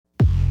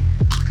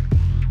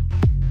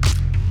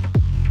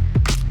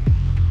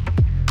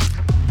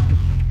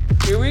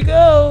we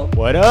go.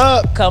 What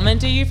up? Coming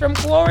to you from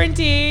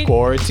quarantine.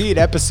 Quarantine,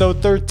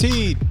 episode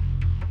 13.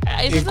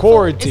 Is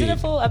quarantine. Is it a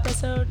full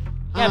episode?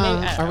 Yeah,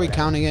 maybe. Are we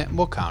counting it?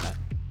 We'll count it.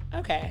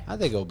 Okay. I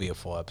think it'll be a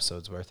full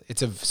episode's worth.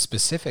 It's a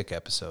specific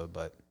episode,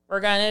 but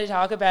We're going to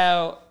talk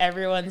about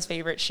everyone's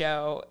favorite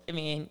show. I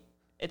mean,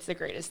 it's the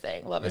greatest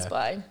thing. Love is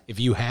Blind. if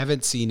you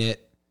haven't seen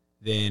it,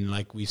 then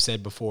like we've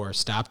said before,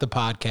 stop the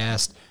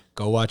podcast,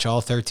 go watch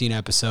all 13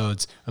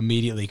 episodes,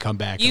 immediately come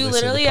back. You and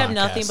listen literally to the have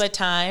nothing podcast. but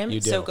time, You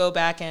do. so go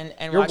back and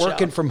You're watch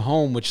working it all. from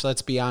home, which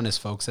let's be honest,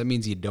 folks, that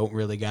means you don't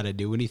really got to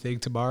do anything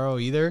tomorrow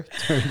either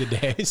during the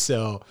day.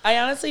 So I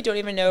honestly don't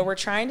even know. We're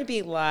trying to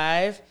be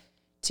live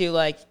to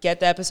like get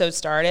the episode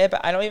started,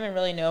 but I don't even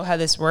really know how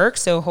this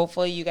works. So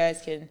hopefully you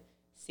guys can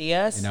see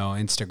us. you know,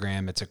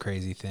 Instagram, it's a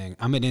crazy thing.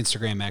 I'm an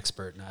Instagram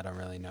expert, and I don't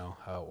really know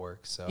how it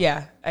works. So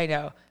Yeah, I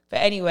know. But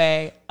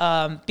anyway,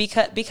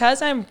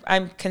 because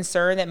I'm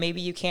concerned that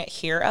maybe you can't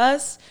hear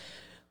us,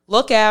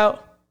 look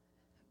out.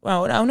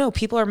 Well, oh no,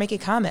 people are making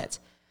comments.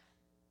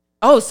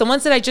 Oh, someone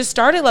said I just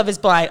started Love is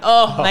Blind.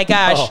 Oh my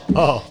gosh.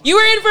 You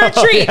were in for a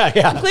treat.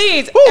 yeah.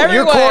 Please, Woo, your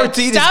everyone.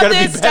 quarantine is stop gonna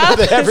be this. better Stop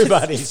than this.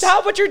 everybody's.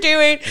 Stop what you're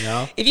doing.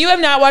 know? If you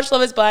have not watched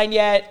Love is Blind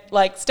yet,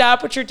 like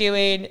stop what you're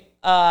doing.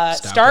 what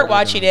Start you're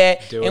watching doing.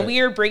 it. Do And it. we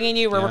are bringing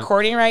you, we're Yeah.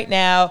 recording right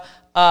now,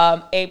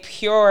 a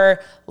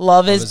pure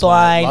Love is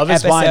Blind Love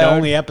is Blind episode.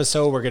 only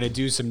episode. We're gonna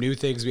do some new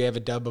things we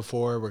haven't done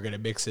before. We're gonna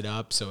mix it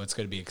up, so it's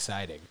gonna be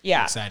exciting.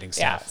 Yeah. Exciting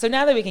Yeah. stuff. So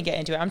now that we can get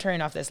into it, I'm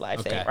turning off this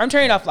live thing. Okay. Or I'm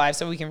turning off live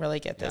so we can really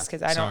get this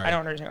because I Sorry. don't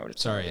understand what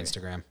it's Sorry, doing.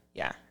 Instagram.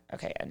 Yeah.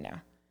 Okay. And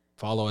now.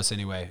 Follow us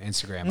anyway.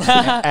 Instagram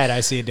at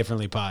I See It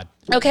Differently Pod.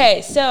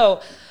 Okay.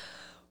 So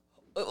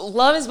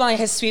Love is Blind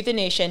has swept the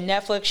nation.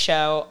 Netflix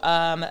show.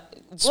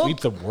 Sweep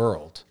the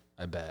world.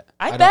 I bet.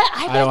 I don't- bet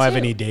I don't have too.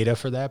 any data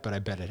for that, but I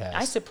bet it has.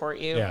 I support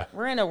you. Yeah.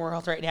 We're in a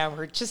world right now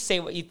where just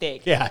say what you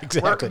think. Yeah,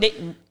 exactly.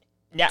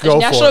 National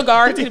for it.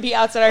 Guard's going to be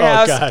outside our Oh,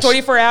 house gosh.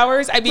 24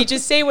 hours. I mean,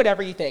 just say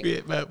whatever you think.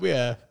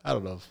 Yeah, I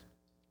don't know.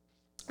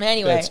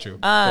 Anyway, That's true.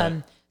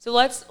 Yeah. So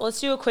let's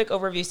do a quick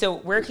overview. So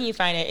where can you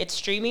find it? It's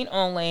streaming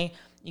only.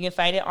 You can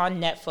find it on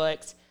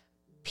Netflix.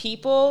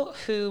 People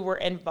who were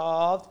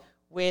involved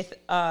with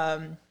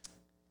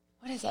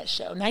what is that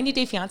show? 90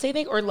 Day Fiance, I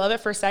think, or Love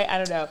at First Sight. I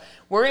don't know.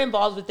 We're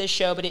involved with this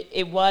show, but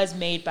it was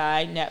made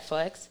by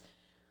Netflix.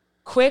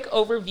 Quick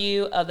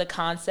overview of the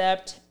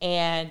concept,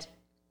 and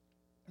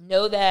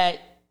know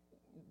that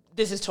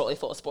this is totally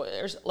full of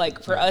spoilers.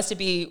 Like for us to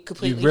be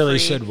completely You really free.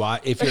 should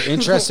watch. If you're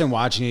interested in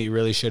watching it, you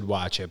really should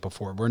watch it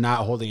before. We're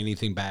not holding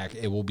anything back.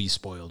 It will be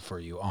spoiled for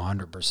you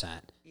 100%.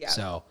 Yeah.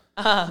 So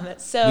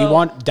So we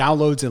want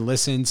downloads and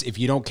listens. If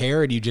you don't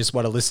care and you just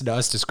want to listen to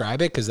us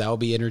describe it because that will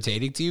be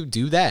entertaining to you,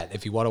 do that.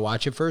 If you want to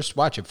watch it first,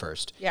 watch it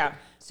first. yeah.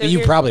 So But you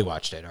here- probably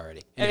watched it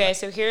already. Anyway, Okay,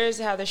 so here's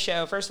how the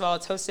show. First of all,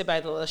 it's hosted by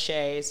the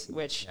Lachey's,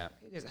 which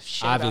who gives a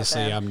shit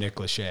obviously about them. I'm Nick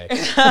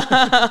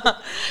Lachey.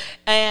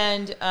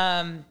 And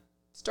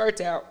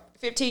starts out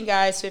 15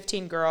 guys,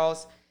 15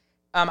 girls.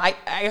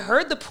 I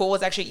heard the pool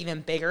was actually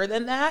even bigger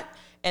than that,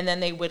 and then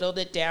they whittled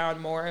it down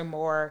more and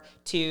more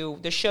to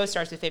the show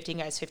starts with 15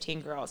 guys,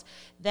 15 girls.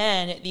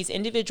 Then these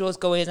individuals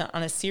go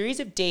on a series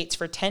of dates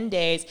for 10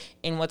 days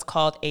in what's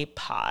called a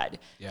pod.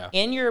 Yeah.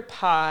 In your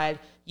pod,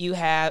 you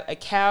have a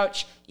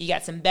couch, you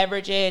got some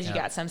beverages, you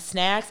got some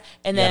snacks,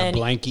 and You then got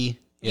a blankie.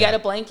 you got a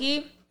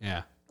blankie.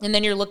 Yeah. And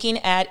then you're looking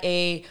at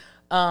a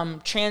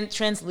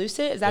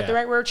translucent, is that the Yeah.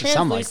 right word? Something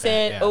like Translucent,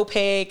 that, yeah.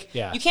 opaque.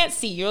 Yeah. You can't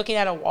see. You're looking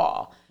at a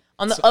wall.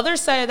 On the other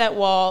side of that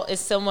wall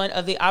is someone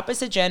of the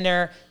opposite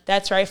gender.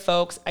 That's right,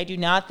 folks. I do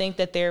not think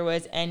that there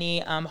was any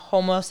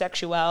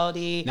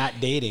homosexuality. Not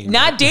dating.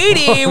 Not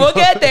dating. We'll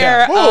get there.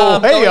 Yeah. Whoa,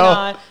 hey, going yo.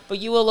 on. But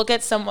you will look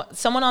at someone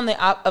on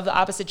of the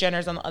opposite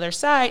genders on the other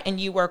side, and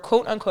you are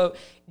quote unquote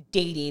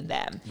dating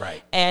them.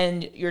 Right.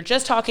 And you're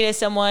just talking to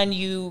someone.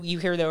 You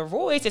hear their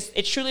voice.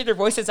 It's truly their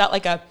voice is not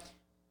like a.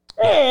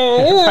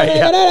 Right,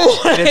 yeah.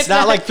 And it's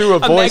not like through a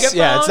voice.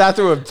 Yeah, it's not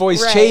through a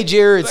voice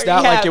changer. It's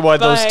not like you're one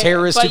of those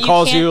terrorists who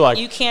calls you like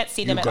you can't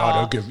see them you at gotta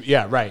all. give.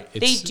 Yeah, right.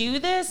 They do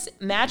this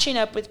matching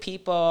up with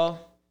people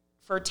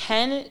for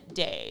 10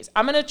 days.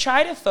 I'm going to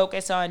try to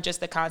focus on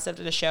just the concept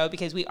of the show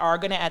because we are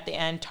going to, at the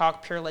end,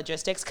 talk pure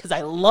logistics because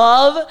I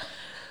love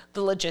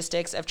the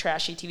logistics of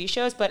trashy TV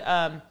shows. But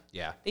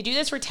Yeah. they do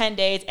this for 10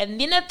 days.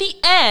 And then at the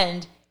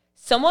end,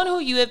 someone who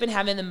you have been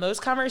having the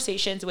most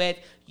conversations with,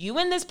 you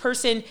and this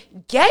person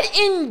get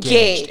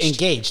engaged.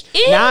 Engaged.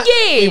 Engaged. Not,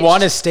 we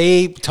want to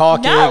stay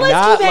talking. Not, let's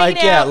Not keep like,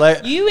 hanging yeah,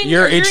 out.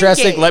 You're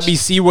interesting. engaged. Let me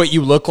see what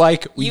you look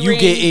like. You You were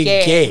get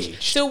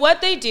engaged. So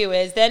what they do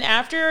is then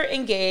after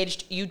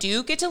engaged, you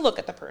do get to look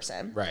at the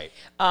person. Right.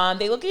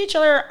 They look at each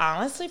other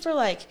honestly for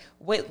like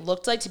what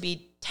looked like to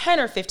be 10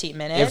 or 15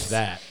 minutes. If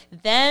that.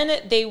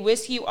 Then they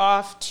whisk you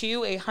off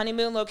to a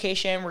honeymoon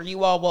location where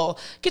you all will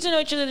get to know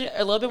each other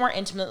a little bit more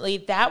intimately.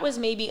 That was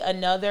maybe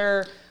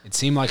another, It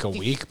seemed like a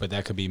week, but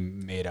that could be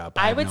made up.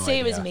 I have would no say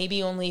it was idea.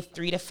 maybe only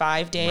 3 to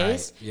 5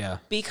 days. Right, yeah.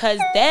 Because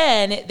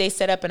then they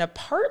set up an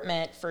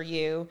apartment for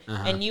you,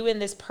 Uh-huh. and you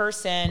and this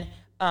person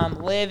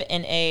live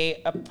in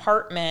a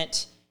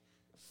apartment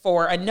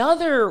for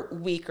another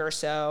week or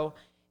so.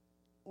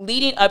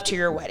 leading up to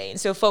your wedding.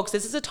 So, folks,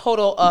 this is a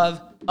total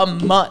of a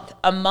month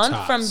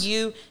Tops. from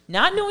you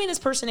not knowing this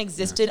person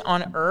existed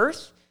on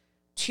Earth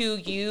to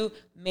you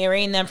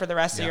marrying them for the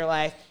rest of your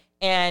life.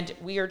 And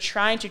we are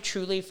trying to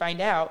truly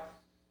find out,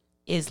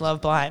 is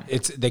love blind?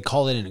 They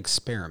call it an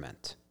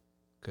experiment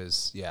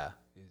because, it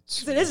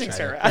is an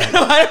experiment.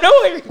 I don't know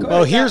where you're going.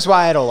 Well, here's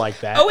why I don't like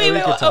that. Oh, wait.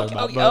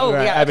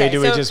 I mean,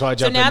 do we just want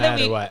to jump in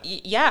that or what?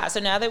 Yeah. So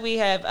now that we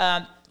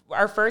have,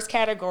 our first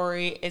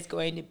category is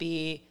going to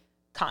be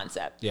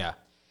concept. Yeah.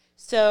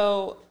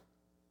 So,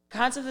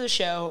 concept of the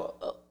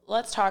show,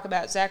 let's talk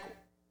about, Zach,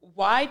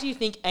 why do you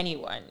think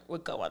anyone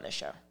would go on this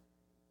show?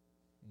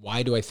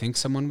 Why do I think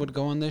someone would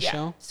go on this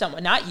show?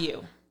 Someone, not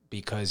you.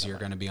 Because you're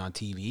going to be on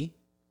TV,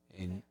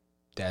 and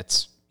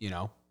that's,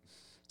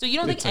 So you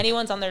don't think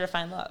anyone's on there to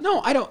find love?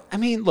 No, I don't. I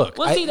mean, look.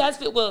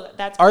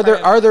 That's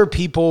Are there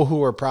people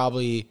who are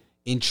probably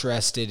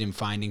interested in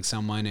finding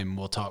someone, and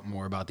we'll talk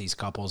more about these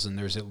couples, and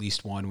there's at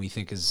least one we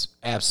think is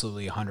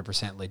absolutely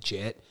 100%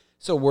 legit.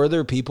 So were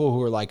there people who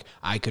were like,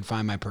 I could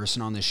find my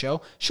person on the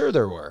show? Sure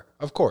there were.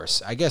 Of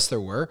course. I guess there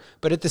were.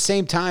 But at the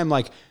same time,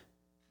 like,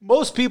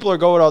 most people are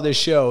going on this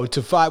show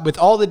to find, with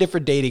all the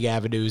different dating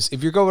avenues,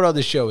 if you're going on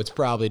the show, it's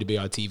probably to be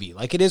on TV,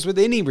 like it is with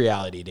any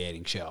reality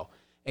dating show.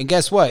 And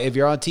guess what? If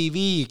you're on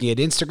TV, you can get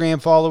Instagram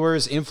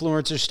followers,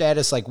 influencer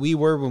status, like we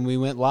were when we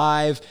went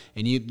live,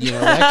 and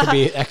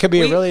that could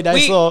be a really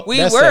nice little. We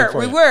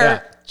were.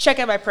 Yeah. Check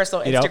out my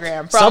personal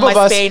Instagram for all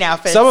my Spain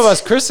outfits. Some of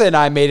us, Krista and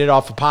I, made it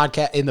off in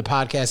the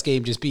podcast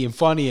game, just being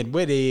funny and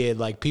witty, and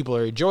like people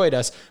are enjoyed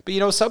us.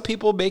 But some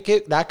people make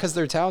it not because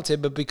they're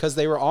talented, but because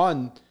they were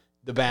on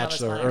The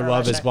Bachelor or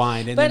Love is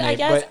Blind. And I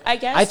guess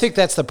I think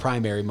that's the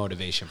primary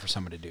motivation for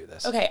someone to do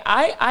this. Okay,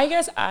 I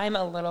guess I'm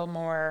a little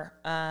more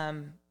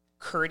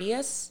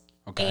courteous.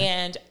 Okay.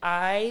 And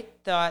I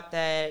thought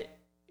that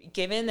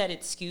given that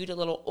it's skewed a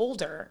little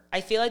older,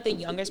 I feel like the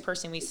youngest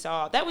person we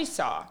saw,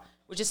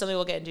 which is something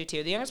we'll get into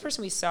too, the youngest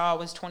person we saw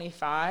was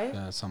 25.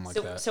 Yeah, something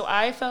like that. So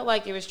I felt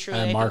like it was truly.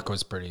 And Mark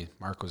was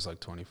like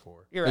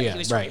 24. You're right. He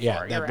was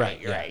 24. You're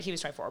right. He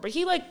was 24, but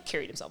he like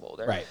carried himself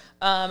older. Right.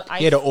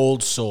 He had an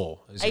old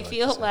soul. I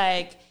feel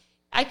like.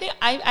 I think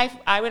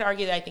I would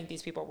argue that I think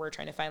these people were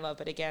trying to find love,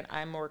 but again,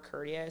 I'm more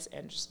courteous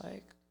and just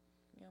like,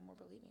 more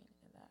believing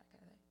in that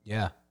kind of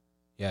thing.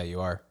 Yeah,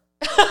 you are.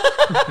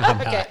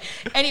 Okay.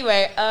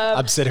 Anyway,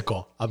 I'm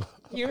cynical.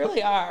 You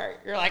really are.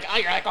 You're like,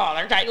 oh,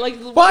 they're trying. Like,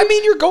 well, I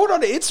mean, you're going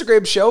on an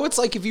Instagram show. It's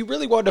like if you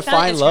really wanted to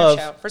find love.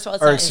 Show. First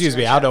of all, or excuse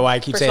me, I don't know why I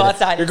keep saying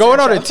that. You're going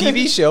on a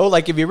TV show.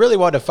 Like if you really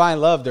want to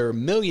find love, there are a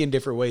million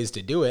different ways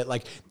to do it.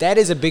 Like that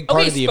is a big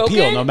part of the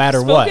appeal, no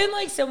matter what. Spoken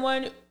like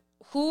someone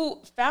who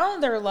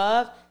found their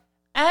love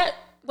at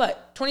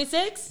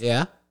 26?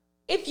 Yeah.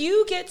 If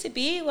you get to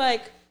be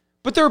like.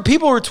 But there are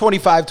people who are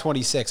 25,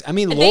 26. I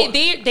mean,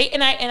 they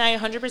and I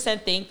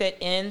 100% think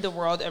that in the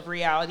world of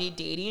reality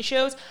dating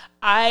shows,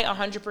 I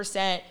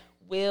 100%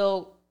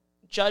 will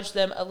judge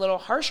them a little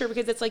harsher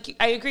because it's like,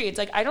 I agree. It's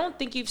like, I don't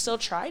think you've still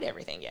tried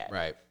everything yet.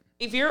 Right.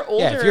 If you're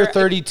older. Yeah, if you're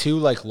 32,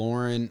 like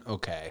Lauren,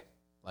 okay.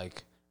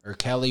 Like, or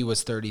Kelly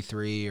was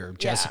 33, or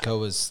Jessica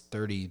was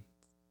 35.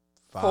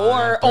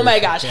 Oh my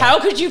gosh.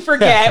 How could you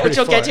forget, which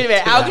we'll get to in a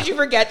minute. How could you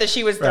forget that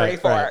she was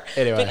 34? Right.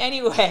 Anyway. But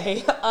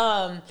anyway,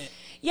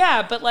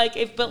 yeah, but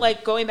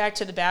going back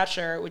to The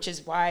Bachelor, which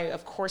is why,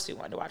 of course, we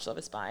wanted to watch Love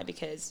is Blind,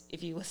 because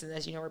if you listen to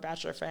this, we're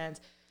Bachelor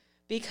fans.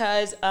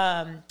 Because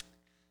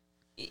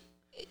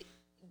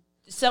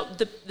so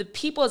the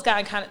people has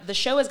gotten the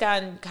show has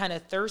gotten kind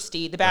of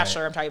thirsty. The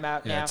Bachelor, right. I'm talking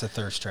about now. Yeah, it's a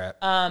thirst trap.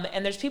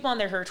 And there's people on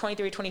there who are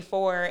 23,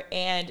 24,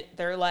 and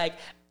they're like,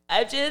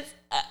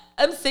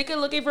 I'm sick of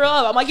looking for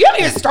love. I'm like, you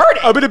haven't even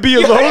started. I'm going to be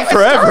alone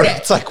forever.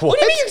 It's like, what? What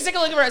do you mean you're sick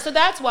of looking for love? So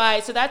that's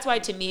why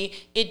to me,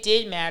 it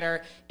did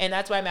matter. And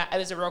that's why it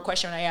was a real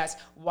question when I asked,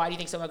 why do you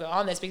think someone would go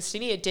on this? Because to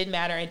me, it did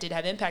matter and it did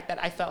have impact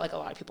that I felt like a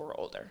lot of people were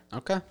older.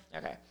 Okay.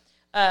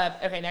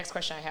 Okay, next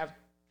question I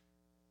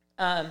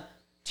have.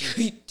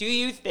 Do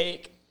you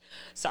think,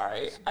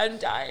 sorry, I'm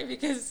dying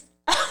because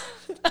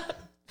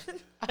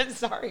I'm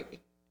sorry.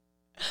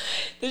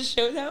 This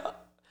show now.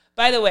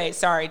 By the way,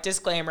 sorry,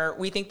 disclaimer,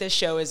 we think this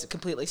show is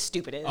completely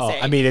stupid and insane.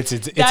 Oh, I mean, it's an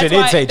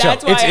insane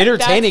joke. It's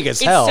entertaining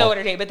as hell. It's so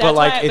entertaining, but that's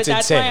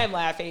why I'm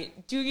laughing.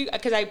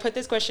 Because I put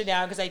this question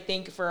down because I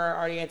think for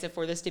our audience, and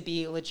for this to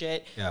be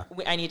legit,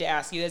 I need to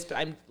ask you this, but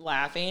I'm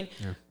laughing.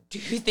 Yeah. Do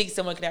you think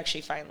someone could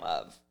actually find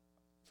love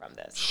from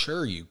this?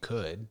 Sure, you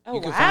could. Oh,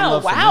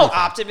 wow,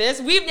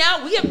 Optimus. We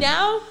have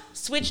now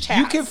switched hats.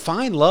 You can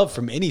find love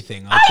from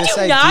anything. Like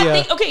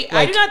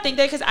I do not think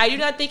that, because I do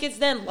not think it's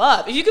then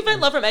love. If you can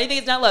find love from anything,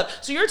 it's not love.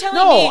 So you're telling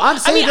me? No, I'm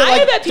saying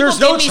that there's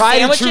no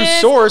tried and true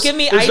source.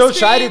 There's no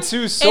tried and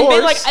true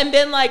source. And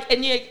been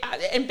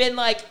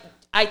like,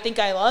 I think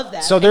I love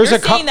that. So there's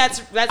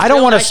I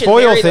don't want to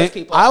spoil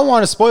things. I don't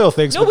want to spoil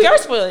things. No, we are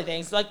spoiling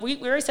things. Like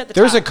we already said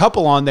there's a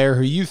couple on there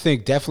who you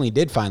think definitely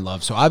did find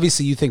love. So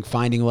obviously you think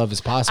finding love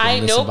is possible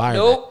in this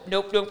environment.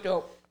 Nope.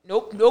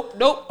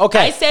 Okay.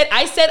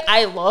 I said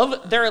I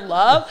love their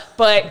love,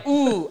 but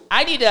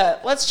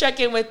let's check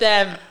in with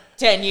them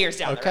 10 years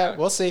down the road. Okay,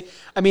 we'll see.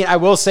 I mean, I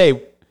will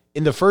say,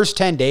 in the first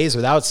 10 days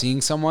without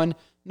seeing someone,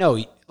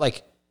 no,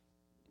 like,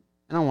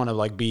 I don't want to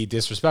like be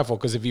disrespectful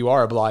because if you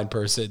are a blind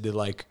person, then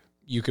like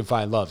you can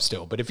find love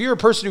still. But if you're a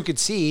person who could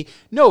see,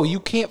 no, you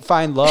can't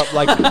find love.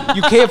 Like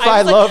you can't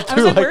find love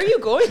through like, where are you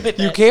going with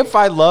you this? can't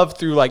find love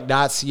through like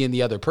not seeing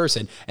the other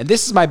person. And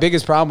this is my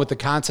biggest problem with the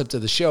concept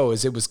of the show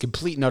is it was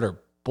complete and utter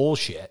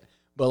bullshit.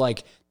 But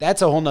like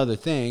that's a whole nother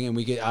thing, and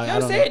we get. I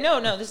don't know.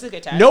 No, this is a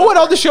good time. No one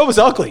on the show was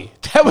ugly.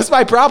 That was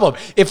my problem.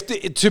 If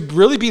to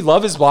really be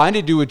Love is Blind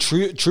and do a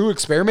true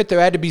experiment,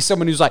 there had to be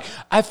someone who's like,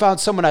 I found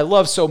someone I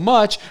love so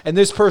much, and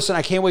this person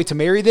I can't wait to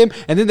marry them.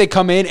 And then they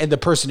come in, and the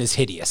person is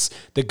hideous.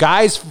 The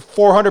guy's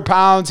 400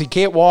 pounds, he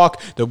can't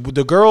walk.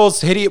 The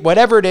girl's hideous,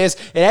 whatever it is.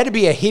 It had to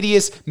be a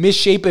hideous,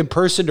 misshapen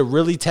person to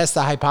really test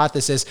the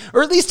hypothesis,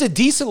 or at least a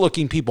decent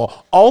looking people.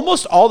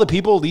 Almost all the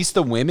people, at least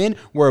the women,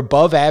 were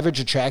above average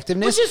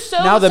attractiveness. Which is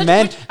so now the such,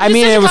 men. which, I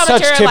mean, it was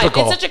such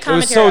typical. It's such a it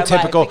was commentary so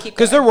typical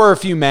because there going. were a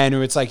few men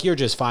who it's like you're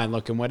just fine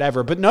looking,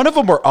 whatever. But none of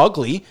them were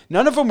ugly.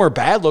 None of them were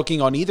bad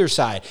looking on either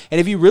side. And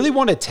if you really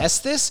want to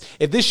test this,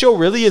 if this show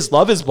really is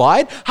Love is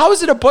Blind, how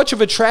is it a bunch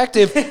of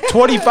attractive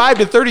 25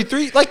 to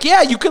 33? Like,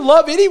 yeah, you can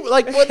love any.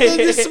 Like, what?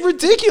 This is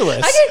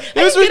ridiculous.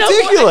 It was ridiculous.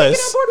 I can get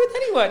on board with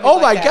anyone. Oh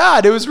my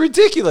God, it was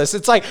ridiculous.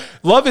 It's like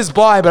Love is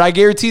Blind, but I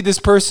guarantee this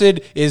person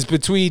is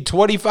between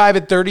 25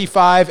 and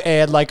 35,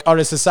 and like on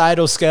a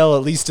societal scale,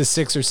 at least a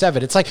 6 or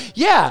 7. It's like,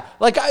 yeah,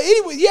 like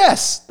anyway,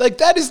 yes, like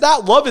that is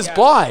not Love is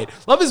Blind.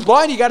 Love is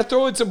Blind. You got to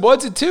throw in some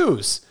ones and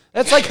twos.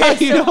 That's like how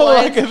you know,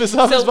 like if it's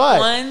Love is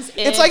Blind.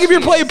 It's like if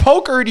you're playing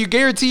poker and you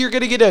guarantee you're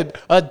going to get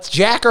a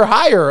jack or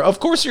higher. Of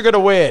course you're going to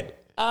win.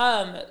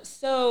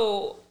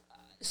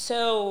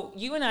 So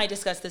you and I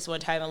discussed this one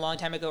time a long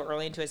time ago,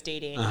 early into us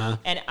dating,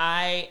 and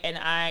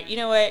I, you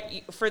know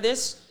what, for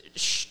this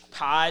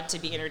pod to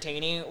be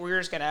entertaining,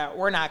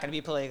 we're not gonna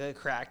be politically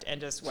correct and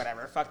just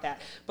whatever, fuck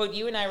that. But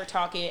you and I were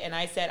talking, and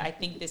I said I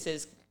think this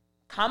is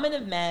common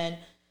of men,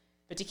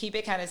 but to keep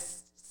it kind of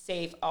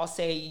safe, I'll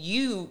say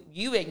you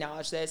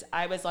acknowledge this.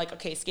 I was like,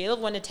 okay, scale of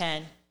 1 to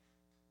 10.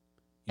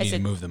 You need to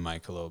move the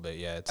mic a little bit.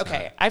 Yeah. It's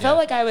okay. Not, I feel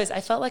like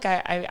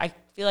I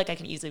feel like I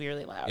can easily be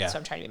really loud. Yeah. So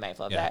I'm trying to be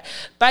mindful of that.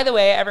 By the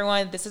way,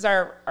 everyone, this is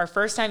our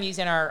first time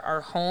using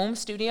our home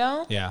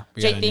studio. Yeah.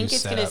 Which I think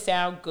it's going to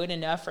sound good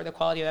enough for the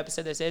quality of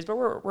episode this is, but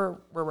we're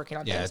working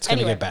on things. Yeah, it's going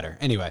to get better.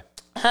 Anyway.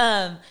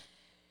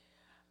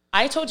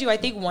 I told you I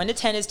think 1 to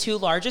 10 is too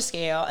large a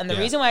scale. And the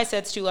reason why I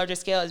said it's too large a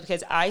scale is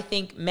because I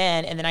think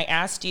men, and then I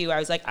asked you, I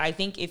was like, I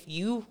think if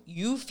you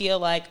feel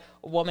like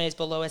a woman is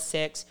below a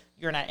 6,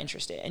 you're not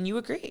interested. And you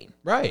agreed.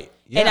 Right.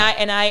 Yeah.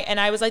 And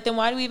I was like, then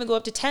why do we even go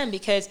up to 10?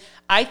 Because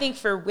I think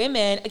for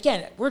women,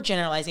 again, we're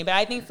generalizing, but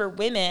I think for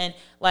women,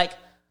 like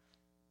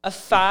a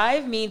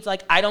 5 means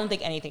like, I don't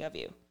think anything of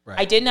you. Right.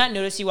 I did not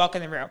notice you walk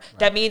in the room. Right.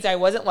 That means I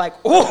wasn't like,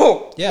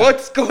 oh,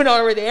 what's going on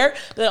over there?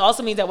 But it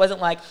also means I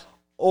wasn't like,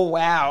 oh,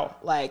 wow.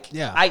 Like,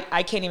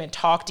 I can't even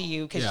talk to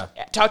you because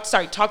talk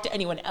to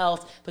anyone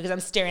else because I'm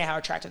staring at how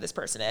attractive this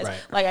person is.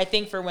 Right. Like, I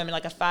think for women,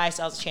 like a 5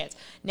 still has a chance.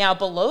 Now,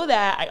 below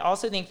that, I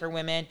also think for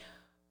women,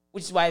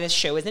 which is why this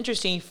show is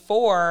interesting,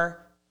 4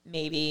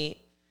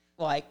 maybe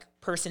like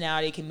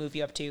personality can move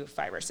you up to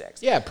 5 or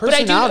 6. Yeah,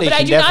 personality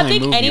can definitely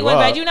move you up.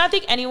 But I do not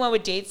think anyone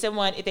would date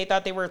someone if they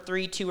thought they were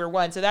 3, 2, or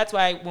 1. So that's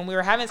why when we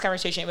were having this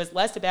conversation, it was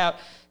less about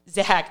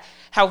Zach,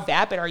 how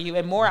vapid are you?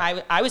 And more,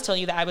 I was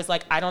telling you that I was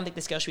like, I don't think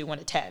the scale should be 1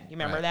 to 10. You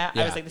remember that?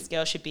 Yeah. I was like, the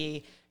scale should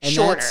be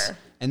shorter.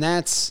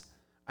 That's,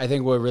 I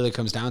think what it really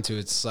comes down to.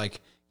 It's like,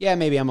 yeah,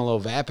 maybe I'm a little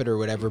vapid or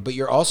whatever, but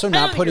you're also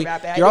not putting.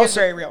 You're also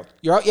very real.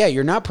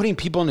 You're not putting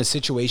people in a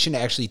situation to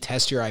actually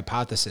test your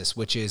hypothesis,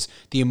 which is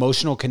the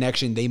emotional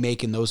connection they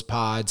make in those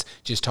pods.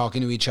 Just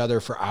talking to each other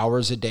for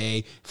hours a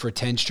day for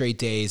 10 straight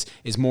days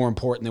is more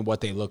important than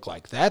what they look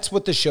like. That's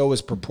what the show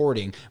is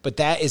purporting, but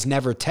that is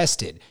never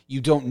tested.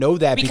 You don't know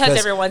that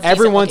because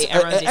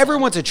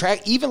everyone's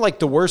attracted. Even like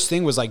the worst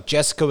thing was like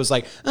Jessica was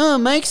like, "Oh,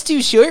 Mike's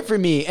too short for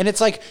me," and it's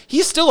like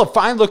he's still a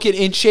fine-looking,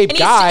 in-shape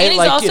guy.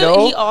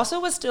 He also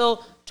was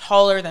still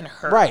taller than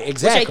her. Right,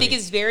 exactly. Which I think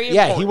is very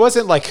important. Yeah, he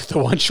wasn't like the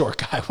one short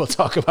guy. We'll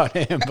talk about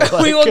him. But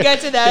like, we will get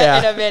to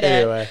that in a minute.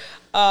 Anyway.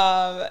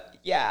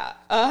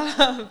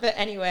 But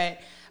anyway,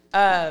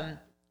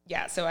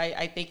 so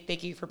I think,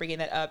 thank you for bringing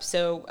that up.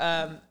 So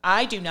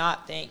I do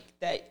not think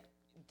that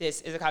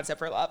this is a concept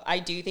for love. I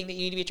do think that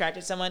you need to be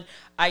attracted to someone.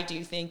 I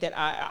do think that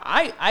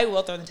I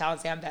will throw in the towel and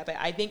say I'm that, but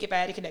I think if I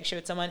had a connection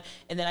with someone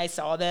and then I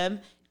saw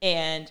them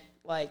and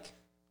like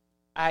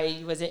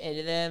I wasn't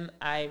into them,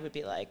 I would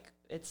be like,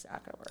 it's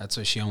not gonna work. That's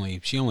why she only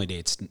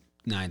dates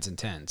 9s and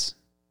 10s,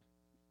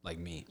 like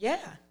me. Yeah.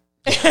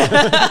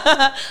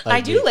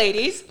 I do,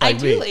 ladies. Like I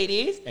do,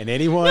 ladies. And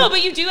anyone? No,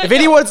 but you do. If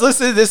anyone's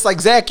listening to this, like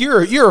Zach,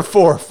 you're a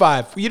 4 or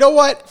 5. You know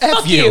what?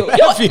 F you. No,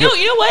 you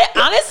know what?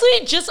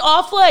 Honestly, just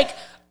off like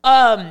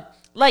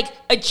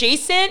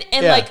adjacent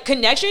and like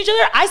connection to each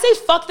other, I say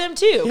fuck them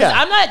too. Because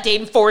I'm not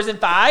dating 4s and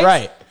 5s.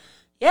 Right.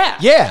 Yeah.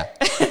 Yeah.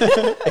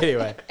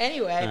 Anyway.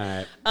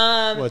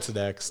 All right. What's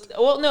next?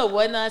 Well, no,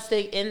 one last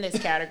thing in this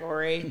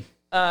category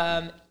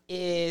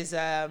is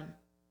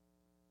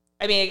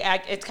I mean,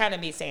 it's kind of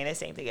me saying the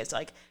same thing. It's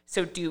like,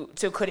 so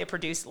could it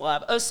produce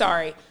love? Oh,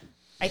 sorry.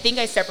 I think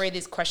I separated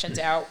these questions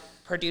out,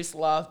 produce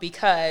love,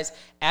 because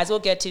as we'll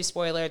get to,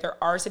 spoiler,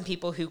 there are some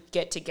people who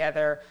get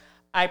together.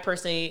 I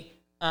personally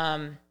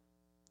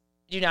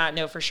do not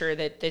know for sure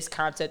that this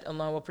concept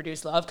alone will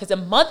produce love, because a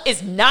month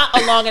is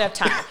not a long enough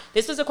time.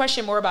 This was a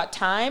question more about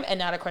time and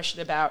not a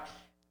question about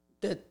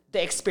the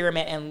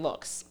experiment and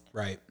looks.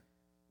 Right.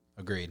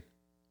 Agreed.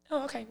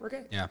 Oh, okay. We're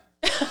good. Yeah.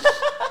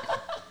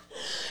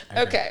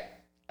 Okay.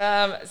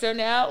 So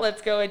now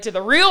let's go into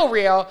the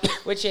real,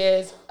 which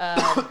is,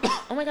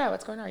 oh my God,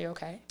 what's going on? Are you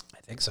okay?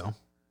 I think so.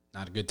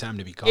 Not a good time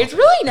to be coughing. It's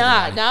really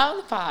not on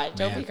the pod.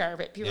 Don't be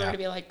carpet. People are going to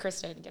be like,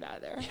 Kristen, get out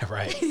of there. Yeah,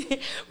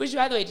 right. Which,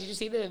 by the way, did you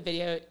see the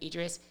video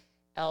Idris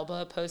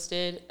Elba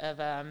posted of,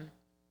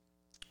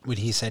 when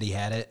he said he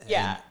had it?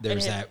 Yeah.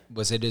 There's that,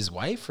 was it his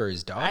wife or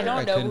his daughter? I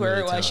don't know who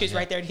her was. She was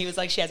right there, and he was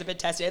like, she hasn't been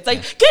tested. It's like,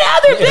 Yeah. get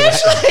out of there,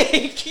 bitch!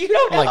 Like, you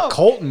don't know. Like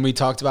Colton, we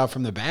talked about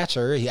from The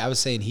Bachelor. I was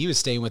saying he was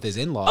staying with his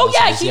in-laws. Oh,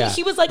 yeah.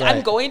 He was like, right.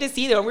 I'm going to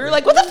see them. And we were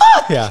like, what the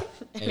fuck? Yeah.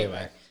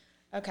 Anyway.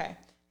 Okay.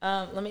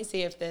 Let me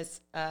see if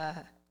this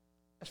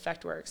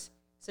effect works.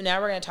 So now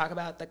we're going to talk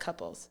about the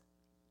couples.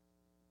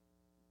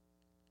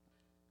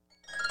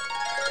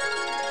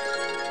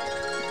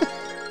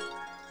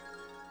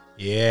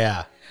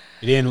 Yeah.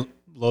 You didn't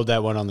load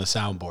that one on the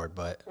soundboard,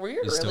 but We're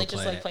really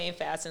just like playing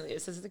fast and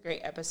loose. This is a great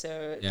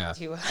episode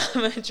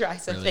to try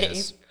some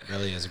things.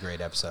 Really is a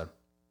great episode.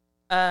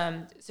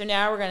 So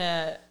now we're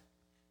going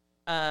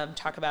to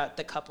talk about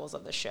the couples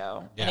of the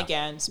show. Yeah. And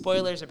again,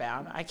 spoilers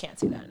abound. I can't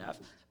say that enough.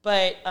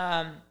 But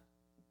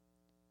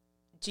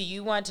do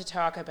you want to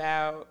talk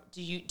about,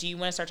 do you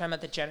want to start talking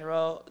about the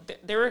general,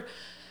 there were,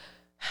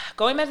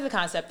 going back to the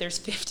concept, there's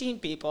 15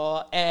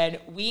 people, and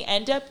you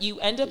end up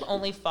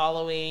only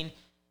following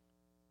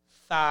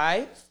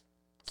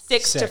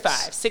 6 to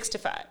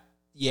 5.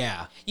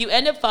 Yeah. You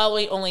end up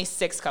following only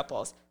 6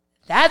 couples.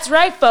 That's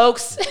right,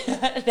 folks.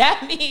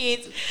 That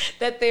means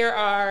that there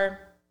are,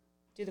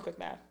 do the quick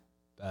math.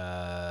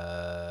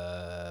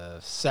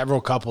 Several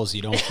couples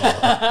you don't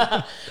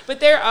follow.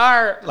 But there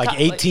are like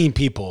 18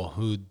 people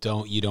who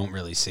you don't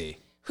really see.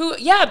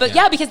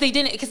 Because they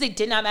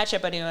did not match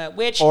up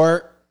anyway,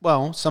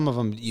 some of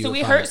them you. So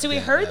we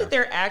heard that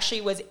there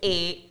actually was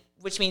 8,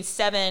 which means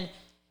 7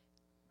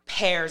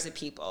 pairs of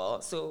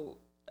people. So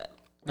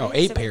no,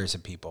 8 pairs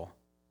of people.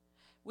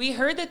 We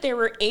heard that there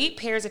were 8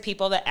 pairs of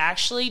people that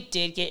actually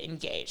did get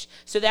engaged.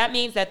 So that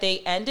means that they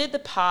ended the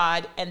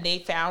pod and they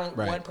found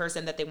one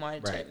person that they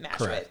wanted to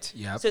match with.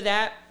 Yep. So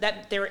that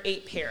there were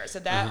 8 pairs. So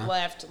that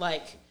left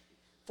like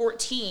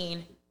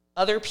 14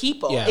 other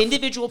people,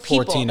 individual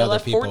people. 14 that other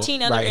left people,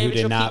 14 other individual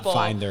who did not people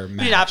find their match.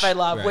 Who did not find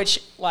love,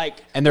 which like,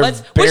 and they're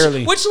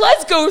barely, which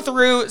let's go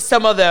through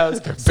some of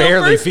those. They're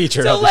barely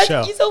featured on the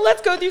show. So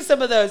let's go through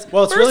some of those.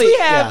 Well,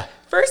 it's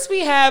First, we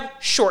have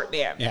Short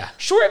Man. Yeah.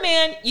 Short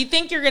Man, you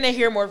think you're going to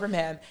hear more from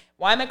him.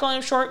 Why am I calling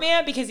him Short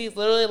Man? Because he's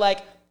literally like,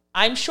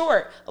 I'm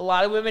short. A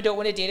lot of women don't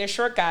want to date a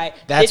short guy.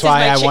 That's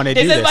why I want to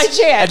do this. This is my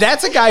chance. And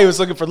that's a guy who's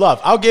looking for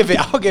love. I'll give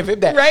him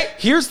that. Right?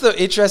 Here's the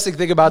interesting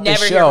thing about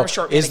this show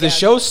is the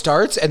show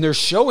starts and they're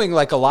showing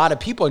like a lot of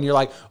people and you're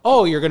like,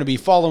 oh, you're going to be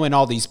following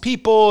all these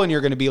people and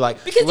you're going to be like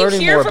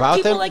learning more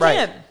about them. Like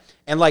him.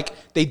 And like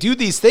they do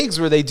these things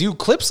where they do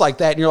clips like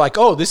that and you're like,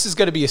 oh, this is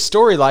going to be a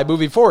storyline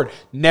moving forward.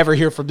 Never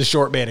hear from the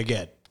short man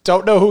again.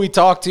 Don't know who he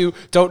talked to.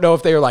 Don't know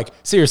if they were like,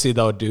 seriously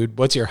though, dude,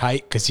 what's your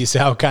height? Because you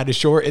sound kind of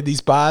short in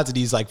these pods. And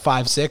he's like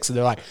 5'6". And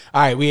they're like,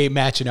 all right, we ain't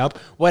matching up.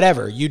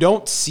 Whatever. You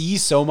don't see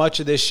so much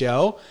of this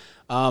show.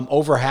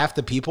 Over half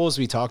the people, as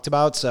we talked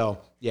about. So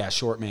yeah,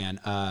 Short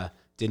Man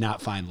did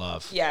not find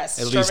love. Yes.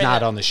 At least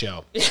not on the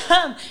show.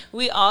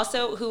 We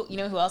also, who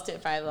else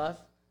didn't find love?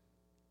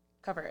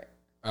 Cover it.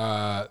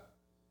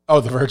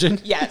 The Virgin?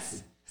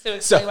 Yes. So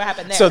explain what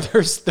happened there. So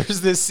there's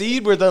this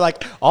scene where they're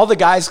like, all the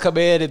guys come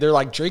in and they're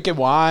like drinking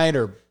wine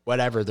or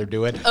whatever they're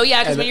doing. Oh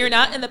yeah, because when you're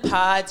not in the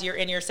pods, you're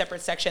in your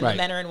separate section. Right. The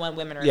men are in one,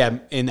 women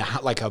are in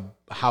like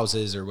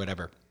houses or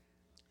whatever,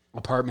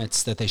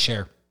 apartments that they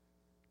share.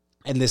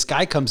 And this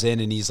guy comes in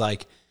and he's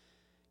like,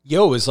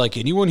 yo, is like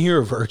anyone here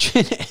a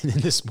virgin? And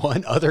then this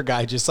one other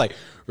guy just like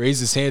raised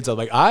his hands up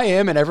like, I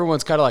am. And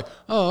everyone's kind of like,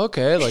 oh,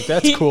 okay. Like,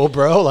 that's cool,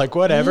 bro. Like,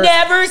 whatever.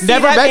 Never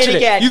mention it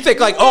again. You think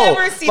like,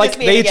 like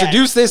they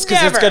introduced this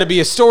because it's going to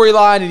be a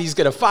storyline and he's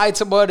going to find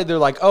someone. And they're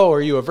like, oh,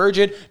 are you a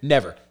virgin?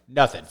 Never.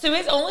 Nothing. So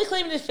his only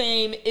claim to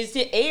fame is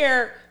to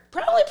air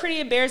probably a pretty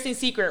embarrassing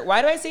secret.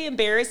 Why do I say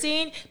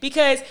embarrassing?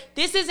 Because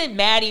this isn't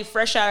Maddie,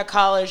 fresh out of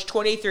college,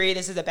 23.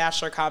 This is a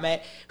Bachelor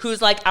comment,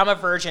 who's like, I'm a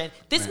virgin.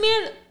 This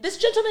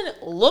gentleman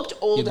looked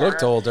older. He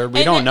looked older.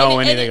 We don't know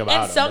anything about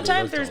him. And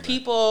sometimes there's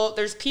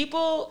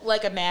people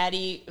like a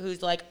Maddie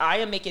who's like, I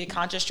am making a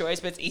conscious choice,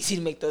 but it's easy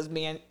to make those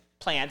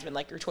plans when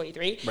like you're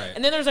 23. Right.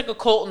 And then there's like a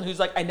Colton who's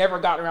like, I never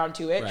got around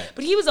to it. Right.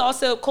 But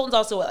Colton's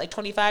also what, like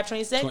 25,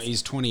 26?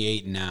 He's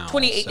 28 now.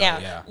 28 now.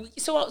 Yeah.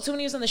 So when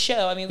he was on the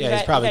show, I mean, we've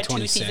he's had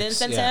 2 seasons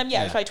since him.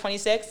 Yeah, he's probably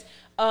 26.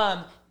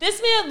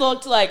 This man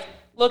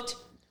looked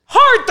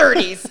hard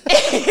 30s.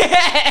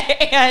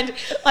 And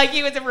like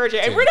he was a virgin.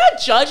 And we're not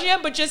judging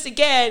him, but just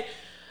again,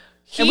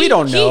 and we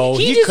don't know.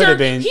 He could have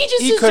been.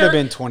 He could have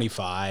been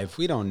 25.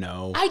 We don't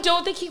know. I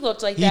don't think he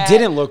looked like that. He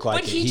didn't look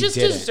like but it. He just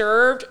didn't.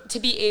 Deserved to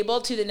be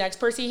able to the next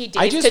person he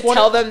I dates just to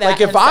tell them that.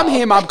 Like if himself. I'm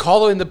him, I'm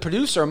calling the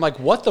producer. I'm like,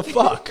 what the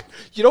fuck?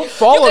 You don't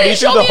follow You me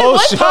through the whole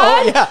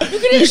show. Yeah. You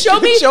couldn't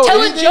show me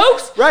telling anything.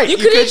 jokes. Right. You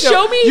couldn't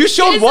show me. You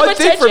showed getting one some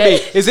thing for me.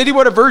 attention. Is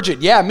anyone a virgin?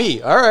 Yeah,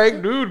 me. All right,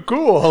 dude,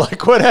 cool.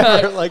 Like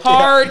whatever. Like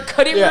hard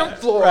cutting room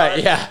floor.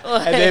 Right. Yeah.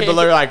 And then but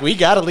they're like, we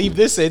got to leave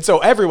this in. So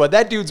everyone,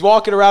 that dude's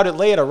walking around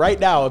Atlanta right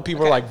now, and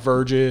people are like,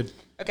 virgin.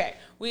 Okay.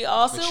 We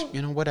also,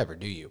 Which, whatever,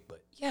 do you?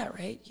 But yeah,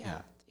 right.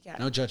 Yeah.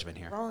 No judgment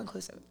here. We're all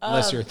inclusive.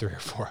 Unless you're 3 or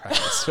 4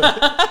 hours.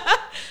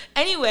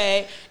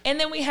 Anyway, and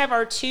then we have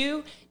our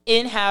 2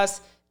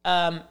 in-house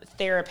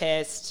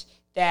therapists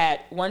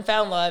that one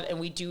found love and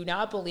we do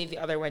not believe the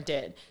other one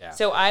did. Yeah.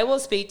 So I will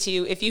speak to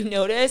you. If you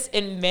notice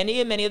in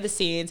many of the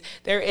scenes,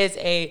 there is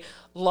a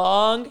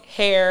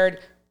long-haired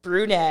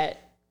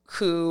brunette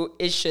who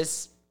is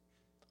just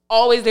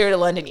always there to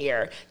lend an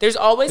ear. There's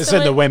always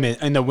someone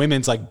in the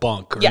women's like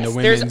bunk. Or yes, in the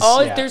women's, there's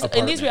always in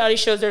apartment. these reality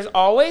shows. There's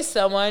always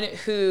someone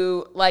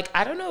who like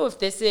I don't know if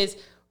this is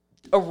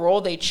a role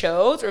they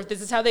chose or if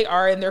this is how they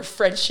are in their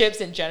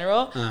friendships in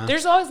general.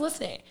 There's always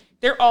listening.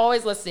 They're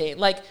always listening.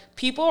 Like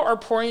people are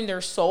pouring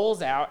their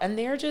souls out, and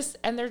they're just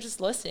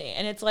listening.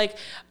 And it's like,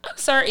 I'm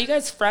sorry, are you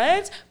guys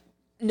friends?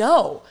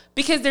 No,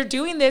 because they're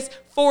doing this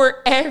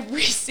for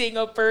every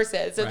single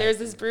person. So there's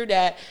this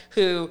brunette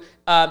who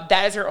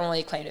that is her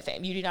only claim to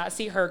fame. You do not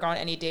see her go on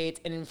any dates,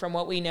 and from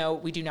what we know,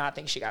 we do not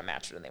think she got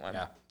matched with anyone.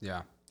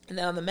 Yeah. And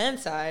then on the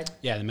men's side,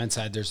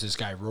 there's this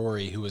guy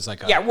Rory who was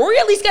like, Rory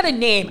at least got a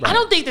name. Right. I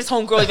don't think this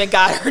homegirl even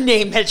got her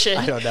name mentioned.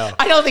 I don't know.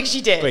 I don't think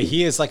she did. But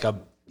he was like a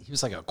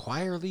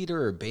choir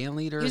leader or band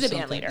leader. He was a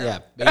band leader. Yeah.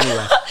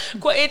 Anyway,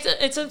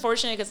 it's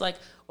unfortunate because like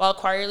while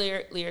choir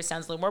leader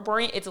sounds a little more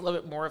boring, it's a little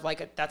bit more of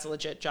like that's a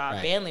legit job.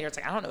 Right. Band leader, it's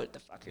like I don't know what the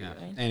fuck you're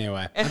doing.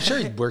 Anyway, I'm sure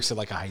he works at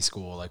like a high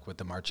school, like with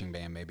the marching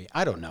band. Maybe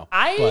I don't know.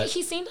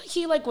 He seemed like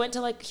he like went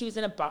to like he was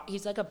in a bar.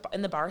 He's like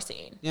in the bar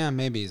scene. Yeah,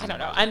 maybe. I don't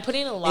know. I'm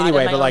putting a lot of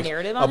my own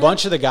narrative on a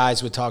bunch of the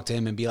guys would talk to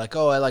him and be like,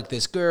 "Oh, I like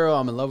this girl.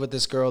 I'm in love with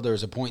this girl." There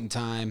was a point in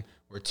time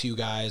where 2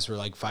 guys were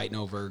like fighting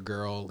over a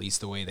girl. At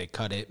least the way they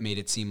cut it made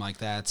it seem like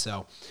that.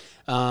 So.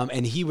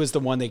 And he was the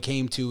one they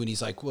came to, and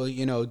he's like, well,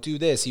 do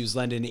this. He was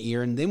lending an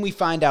ear. And then we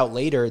find out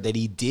later that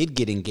he did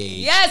get engaged.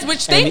 Yes,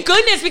 which thank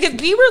goodness, because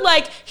we were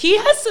like, he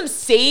has some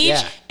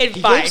sage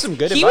advice. He gave some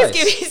good advice. He was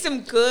giving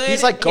some good.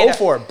 He's like, go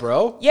for it,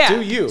 bro. Yeah.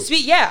 Do you.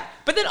 Sweet, yeah.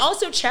 But then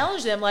also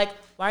challenge them, like,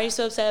 why are you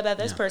so upset about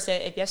this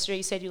person if yesterday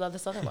you said you love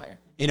this other one?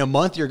 In a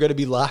month, you're going to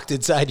be locked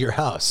inside your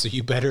house. So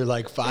you better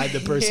like find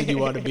the person you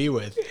want to be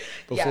with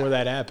before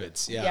that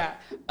happens. Yeah.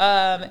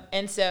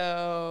 And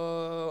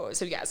so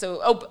for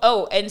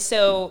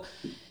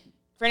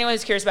anyone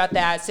who's curious about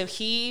that, so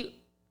he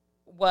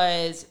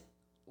was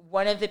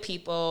one of the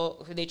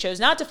people who they chose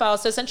not to follow.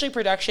 So essentially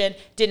production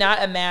did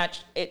not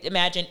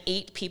imagine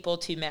 8 people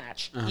to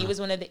match. He was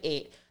one of the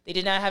 8. They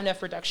did not have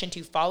enough production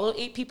to follow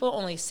 8 people,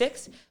 only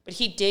 6. But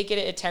he did get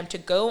an attempt to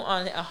go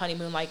on a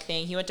honeymoon-like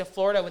thing. He went to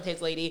Florida with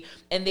his lady,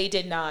 and they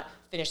did not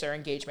finish their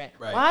engagement.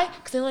 Right. Why?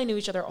 Because they only knew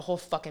each other a whole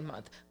fucking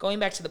month. Going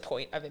back to the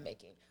point I've been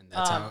making.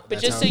 But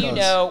just so you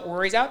know,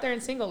 Rory's out there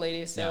and single,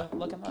 ladies, so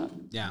look him up.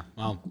 Yeah,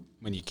 well,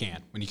 when you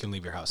can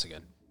leave your house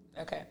again.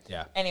 Okay.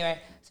 Yeah. Anyway,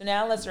 so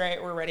now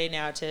we're ready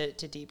now to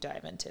deep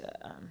dive into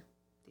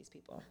these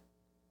people.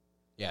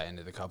 Yeah,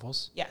 into the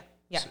couples? Yeah.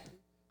 So,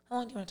 how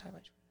long do you want to talk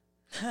about?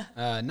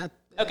 Not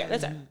okay.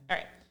 That's it. All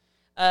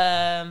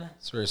right.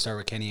 So we're gonna start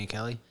with Kenny and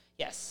Kelly.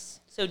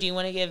 Yes. So do you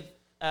want to give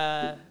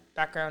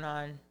background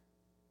on?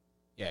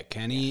 Yeah,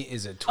 Kenny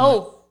is a.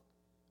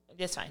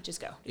 That's fine.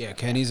 Just go. Yeah,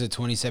 Kenny's a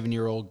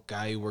 27-year-old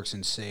guy who works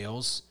in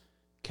sales.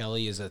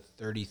 Kelly is a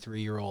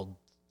 33-year-old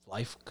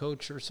life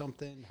coach or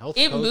something. Health.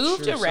 It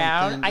moved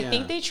around. Something. I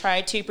think they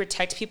tried to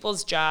protect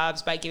people's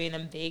jobs by giving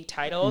them vague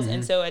titles,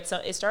 and so it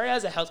started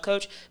as a health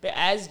coach, but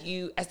as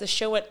the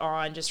show went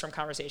on, just from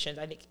conversations,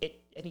 I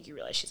think you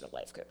realize she's a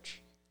life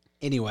coach.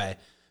 Anyway,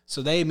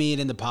 so they meet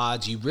in the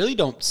pods. You really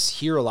don't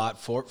hear a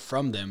lot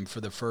from them for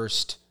the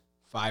first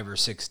 5 or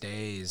 6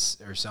 days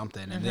or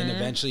something, and then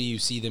eventually you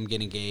see them get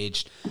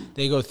engaged.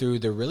 They go through.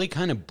 They're really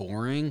kind of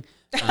boring.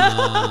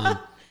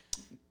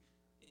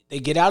 They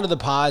get out of the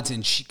pods,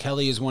 and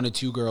Kelly is one of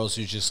 2 girls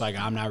who's just like,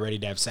 I'm not ready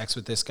to have sex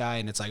with this guy.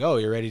 And it's like, oh,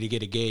 you're ready to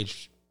get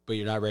engaged, but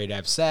you're not ready to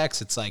have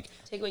sex. It's like,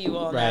 take what you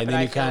will. Right. And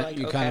then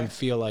you kind of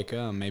feel like,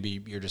 oh,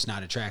 maybe you're just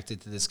not attracted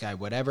to this guy,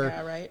 whatever.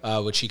 Yeah,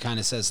 right. Which she kind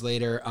of says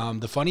later.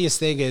 The funniest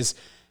thing is,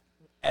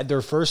 at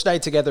their first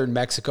night together in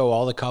Mexico,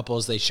 all the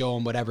couples, they show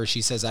them whatever.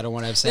 She says, I don't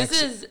want to have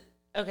sex.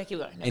 Okay, keep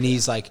going. And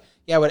he's like,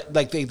 yeah, but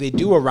like they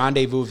do a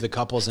rendezvous of the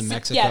couples in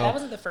Mexico. Yeah, that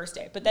wasn't the first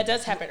day, but that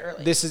does happen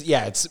early.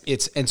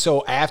 It's and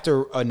so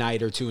after a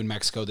night or 2 in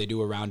Mexico, they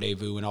do a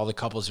rendezvous, and all the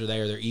couples are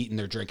there. They're eating,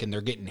 they're drinking,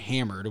 they're getting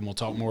hammered, and we'll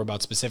talk more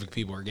about specific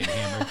people who are getting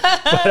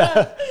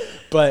hammered.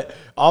 But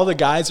all the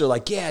guys are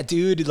like, yeah,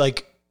 dude,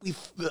 like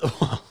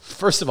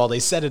first of all, they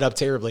set it up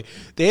terribly.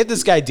 They had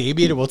this guy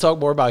Damien, and we'll talk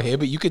more about him,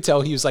 but you could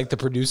tell he was like the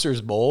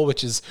producer's mole,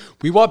 which is,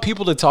 we want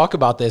people to talk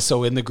about this.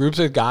 So in the groups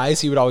of guys,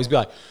 he would always be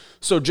like,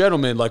 so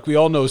gentlemen, like we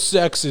all know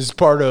sex is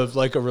part of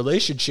like a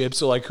relationship.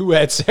 So like who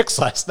had sex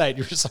last night?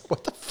 You're just like,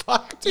 what the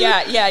fuck, dude?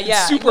 Yeah.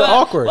 It's super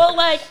awkward. Well,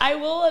 like I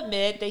will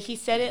admit that he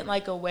said it in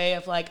like a way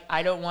of like,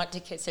 I don't want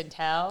to kiss and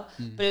tell,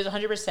 but it was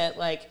 100%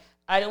 like,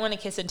 I don't want to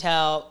kiss and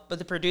tell, but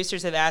the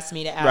producers have asked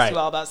me to ask you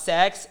all about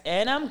sex,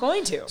 and I'm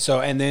going to. So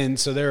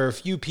there are a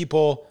few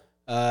people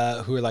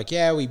who are like,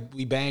 yeah, we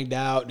banged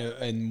out,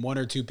 and one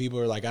or two people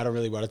are like, I don't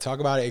really want to talk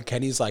about it. And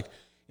Kenny's like,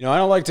 I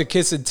don't like to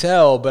kiss and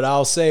tell, but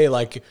I'll say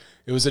like,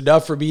 it was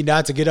enough for me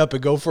not to get up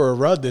and go for a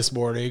run this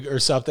morning or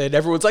something. And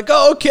everyone's like,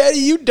 oh, Kenny,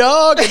 you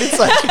dog. And it's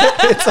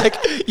like,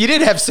 you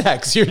didn't have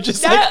sex. You're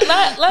just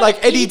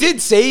and he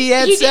did say he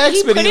had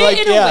sex, but he put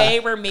it in a way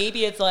where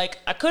maybe it's like,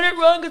 I couldn't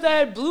run because I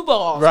had blue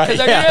balls because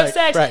I didn't have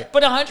sex. Right.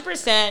 But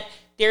 100%,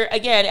 there,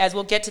 again, as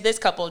we'll get to this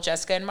couple,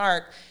 Jessica and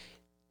Mark,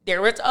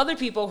 there was other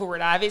people who were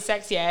not having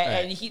sex yet. Right.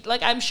 And he,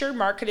 like, I'm sure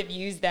Mark could have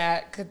used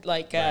that,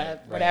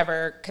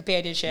 whatever,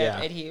 companionship.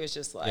 Yeah. And he was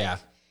just like,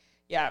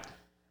 yeah.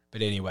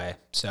 But anyway,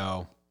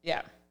 so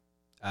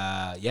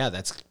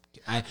that's.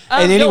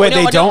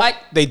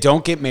 They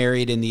don't get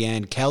married in the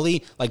end.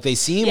 Kelly, like they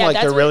seem like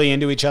they're really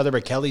into each other,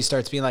 but Kelly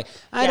starts being like,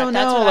 I don't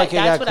know, like it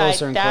got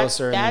closer and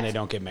closer, and then they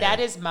don't get married.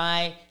 That is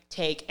my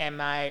take and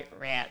my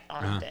rant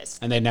on this.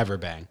 And they never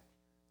bang.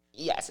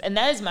 Yes, and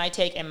that is my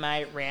take and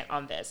my rant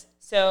on this.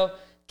 So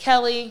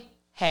Kelly,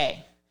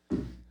 hey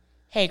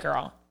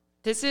girl,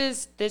 this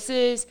is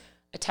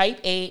a type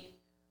 8.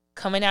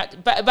 Coming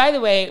out, by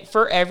the way,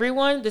 for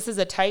everyone, this is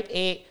a type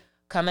 8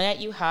 coming at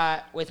you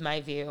hot with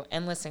my view.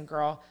 And listen,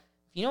 girl,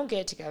 if you don't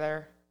get it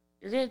together,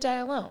 you're going to die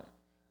alone.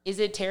 Is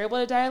it terrible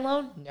to die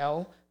alone?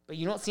 No, but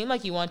you don't seem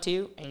like you want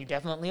to, and you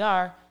definitely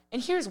are.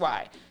 And here's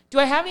why. Do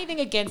I have anything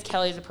against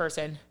Kelly as a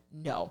person?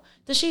 No.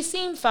 Does she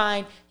seem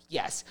fine?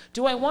 Yes.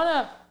 Do I want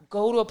to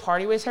go to a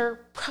party with her?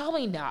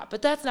 Probably not,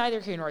 but that's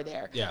neither here nor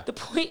there. Yeah. The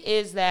point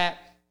is that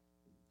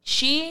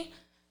she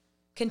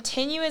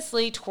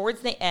continuously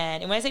towards the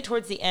end, and when I say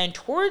towards the end,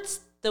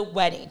 towards the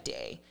wedding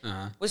day,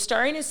 was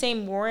starting to say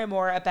more and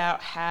more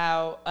about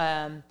how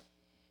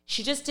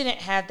she just didn't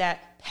have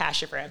that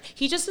passion for him.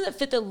 He just doesn't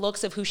fit the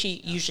looks of who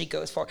she usually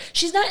goes for.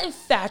 She's not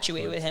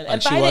infatuated with him. Like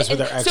and she was with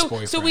her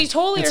ex-boyfriend. So we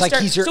totally it's like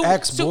he's your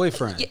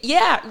ex-boyfriend.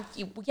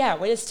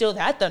 Way to steal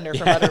that thunder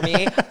from other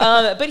me.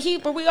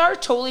 But we are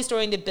totally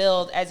starting to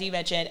build, as you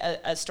mentioned,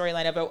 a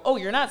storyline about, oh,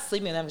 you're not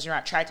sleeping with them because you're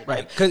not attracted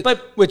to them.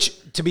 But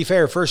which, to be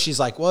fair, first she's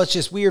like, well, it's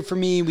just weird for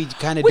me. We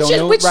kind of don't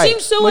know. Which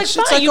seems so like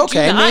fine. Like, you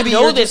do not maybe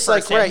know this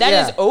person. Like,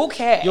 that is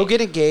okay. You'll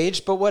get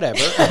engaged, but whatever.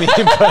 I mean,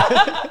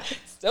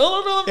 still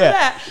don't know for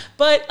that.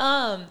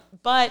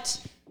 But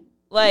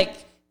like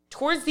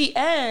towards the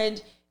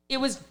end,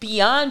 it was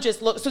beyond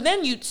just look. So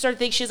then you start to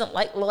think she doesn't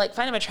like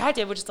find him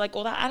attractive, which is like,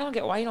 well, I don't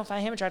get why you don't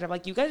find him attractive.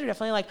 Like you guys are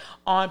definitely like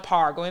on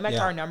par. Going back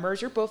to our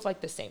numbers, you're both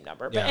like the same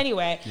number. But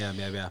anyway,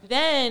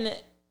 then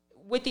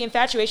with the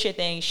infatuation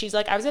thing, she's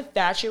like, I was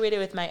infatuated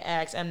with my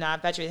ex. I'm not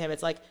infatuated with him.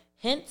 It's like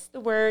hence the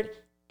word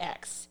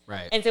ex.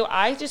 Right. And so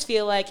I just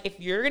feel like if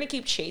you're going to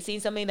keep chasing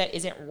something that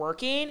isn't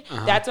working,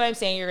 that's why I'm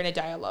saying you're going to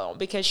die alone,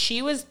 because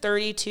she was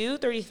 32,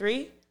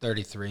 33.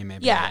 33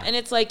 maybe. Yeah, and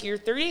it's like you're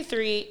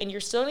 33 and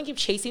you're still going to keep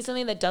chasing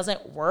something that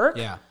doesn't work.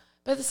 Yeah.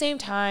 But at the same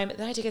time,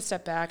 then I take a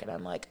step back and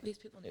I'm like, these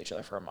people knew each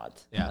other for a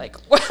month. Yeah. Like,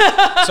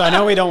 so I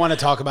know we don't want to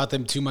talk about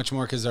them too much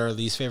more because they're our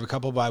least favorite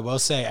couple, but I will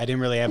say I didn't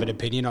really have an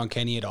opinion on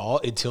Kenny at all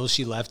until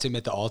she left him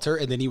at the altar,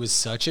 and then he was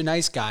such a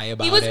nice guy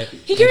about it.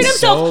 He carried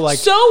himself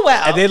so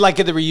well. And then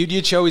like at the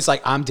reunion show, he's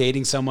like, I'm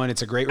dating someone.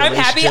 It's a great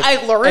relationship. I'm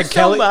happy. I learned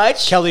so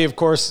much. Kelly, of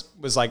course,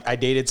 was like, I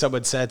dated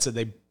someone since, and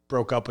they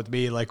broke up with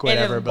me, like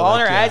whatever. And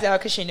bawling her eyes out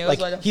because she knows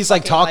what he's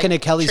like talking to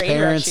Kelly's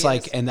parents,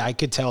 like, and I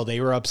could tell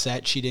they were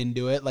upset she didn't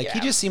do it. Like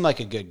he just seemed like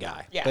a good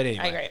guy. Yeah, but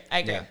anyway,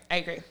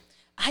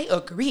 I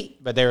agree.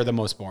 But they're the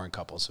most boring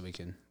couple, so we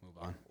can move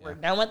on. We're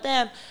done with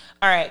them.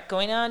 All right,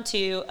 going on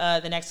to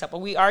the next couple.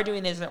 We are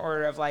doing this in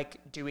order of like,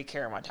 do we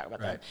care and want to talk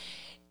about them?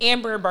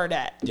 Amber and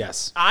Barnett.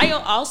 Yes.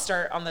 I'll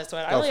start on this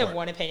one. I only have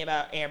one opinion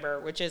about Amber,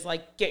 which is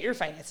like, get your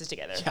finances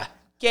together. Yeah.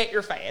 Get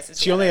your finances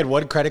together. She only had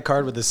one credit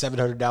card with a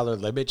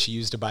 $700 limit she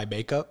used to buy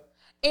makeup.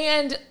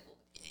 And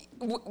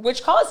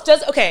which cost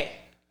does, okay,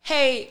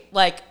 hey,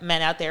 like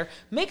men out there,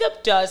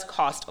 makeup does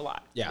cost a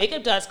lot. Yeah.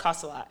 Makeup does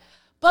cost a lot.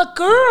 But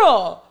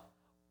girl,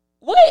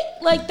 what?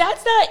 Like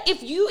that's not,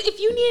 if you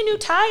need a new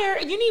tire,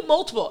 if you need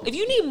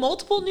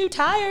multiple new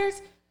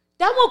tires,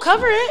 that won't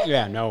cover it.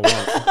 Yeah, no, it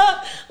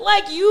won't.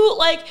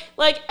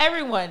 like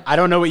everyone. I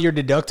don't know what your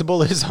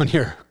deductible is on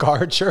your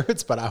car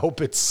insurance, but I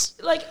hope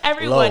it's like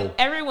everyone,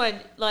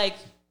 like,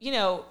 you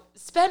know,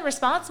 spend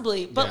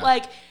responsibly, but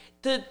like,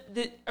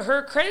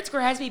 her credit score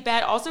has to be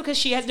bad also because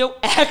she has no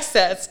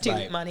access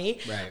to money.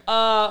 Right.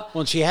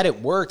 Well, she had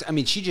it worked. I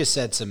mean, she just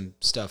said some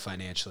stuff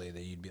financially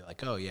that you'd be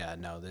like, oh yeah,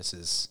 no, this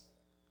is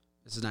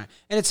not.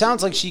 And it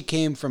sounds like she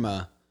came from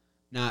a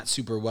not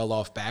super well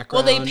off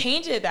background. Well, they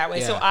painted it that way.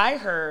 Yeah. So I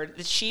heard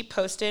that she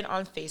posted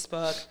on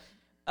Facebook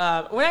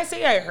When I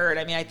say I heard,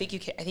 I mean I think you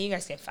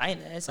guys can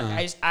find this.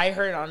 Like I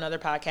heard it on another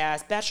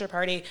podcast, Bachelor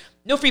Party,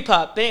 no free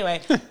pub. But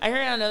anyway, I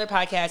heard it on another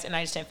podcast, and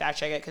I just didn't fact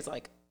check it because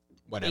like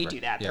whatever. They do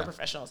that. They're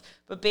professionals.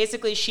 But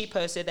basically, she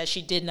posted that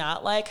she did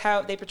not like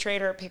how they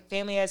portrayed her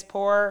family as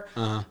poor.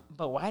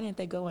 But why didn't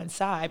they go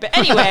inside? But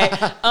anyway,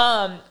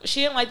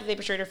 she didn't like that they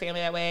portrayed her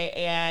family that way,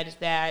 and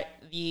that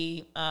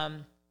she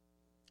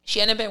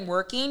ended up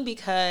working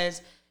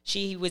because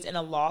she was in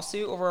a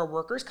lawsuit over a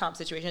workers' comp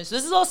situation. So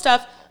this is all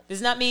stuff. This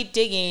is not me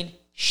digging.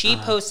 She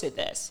posted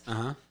this.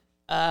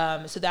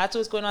 So that's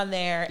what's going on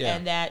there,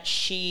 and that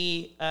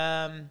she.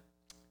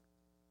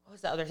 What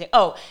was the other thing?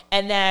 Oh,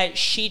 and that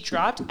she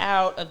dropped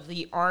out of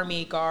the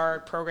Army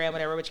Guard program,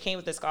 whatever, which came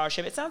with the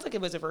scholarship. It sounds like it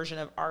was a version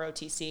of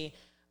ROTC,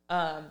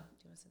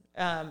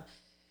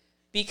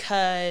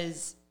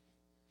 because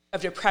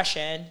of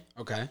depression.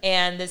 Okay.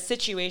 And the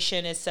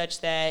situation is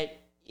such that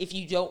if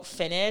you don't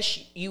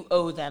finish, you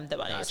owe them the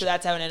money. Gotcha. So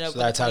that's how it ended up. So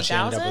that's how she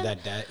ended up with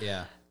that debt.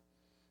 Yeah.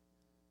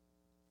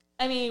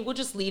 I mean, we'll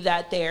just leave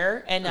that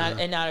there and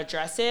not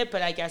address it.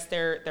 But I guess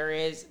there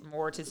is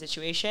more to the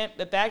situation.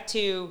 But back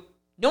to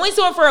knowing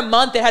someone for a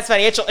month that has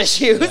financial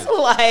issues, so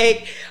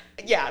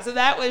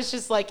that was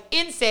just like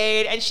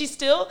insane. And she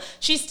still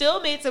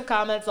made some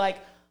comments like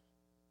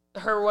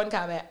her one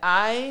comment,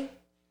 I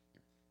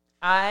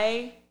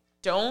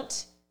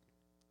don't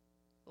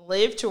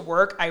live to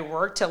work, I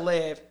work to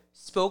live.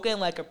 Spoken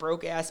like a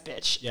broke ass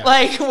bitch. Yeah.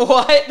 Like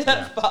what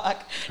the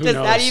fuck does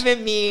that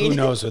even mean? Who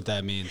knows what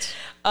that means?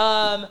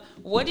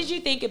 What did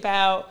you think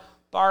about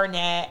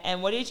Barnett,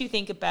 and what did you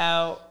think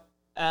about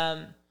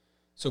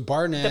So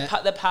Barnett,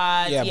 the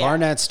pods,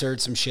 Barnett stirred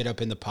some shit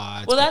up in the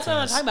pods. Well, that's what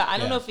I'm talking about. I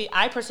don't know if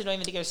I personally don't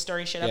even think it was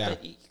stirring shit up,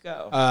 but you could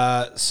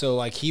go. So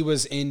like he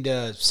was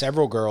into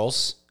several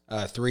girls,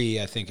 3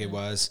 I think it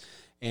was,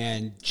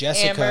 and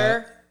Jessica,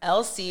 Amber,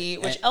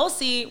 LC, which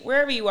LC,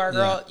 wherever you are,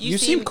 girl, you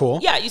seem cool.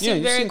 Yeah, you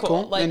seem very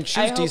cool. Like, and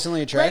she was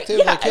decently attractive.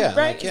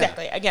 Right,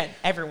 exactly. Again,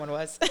 everyone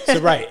was.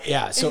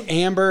 So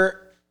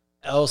Amber,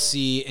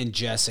 LC, and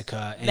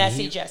Jessica. And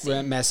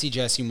Messy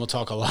Jessie, and we'll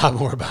talk a lot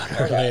more about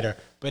her later.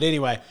 But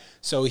anyway,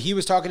 so he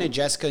was talking to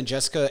Jessica, and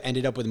Jessica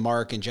ended up with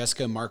Mark, and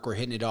Jessica and Mark were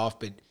hitting it off,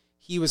 but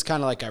he was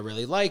kind of like, I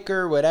really like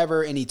her,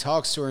 whatever, and he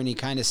talks to her, and he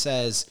kind of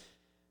says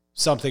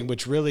something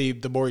which really,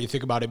 the more you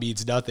think about it,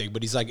 means nothing,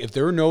 but he's like, if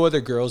there were no other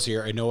girls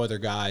here and no other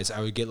guys,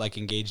 I would get like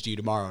engaged to you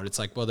tomorrow. And it's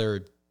like, well, there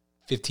are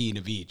 15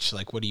 of each.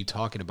 Like, what are you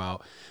talking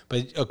about?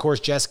 But of course,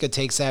 Jessica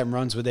takes that and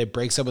runs with it,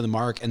 breaks up with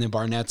Mark, and then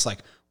Barnett's like,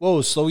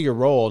 whoa, slow your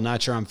roll.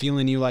 Not sure I'm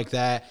feeling you like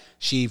that.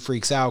 She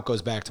freaks out,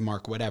 goes back to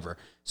Mark, whatever.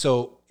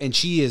 So, and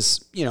she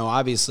is,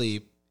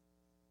 obviously,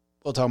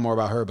 we'll talk more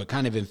about her, but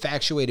kind of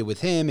infatuated with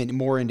him and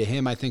more into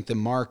him, I think, than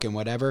Mark and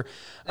whatever.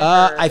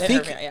 I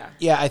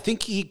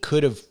think he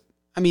could have,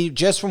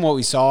 just from what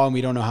we saw, and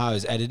we don't know how it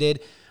was edited,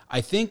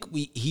 I think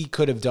he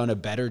could have done a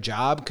better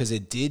job, because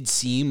it did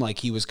seem like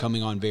he was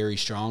coming on very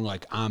strong,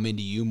 like, I'm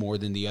into you more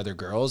than the other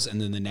girls.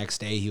 And then the next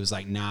day he was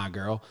like, nah,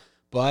 girl.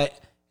 But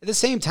at the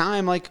same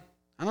time, like,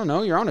 I don't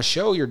know, you're on a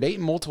show, you're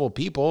dating multiple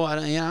people. I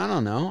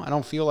don't know.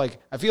 I feel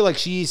like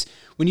she's,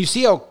 when you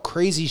see how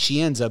crazy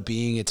she ends up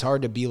being, it's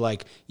hard to be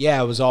like,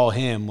 yeah, it was all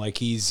him. Like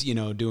he's,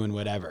 doing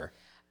whatever.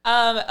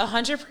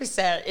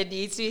 100%. It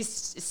needs to be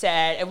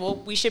said,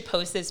 and we should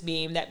post this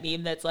meme. That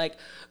meme that's like,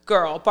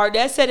 "Girl,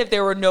 Barnett said if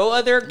there were no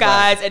other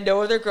guys and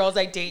no other girls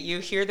I'd date you.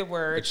 Hear the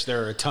word." Which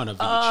there are a ton of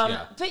each.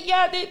 Yeah. But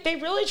yeah, they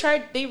really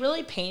tried. They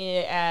really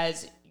painted it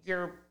as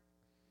you're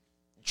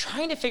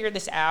trying to figure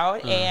this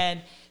out, and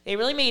they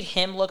really made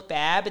him look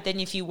bad. But then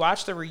if you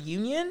watch the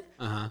reunion,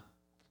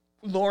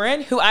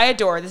 Lauren, who I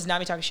adore, this is not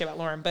me talking shit about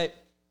Lauren, but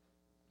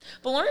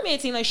Lauren made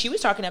it seem like she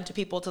was talking up to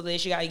people till the day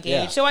she got engaged.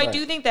 Yeah, so I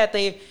do think that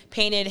they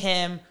painted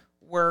him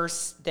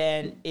worse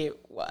than it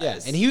was. Yeah,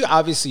 and he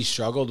obviously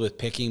struggled with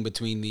picking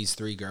between these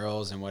 3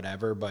 girls and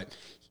whatever, but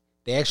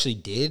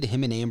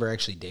him and Amber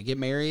actually did get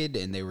married,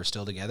 and they were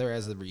still together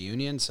as the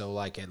reunion, so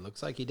like it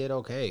looks like he did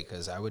okay,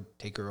 because I would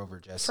take her over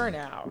Jesse. For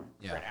now.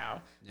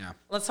 Yeah.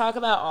 Let's talk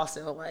about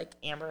also, like,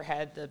 Amber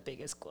had the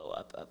biggest glow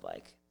up of,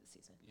 like, the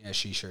season. Yeah,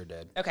 she sure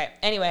did. Okay,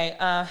 anyway,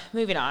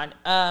 moving on.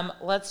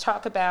 Let's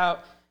talk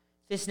about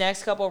this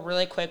next couple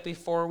really quick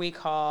before we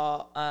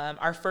call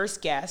our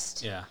first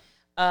guest. Yeah.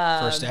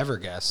 First ever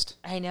guest.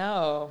 I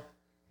know.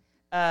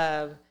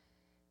 And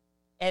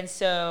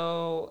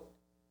so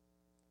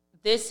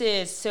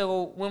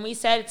when we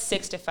said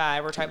 6 to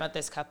 5, we're talking about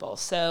this couple.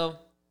 So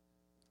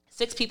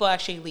 6 people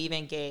actually leave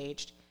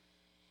engaged.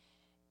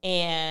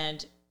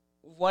 And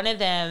one of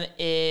them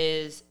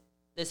is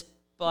this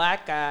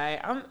black guy.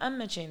 I'm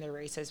mentioning their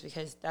races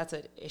because that's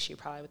an issue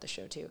probably with the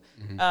show too.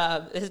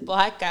 This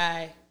black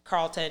guy,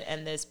 Carlton,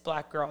 and this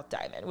black girl,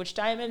 Diamond, which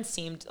Diamond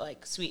seemed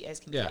like sweet as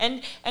can be.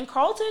 And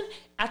Carlton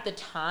at the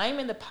time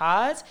in the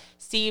pods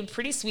seemed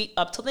pretty sweet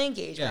up till the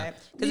engagement.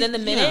 Because then the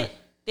minute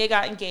they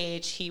got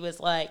engaged, he was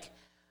like,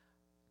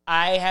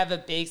 I have a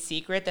big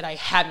secret that I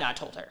have not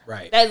told her.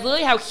 Right. That's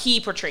literally how he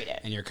portrayed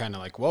it. And you're kind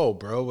of like, whoa,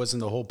 bro,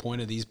 wasn't the whole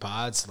point of these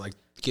pods to like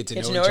get to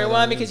know each everyone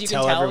other, because you can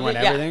tell everyone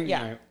everything?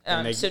 Yeah.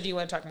 So do you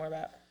want to talk more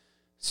about?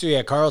 So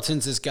yeah,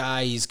 Carlton's this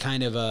guy. He's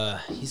kind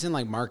of he's in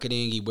like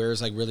marketing. He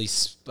wears like really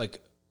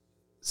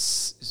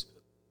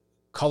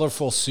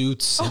colorful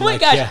suits. Oh my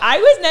gosh, I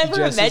was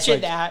never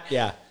mentioned that.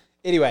 Yeah.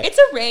 Anyway, it's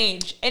a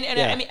range, and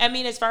I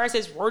mean, as far as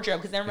his wardrobe,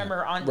 because I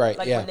remember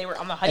when they were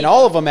on the honeymoon, and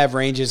all of them have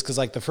ranges. Because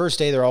like the first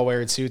day they're all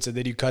wearing suits, and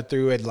then you cut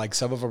through, and like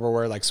some of them are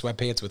wearing like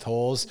sweatpants with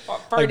holes.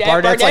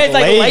 Barnett's like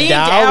laying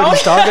down when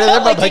he's talking to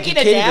them. like you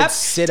can't even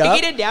sit up.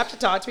 He can adapt to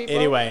talk to people.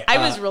 Anyway, I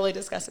was really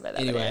disgusted by that.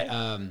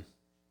 Anyway,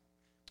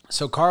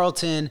 so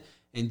Carlton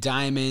and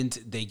Diamond,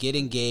 they get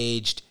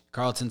engaged.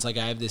 Carlton's like,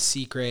 I have this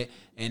secret,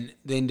 and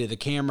then to the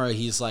camera,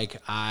 he's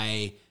like,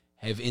 I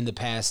have in the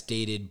past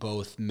dated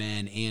both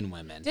men and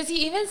women. Does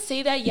he even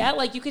say that yet?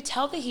 Like, you could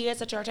tell that he has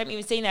such a hard time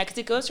even saying that, because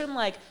it goes from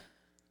like,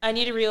 I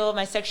need to reveal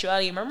my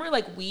sexuality. Remember,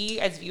 like, we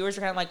as viewers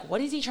were kind of like, what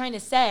is he trying to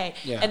say?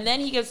 Yeah. And then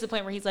he goes to the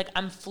point where he's like,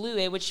 I'm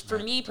fluid, which for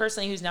me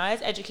personally, who's not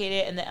as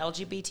educated in the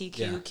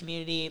LGBTQ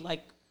community,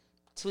 like,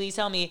 please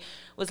tell me,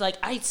 was like,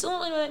 I still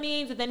don't know what that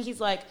means. And then he's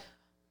like,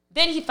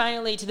 then he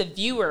finally, to the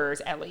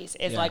viewers at least,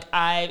 is like,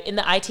 in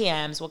the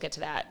ITMs, we'll get to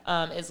that,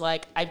 is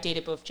like, I've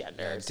dated both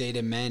genders. I've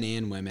dated men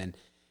and women.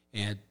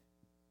 And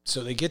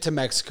so they get to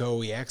Mexico.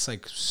 He acts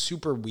like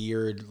super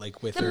weird,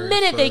 like with her. The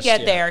minute they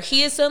get there,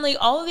 he is suddenly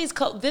all of these.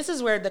 This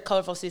is where the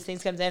colorful suits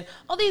things comes in.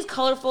 All these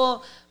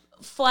colorful,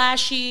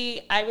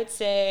 flashy, I would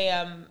say,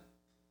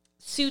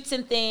 suits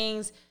and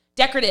things.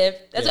 Decorative.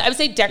 That's what I would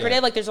say.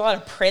 Decorative. Like there's a lot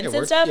of prints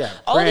and stuff. Yeah,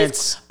 all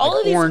prints, of these, all like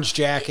of these orange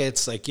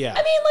jackets. Like I mean,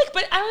 like,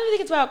 but I don't even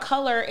think it's about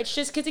color. It's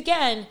just because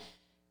again.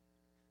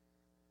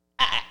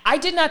 I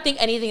did not think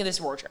anything of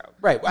this wardrobe.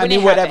 Right. I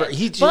mean, whatever. I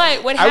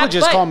would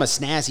just call him a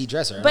snazzy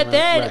dresser. But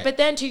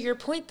then to your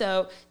point,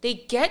 though, they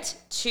get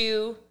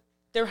to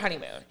their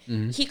honeymoon.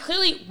 Mm-hmm. He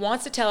clearly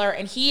wants to tell her,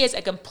 and he is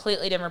a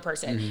completely different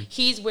person. Mm-hmm.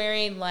 He's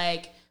wearing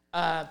like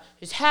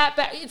his hat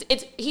back.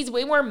 He's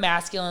way more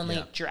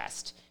masculinely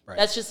dressed. Right.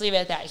 Let's just leave it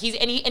at that.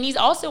 He's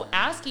also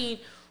asking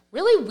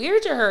really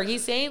weird to her.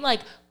 He's saying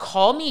like,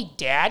 "Call me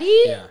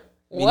daddy." Yeah.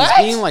 I mean, he's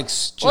being like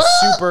just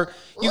super.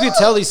 You could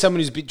tell he's someone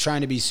who's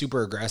trying to be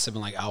super aggressive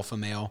and like alpha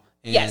male.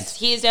 And, yes,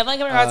 he is definitely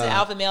coming across as an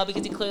alpha male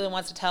because he clearly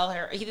wants to tell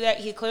her.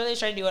 He clearly is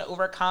trying to do it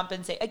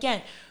overcompensate.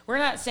 Again, we're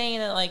not saying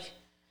that like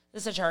this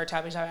is such a hard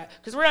topic to talk about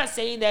because we're not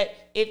saying that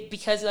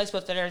because he likes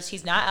both genders,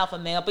 he's not alpha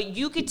male. But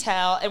you could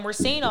tell, and we're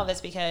saying all this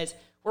because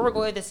where we're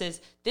going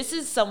with this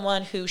is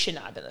someone who should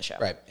not have been on the show.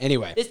 Right.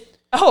 Anyway.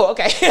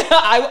 Okay.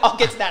 I'll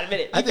get to that in a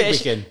minute. I think we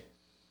can.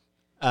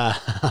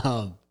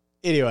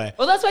 Anyway.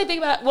 Well, that's what I think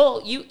about.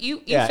 Well, you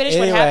finish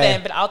what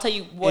happened, but I'll tell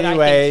you what I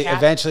think happened.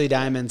 Eventually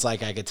Diamond's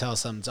like, I could tell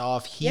something's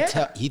off.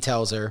 He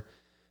tells her.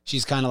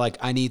 She's kind of like,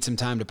 I need some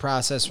time to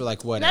process. We're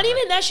like, whatever. Not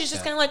even that. She's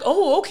just kind of like,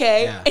 oh,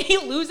 okay. Yeah. And he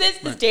loses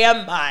his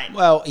damn mind.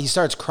 Well, he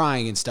starts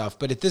crying and stuff,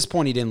 but at this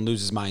point, he didn't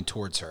lose his mind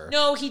towards her.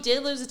 No, he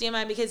did lose his damn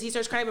mind because he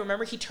starts crying. But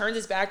remember, he turns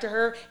his back to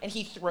her and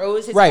he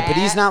throws his hat. But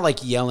he's not like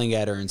yelling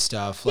at her and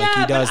stuff like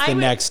he does the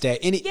next day.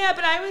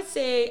 But I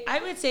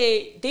would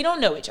say they don't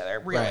know each other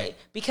really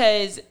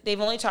because they've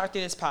only talked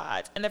through this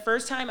pod. And the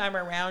first time I'm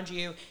around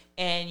you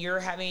and you're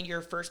having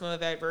your first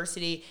moment of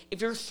adversity, if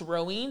you're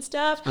throwing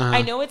stuff,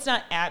 I know it's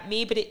not at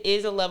me, but it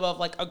is a level of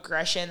like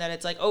aggression that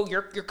it's like, oh,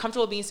 you're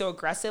comfortable being so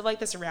aggressive like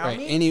this around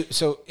me.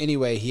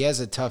 Anyway, he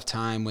has a tough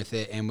time with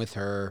it and with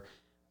her.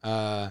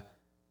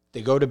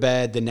 They go to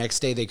bed. The next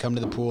day they come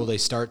to the pool. They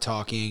start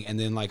talking, and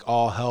then like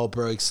all hell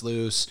breaks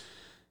loose.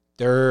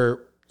 They're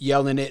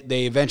yelling it.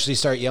 They eventually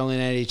start yelling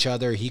at each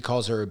other. He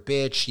calls her a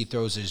bitch. He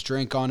throws his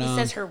drink on him. He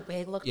says her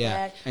wig looked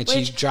bad. And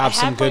she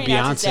drops some good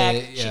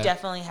Beyonce. She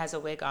definitely has a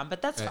wig on,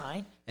 but that's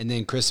fine. And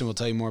then Kristen will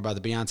tell you more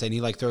about the Beyonce, and he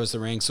like throws the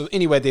ring. So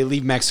anyway, they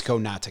leave Mexico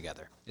not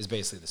together is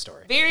basically the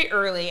story. Very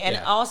early. And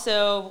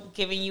also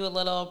giving you a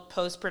little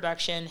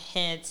post-production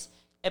hint.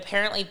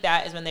 Apparently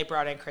that is when they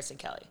brought in Chris and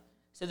Kelly.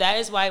 So that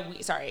is why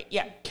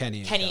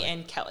Kenny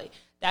and Kelly.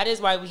 That is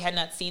why we had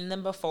not seen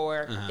them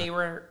before. They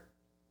were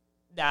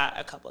not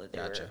a couple that they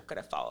were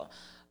going to follow.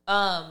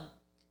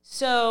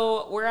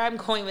 So where I'm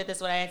going with this,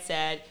 what I had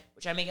said,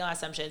 which I'm making a lot of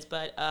assumptions,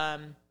 but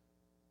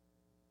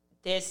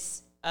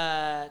this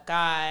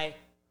guy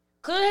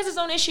clearly has his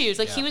own issues.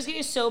 Like he was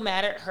getting so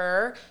mad at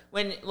her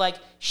when like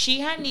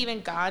she hadn't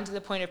even gotten to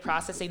the point of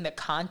processing the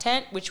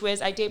content, which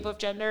was I date both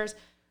genders,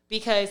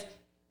 because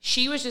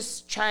she was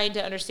just trying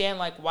to understand,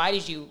 like, why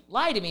did you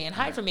lie to me and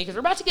hide from me? Because we're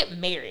about to get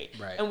married.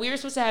 Right. And we were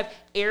supposed to have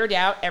aired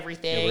out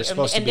everything. Yeah, we're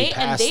supposed to be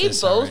past this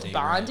both already,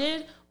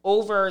 bonded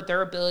over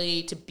their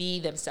ability to be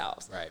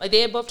themselves. Right. Like,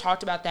 they had both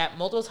talked about that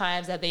multiple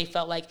times, that they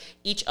felt like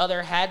each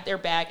other had their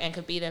back and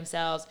could be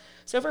themselves.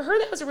 So for her,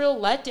 that was a real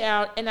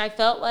letdown. And I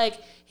felt like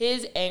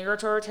his anger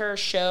towards her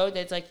showed that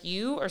it's like,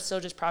 you are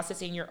still just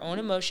processing your own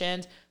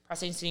emotions,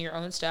 processing your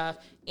own stuff.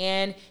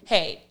 And,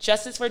 hey,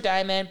 justice for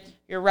Diamond.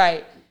 You're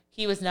right.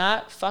 He was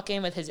not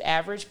fucking with his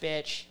average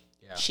bitch.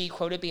 Yeah. She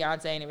quoted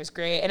Beyonce, and it was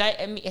great. And I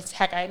immediately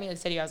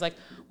said to you, I was like,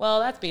 well,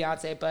 that's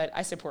Beyonce, but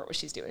I support what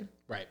she's doing.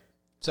 Right.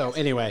 So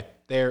anyway,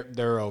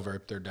 they're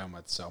over. They're done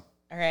with. So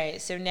all right.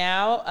 So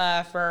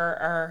now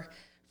for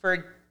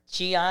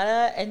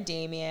Gianna and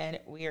Damien,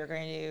 we are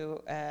going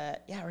to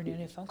we're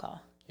doing a phone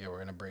call. Yeah, we're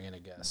gonna bring in a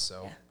guest.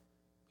 So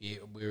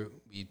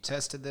we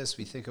tested this.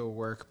 We think it will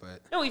work,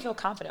 but No, we feel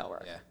confident it'll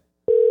work. yeah.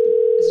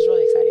 This is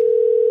really exciting.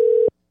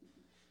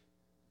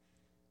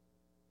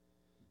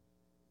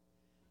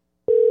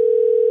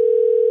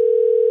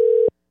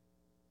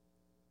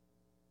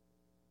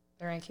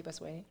 They're gonna keep us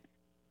waiting.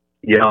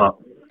 Yeah.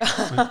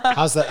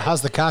 How's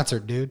the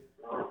concert, dude?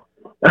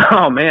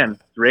 Oh man,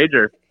 it's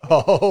Rager.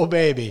 Oh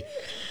baby.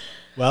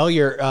 Well,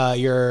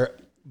 you're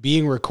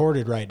being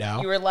recorded right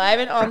now. You were live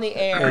and on the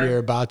And air. you're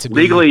about to be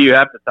Legally, you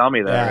have to tell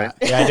me that,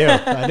 Yeah, right?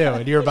 yeah, I do.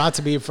 And you're about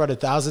to be in front of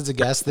thousands of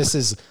guests. This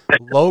is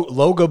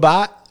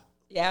Logobot.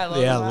 Yeah,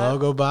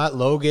 Logobot,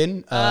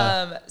 Logan.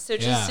 So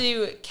just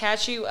to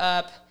catch you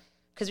up,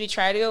 because we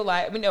tried to go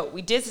live. I mean, no,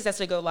 we did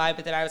successfully go live,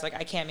 but then I was like,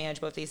 I can't manage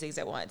both these things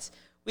at once.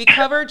 We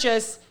covered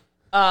just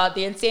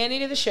the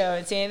insanity of the show,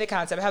 insanity of the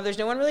concept, how there's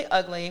no one really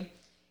ugly.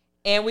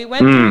 And we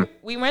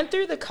went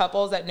through the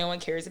couples that no one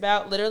cares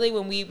about. Literally,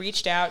 when we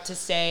reached out to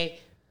say,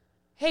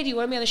 hey, do you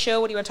want to be on the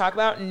show? What do you want to talk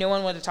about? No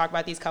one wanted to talk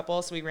about these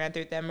couples, so we ran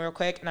through them real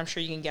quick, and I'm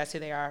sure you can guess who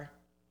they are.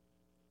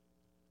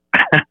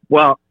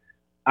 Well,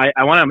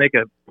 I want to make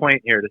a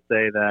point here to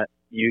say that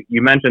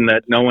you mentioned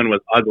that no one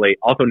was ugly.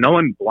 Also, no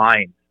one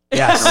blind.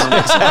 Yes.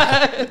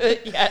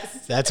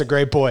 Yes. That's a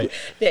great point.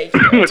 Thank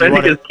you. Which I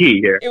think is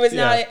key here. It was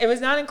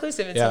not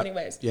inclusive in so many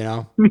ways. You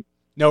know,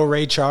 no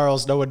Ray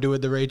Charles, no one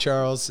doing the Ray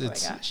Charles.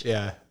 It's, my gosh.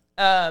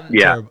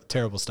 Yeah.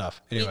 Terrible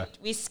stuff. Anyway,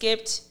 We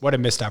skipped. what a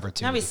missed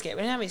opportunity.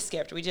 Not we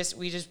skipped. We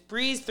just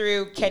breezed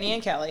through Kenny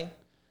and Kelly.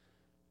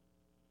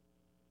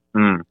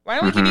 Why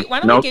don't we give you?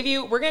 Why don't we give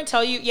you? We're gonna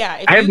tell you. Yeah,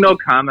 if I have no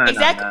comment.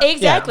 Exactly.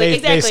 Yeah,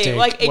 they stink,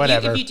 Like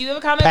whatever. if you do have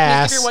a comment,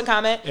 Pass. please give your one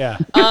comment.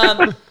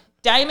 Yeah.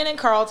 Diamond and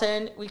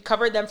Carlton. We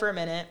covered them for a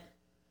minute.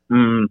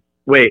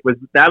 Wait, was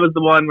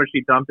the one where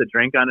she dumped a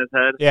drink on his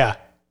head? Yeah.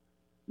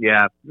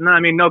 Yeah. No, I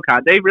mean, no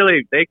con. They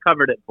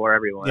covered it for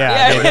everyone.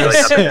 Yeah. There was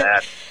really nothing to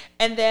add.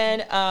 And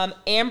then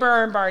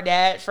Amber and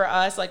Barnett, for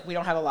us, like, we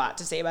don't have a lot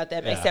to say about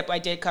them, Yeah. except I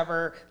did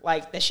cover,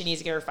 like, that she needs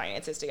to get her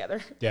finances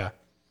together. Yeah.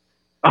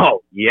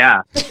 Oh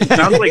yeah. It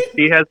sounds like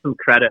she has some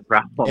credit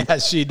problems.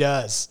 Yes, she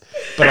does.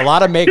 But a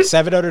lot of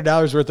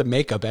 $700 worth of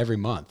makeup every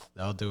month.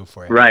 That'll do it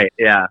for you. Right.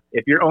 Yeah.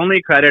 If your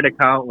only credit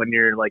account when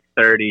you're like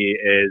 30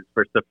 is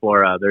for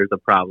Sephora, there's a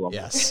problem.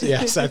 Yes.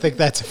 Yes. I think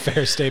that's a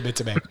fair statement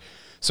to make.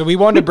 So we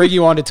wanted to bring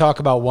you on to talk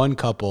about one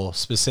couple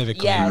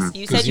specifically. Yes,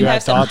 you said 'cause you had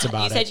have thoughts some.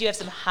 about You it. said you have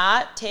some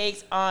hot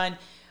takes on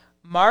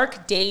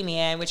Mark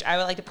Damian, which I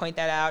would like to point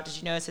that out. Did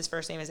you notice his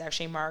first name is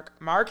actually Mark?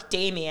 Mark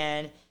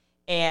Damian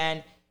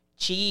and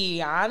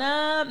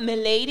Gianna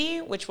Milady,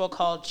 which we'll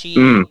call G.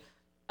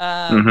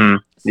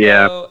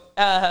 Yeah.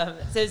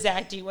 So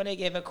Zach, do you want to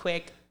give a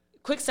quick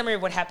summary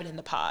of what happened in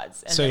the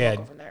pods? And So then yeah, we'll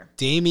go from there.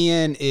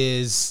 Damien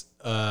is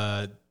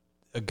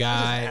a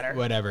guy, matter.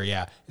 whatever.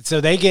 Yeah.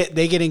 So they get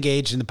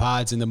engaged in the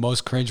pods, and the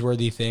most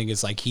cringeworthy thing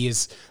is like he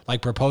is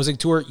like proposing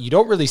to her. You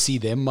don't really see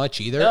them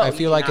much either. No, I you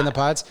feel like in the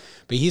cannot. pods,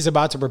 but he's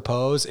about to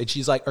propose, and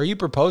she's like, "Are you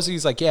proposing?"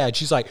 He's like, "Yeah." And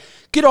she's like,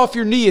 "Get off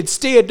your knee and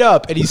stand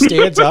up." And he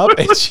stands up,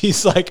 and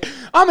she's like,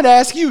 "I'm gonna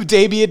ask you,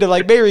 Damien, to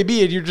like marry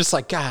me." And you're just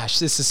like, "Gosh,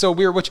 this is so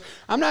weird." Which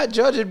I'm not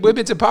judging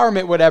women's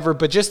empowerment, whatever,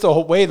 but just the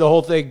whole way the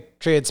whole thing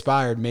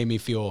transpired made me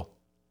feel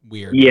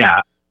weird. Yeah.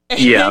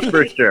 Yeah,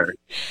 for sure.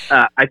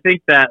 I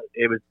think that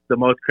it was the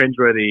most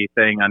cringeworthy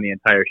thing on the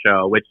entire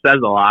show, which says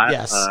a lot.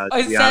 Yes. To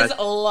It be says honest.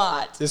 a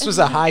lot. This was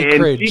a high And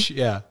cringe.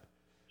 Yeah.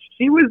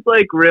 She was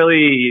like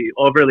really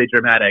overly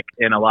dramatic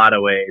in a lot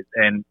of ways,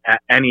 and at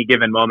any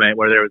given moment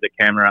where there was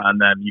a camera on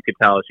them, you could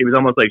tell she was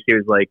almost like she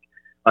was like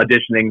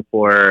auditioning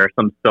for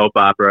some soap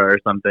opera or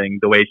something.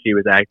 The way she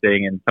was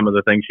acting and some of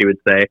the things she would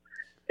say,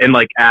 and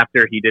like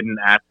after he didn't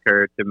ask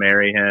her to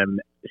marry him,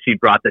 she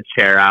brought the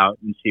chair out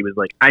and she was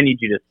like, "I need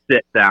you to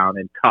sit down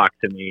and talk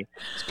to me."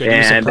 It's good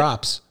use of And-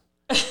 props.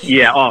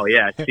 Yeah. Oh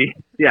yeah.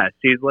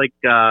 She's like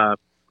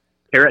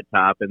Carrot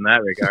Top in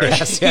that regard.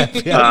 Yes,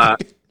 yeah.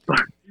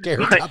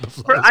 Carrot But Top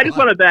of I just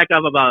want to back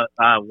up about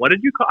what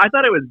did you call? I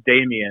thought it was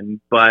Damien,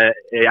 but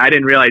I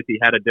didn't realize he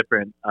had a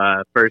different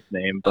first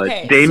name. But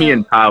Okay,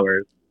 Damien so-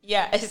 Powers.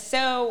 Yeah.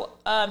 So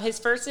his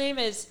first name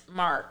is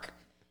Mark,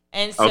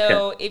 and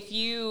so if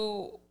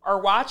you are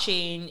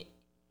watching,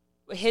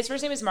 his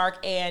first name is Mark,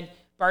 and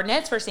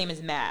Barnett's first name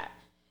is Matt.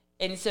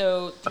 And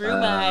so through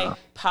my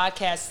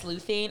podcast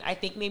sleuthing, I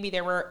think maybe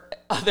there were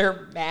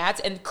other Matts,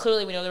 and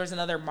clearly we know there was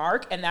another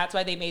Mark, and that's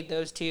why they made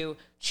those two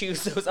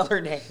choose those other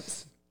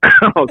names.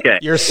 Okay.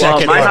 Your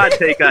second my one. hot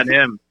take on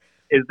him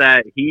is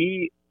that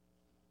he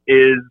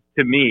is,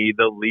 to me,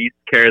 the least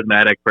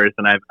charismatic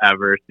person I've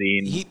ever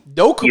seen.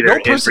 No either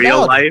in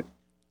personality.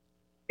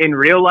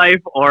 real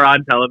life or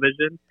on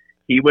television.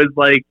 He was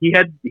like he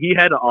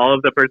had all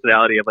of the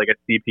personality of like a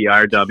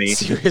CPR dummy.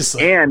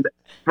 Seriously. And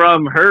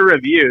from her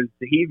reviews,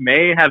 he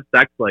may have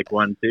sex like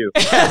one too.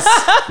 Yes.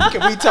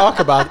 Can we talk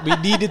about? We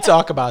need to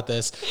talk about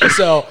this.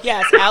 So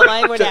Yes,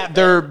 outline what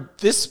happened.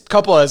 this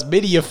couple has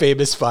many a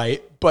famous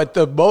fight, but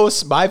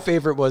my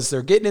favorite was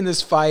they're getting in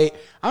this fight.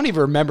 I don't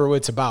even remember what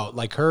it's about.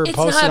 Like her It's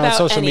posting not on about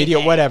social media,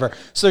 anything. whatever.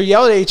 So they're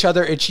yelling at each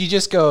other, and she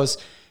just goes,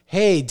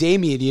 hey,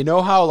 Damien, you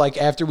know how like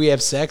after we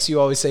have sex, you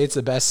always say it's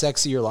the best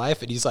sex of your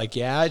life? And he's like,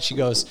 yeah. And she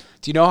goes,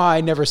 do you know how I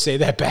never say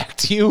that back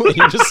to you? And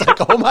you're just like,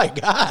 oh my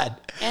God.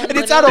 And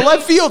it's out of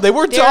left field. They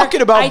weren't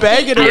talking about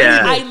banging or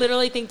anything. I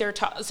literally think they're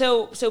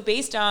so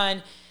based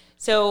on,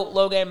 so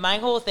Logan, my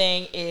whole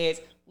thing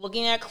is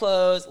looking at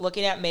clothes,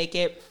 looking at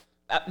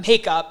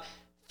makeup,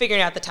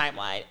 figuring out the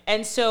timeline.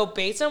 And so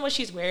based on what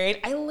she's wearing,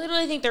 I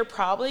literally think they're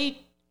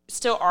probably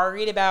still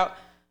arguing about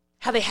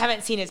how they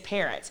haven't seen his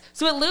parents.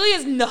 So it literally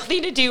has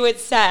nothing to do with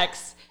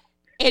sex.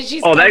 And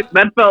she's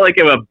that felt like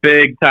a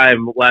big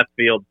time left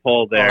field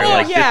pull there.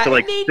 Just to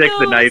like stick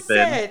the knife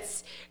in.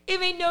 It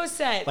made no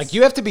sense. Like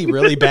you have to be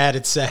really bad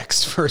at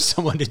sex for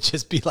someone to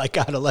just be like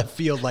out of left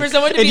field. Like,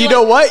 and you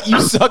know what? You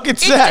suck at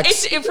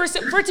sex. For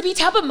it to be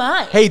top of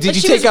mind. Hey, did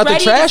you take out the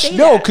trash?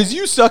 No, because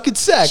you suck at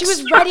sex. She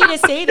was ready to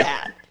say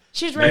that.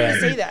 She was ready to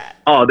say that.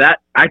 Oh,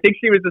 I think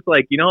she was just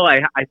like,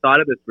 I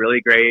thought of this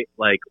really great,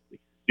 like,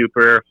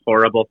 super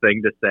horrible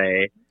thing to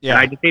say. Yeah.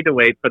 And I just need to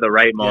wait for the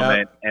right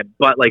moment. Yeah.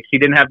 But like, she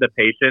didn't have the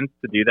patience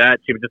to do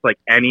that. She was just like,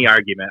 any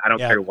argument, I don't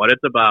care what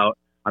it's about.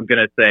 I'm going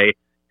to say,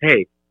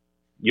 hey,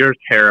 you're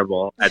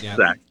terrible at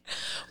sex.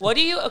 What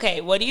do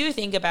you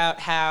think about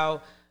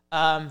how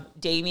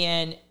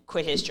Damien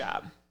quit his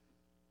job?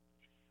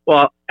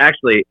 Well,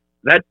 actually,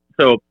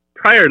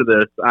 prior to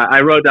this,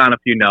 I wrote down a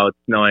few notes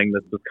knowing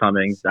this was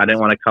coming. I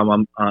didn't want to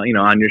come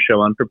on your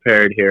show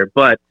unprepared here.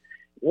 But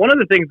one of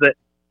the things that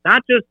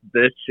not just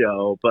this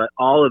show, but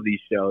all of these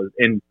shows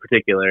in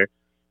particular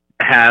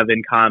have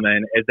in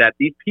common is that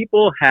these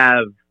people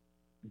have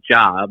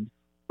jobs,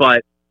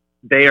 but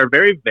they are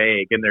very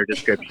vague in their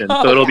description.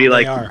 So it'll be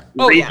like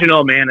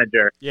regional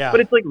manager. Yeah. But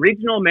it's like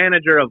regional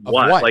manager of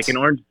what? Like an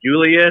Orange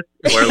Julius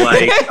or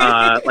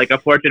like a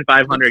Fortune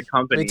 500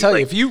 company. Let me tell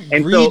you, if you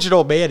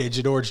regional manage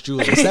an Orange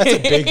Julius, that's a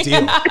big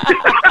deal.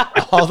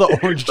 All the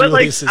Orange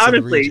Julius in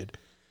the region.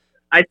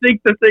 I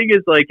think the thing is,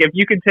 like, if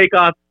you can take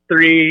off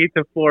 3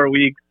 to 4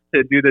 weeks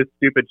to do this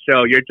stupid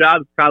show, your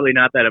job's probably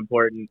not that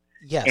important.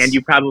 Yes. And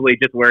you probably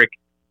just work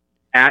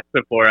at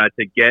Sephora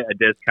to get a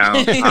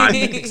discount on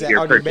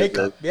your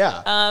purchases.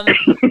 Yeah.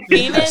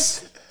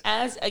 Famous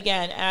as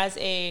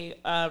a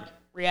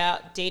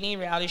dating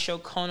reality show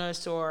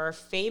connoisseur,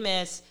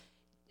 famous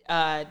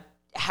how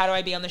do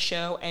I be on the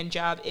show and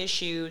job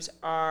issues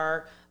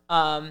are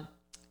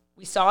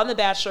we saw on The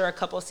Bachelor a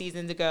couple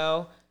seasons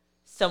ago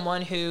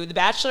someone who The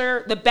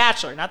Bachelor,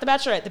 not The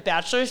Bachelorette, The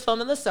Bachelor is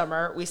filmed in the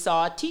summer. We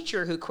saw a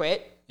teacher who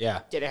quit.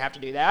 Yeah. Didn't have to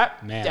do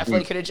that. Man.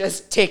 Definitely could have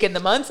just taken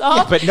the months off.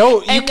 Yeah, but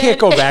no, you can't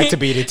go back to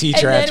being a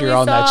teacher after you're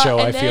on that show,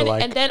 I feel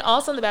like. And then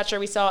also on The Bachelor,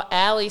 we saw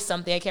Allie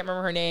something. I can't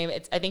remember her name.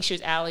 I think she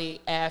was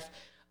Allie F.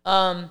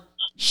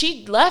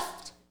 She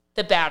left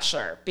The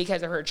Bachelor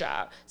because of her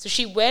job. So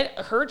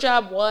her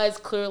job was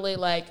clearly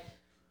like,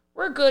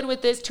 we're good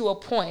with this to a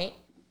point.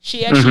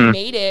 She actually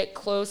made it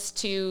close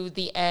to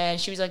the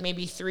end. She was like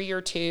maybe 3 or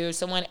 2.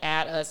 Someone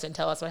at us and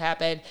tell us what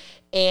happened.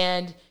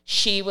 And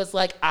she was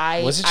like,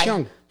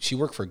 she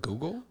worked for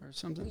Google or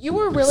something? You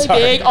were really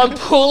big on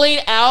pulling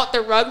out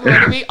the rug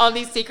me on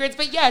these secrets.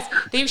 But yes,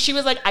 she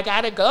was like, I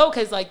got to go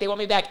because like they want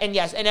me back. And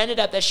yes, it ended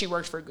up that she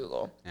worked for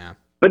Google. Yeah.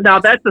 But now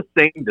that's the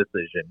same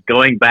decision,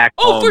 going back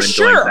home and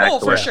going back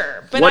to work.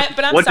 Sure. But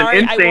I'm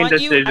sorry, I want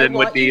you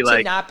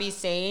to not be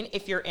sane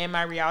if you're in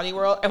my reality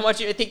world. I want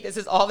you to think this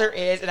is all there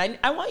is. And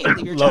I want you to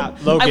leave your job.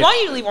 Logan, I want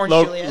you to leave Orange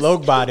Julius.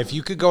 Logbot, if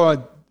you could go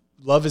on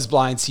Love is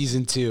Blind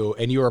Season 2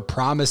 and you were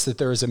promised that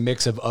there was a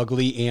mix of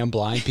ugly and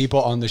blind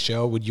people on the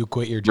show, would you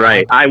quit your job?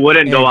 Right. I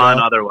wouldn't go on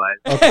otherwise.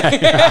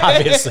 Okay.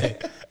 Obviously.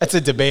 That's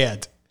a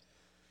demand.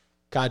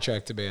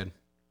 Contract demand.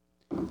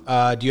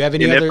 Do you have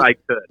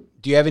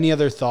any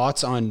other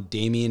thoughts on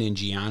Damien and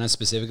Gianna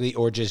specifically,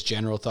 or just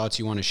general thoughts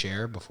you want to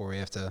share before we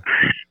have to?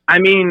 I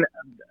mean,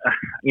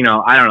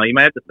 I don't know. You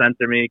might have to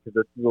censor me because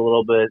this is a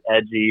little bit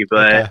edgy,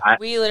 but okay.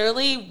 We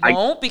literally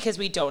won't because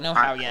we don't know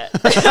how yet.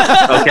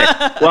 Okay.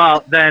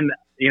 Well, then,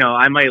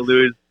 I might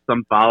lose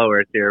some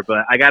followers here,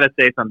 but I got to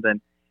say something.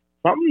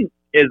 Something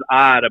is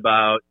odd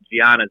about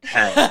Gianna's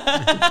head.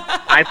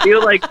 I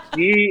feel like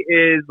she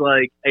is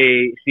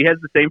she has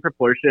the same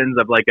proportions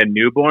of like a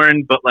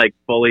newborn, but like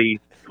fully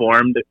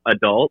formed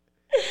adult.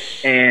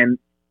 And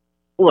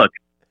look,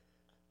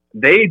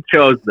 they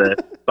chose this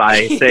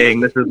by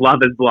saying this is Love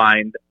is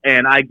Blind,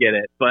 and I get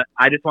it, but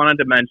I just wanted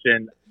to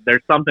mention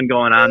there's something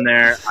going on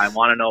there. I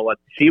want to know what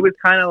she was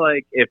kind of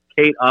like if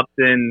Kate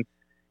Upton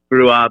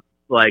grew up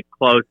like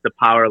close to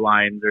power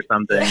lines or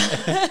something.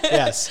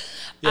 Yes.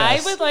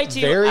 I would like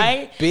to.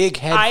 Very big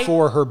head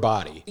for her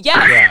body.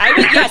 Yes. Yeah. I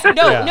would. Yes.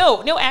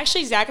 No.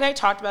 Actually, Zach and I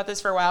talked about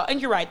this for a while,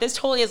 and you're right. This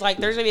totally is like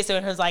there's gonna be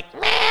someone who's like,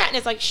 meh, and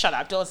it's like, shut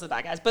up, don't listen to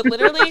that, guys. But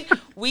literally,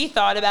 we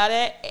thought about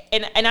it,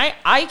 and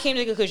I came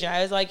to the conclusion.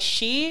 I was like,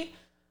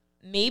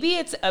 maybe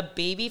it's a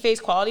baby face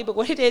quality, but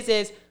what it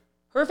is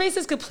her face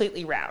is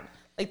completely round.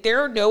 Like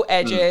there are no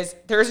edges,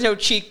 there's no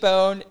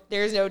cheekbone,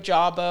 there's no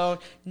jawbone,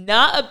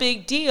 not a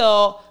big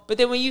deal. But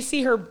then when you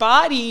see her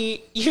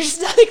body, you're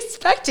just not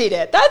expecting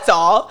it. That's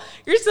all.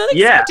 You're just not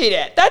expecting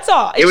it. That's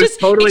all. It was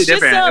totally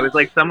different. It was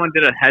like someone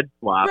did a head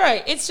swap.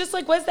 Right. It's just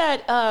like, what's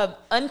that?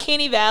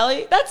 Uncanny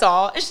Valley. That's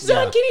all. It's just an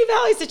Uncanny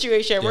Valley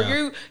situation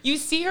where you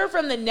see her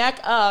from the neck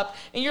up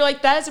and you're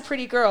like, that is a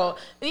pretty girl.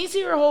 And you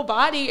see her whole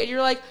body and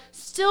you're like,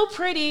 still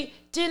pretty.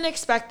 Didn't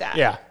expect that.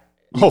 Yeah.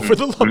 Oh, for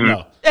the love,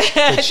 no.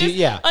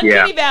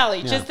 Uncanny Valley.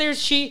 Yeah.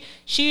 Just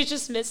she's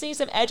just missing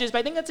some edges, but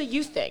I think that's a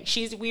youth thing.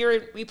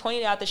 We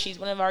pointed out that she's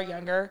one of our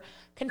younger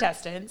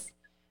contestants,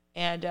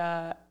 and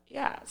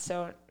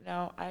so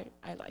no, I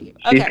like it.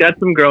 Okay. She's got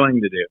some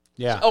growing to do.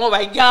 Yeah. Oh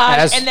my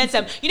gosh, and then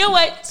some. You know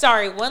what?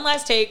 Sorry, one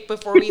last take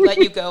before we let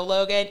you go,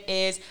 Logan.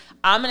 Is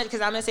I'm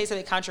gonna say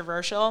something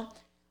controversial.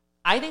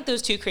 I think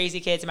those two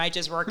crazy kids might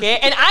just work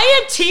it, and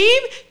I am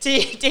team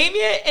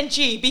Damien and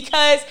G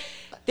because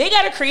they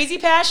got a crazy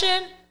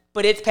passion,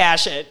 but it's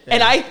passion.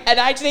 Yeah. And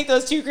I think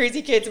those two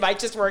crazy kids might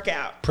just work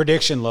out.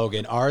 Prediction,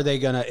 Logan. Are they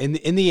going to,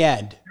 in the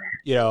end,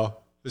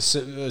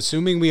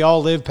 assuming we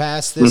all live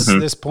past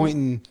this point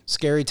in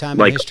scary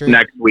time in history?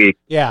 Next week.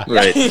 Yeah.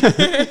 Right.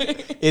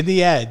 In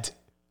the end,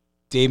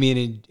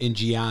 Damien and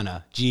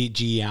Gianna,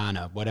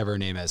 whatever her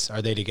name is,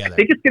 are they together? I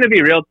think it's going to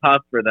be real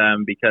tough for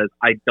them because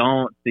I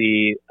don't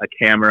see a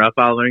camera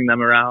following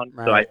them around.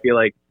 Right. So I feel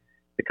like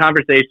the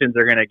conversations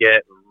are going to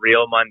get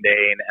real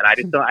mundane, and I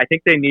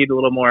think they need a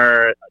little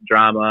more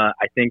drama.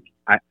 I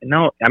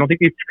don't think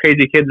these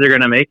crazy kids are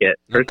going to make it.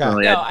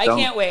 Personally, no, I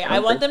can't wait. I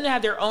want them to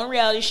have their own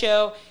reality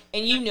show,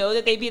 and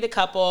that they'd be the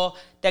couple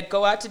that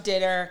go out to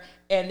dinner,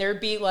 and there'd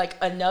be like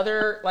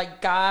another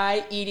like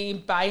guy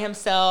eating by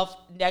himself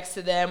next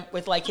to them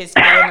with like his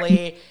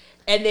family.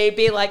 And they'd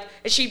be like,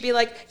 and she'd be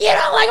like, "You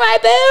don't like my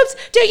boobs?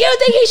 Do you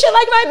think he should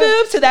like my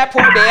boobs?" To that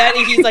poor man,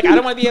 and he's like, "I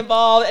don't want to be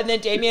involved." And then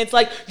Damien's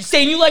like, "You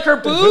saying you like her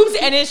boobs?"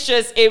 And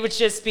it would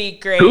just be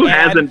great. Who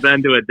hasn't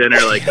been to a dinner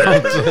like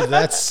that?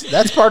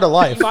 that's part of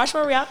life. Watch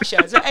more reality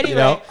shows. But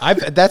anyway,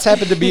 that's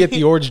happened to me at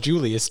the Orange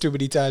Julius too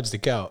many times to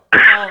count. Oh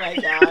my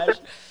gosh.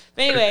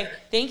 But anyway,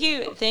 thank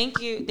you,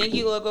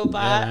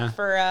 Logobot,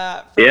 for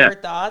your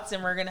thoughts,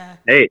 and we're gonna.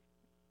 Hey.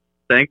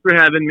 Thanks for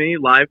having me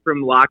live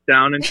from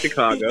lockdown in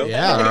Chicago.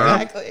 Yeah,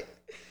 exactly.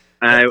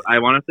 I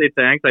want to say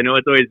thanks. I know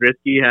it's always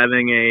risky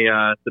having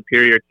a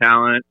superior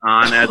talent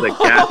on as a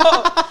guest.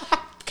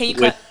 Can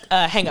you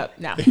hang up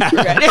now? We're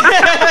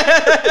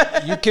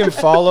good. You can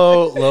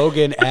follow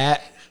Logan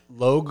at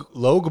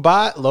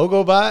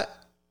Logobot.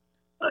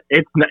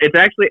 It's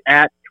actually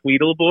at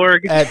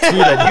Tweedleborg. At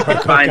Tweedleborg. You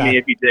can find me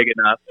if you dig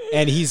enough.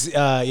 And he's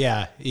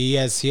he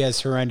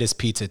has horrendous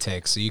pizza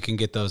takes, so you can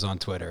get those on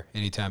Twitter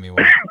anytime you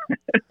want.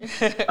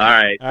 All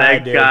right.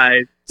 Thanks,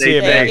 guys. See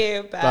you, Thank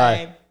you.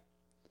 Bye.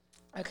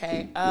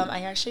 Okay.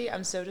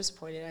 I'm so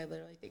disappointed. I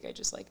literally think I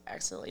just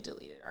accidentally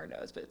deleted our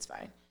notes, but it's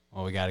fine.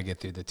 Well, we got to get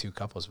through the two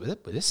couples with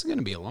it, but this is going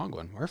to be a long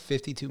one. We're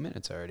 52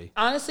 minutes already.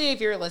 Honestly, if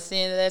you're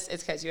listening to this,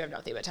 it's because you have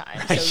nothing but time.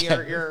 So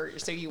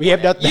we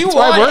have nothing.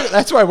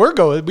 That's why we're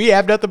going. We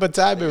have nothing but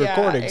time in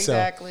recording.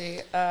 Exactly.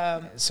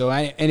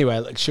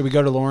 Anyway, should we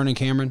go to Lauren and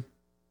Cameron?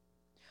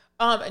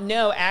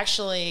 No,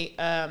 actually,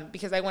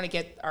 because I want to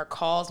get our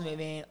calls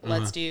moving,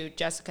 let's do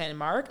Jessica and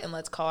Mark, and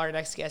let's call our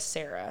next guest,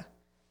 Sarah,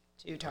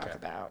 to talk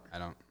about.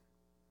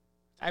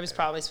 I was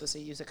probably supposed to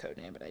use a code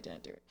name, but I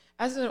didn't do it.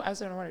 I was going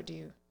to want to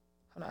do.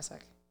 Hold on a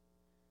sec.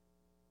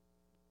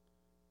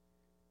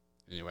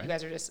 Anyway,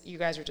 you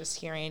guys are just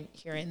hearing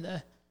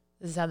the.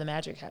 This is how the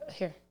magic happens.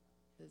 Here,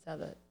 this is how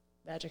the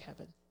magic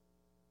happens.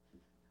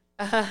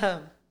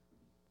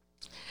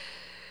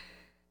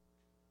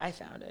 I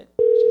found it.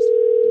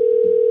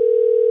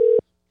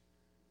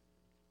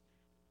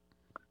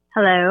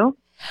 Hello.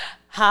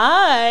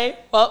 Hi.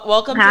 Well,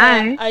 welcome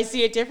Hi. to I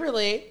See It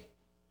Differently.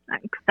 I'm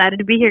excited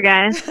to be here,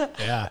 guys.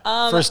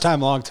 Yeah. First time,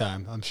 long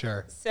time, I'm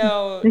sure.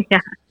 So yeah.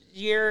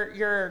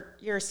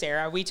 You're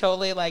Sarah. We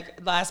totally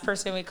last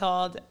person we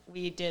called,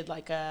 we did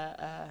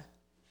a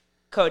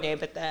code name,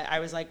 but I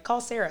was like,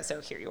 call Sarah. So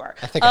here you are.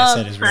 I think I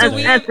said his real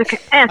name.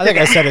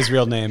 I said his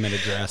real name and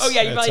address. Oh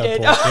yeah, you probably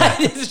did.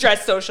 His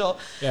address, social.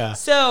 Yeah.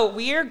 So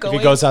we are going.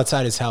 If he goes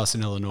outside his house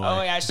in Illinois. Oh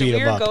my gosh. So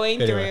we are going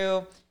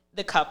through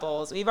the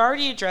couples. We've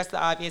already addressed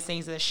the obvious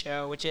things of the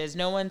show, which is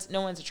no one's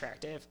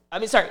attractive. I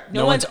mean, sorry,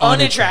 no one's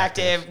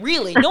unattractive.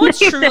 Really, no one's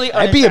truly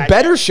unattractive. It'd be a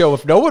better show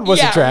if no one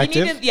was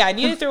attractive. I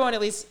need to throw in at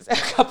least a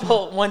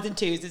couple ones and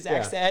twos, as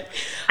Zach said.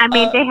 I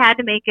mean, they had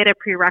to make it a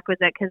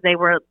prerequisite because they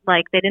were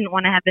they didn't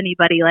want to have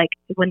anybody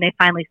when they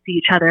finally see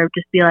each other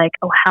just be like,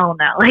 oh hell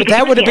no.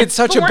 That would have been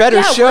such a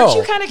better show. Weren't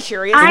you kind of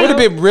curious? It would have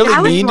been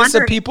really mean to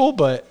some people,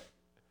 but.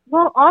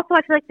 Well, also,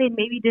 I feel like they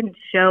maybe didn't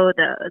show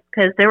those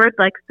because there were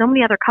so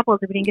many other couples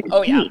that we didn't get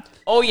to see.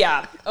 Oh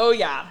yeah.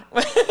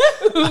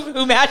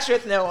 Who matched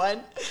with no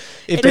one.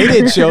 If they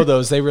didn't show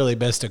those, they really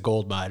missed a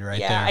gold mine there.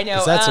 Yeah, I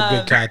know. That's some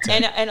good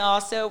content. And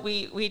also,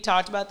 we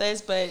talked about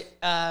this, but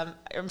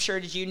I'm sure,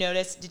 did you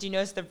notice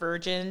the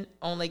Virgin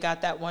only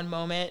got that one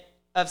moment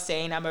of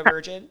saying I'm a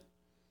virgin?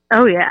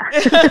 Oh yeah.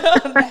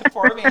 That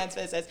poor man's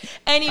business.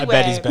 Anyway, I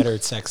bet he's better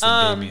at sex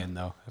than Damien,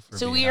 though. if we're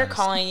so being we are honest.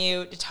 calling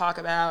you to talk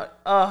about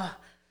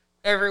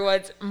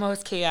everyone's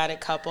most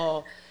chaotic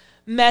couple,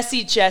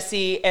 Messy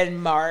Jesse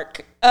and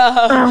Mark.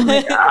 Oh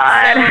my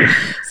god.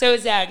 So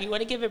Zach, you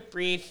want to give a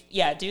brief?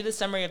 Yeah, do the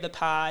summary of the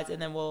pods,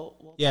 and then we'll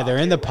Yeah, talk they're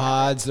in the through it.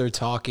 pods. They're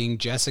talking.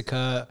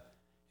 Jessica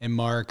and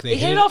Mark. They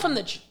hit it off from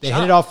the They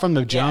hit it off from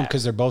the jump Yeah.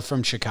 because they're both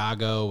from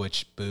Chicago,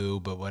 which boo,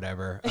 but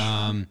whatever.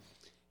 And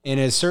at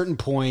a certain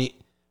point,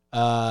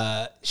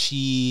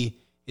 she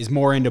is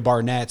more into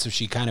Barnett, so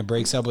she kind of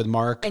breaks up with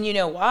Mark. And you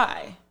know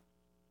why?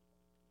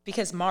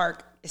 Because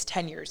Mark is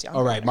 10 years younger.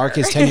 All right, than Mark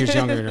her. is 10 years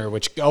younger than her,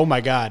 which, oh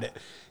my God.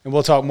 And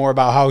we'll talk more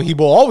about how he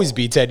will always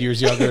be 10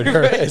 years younger than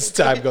her as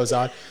time goes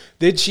on.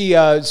 Then she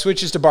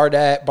switches to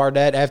Barnett.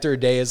 Barnett, after a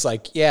day, is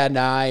like, yeah,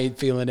 nah, I ain't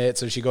feeling it.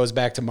 So she goes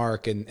back to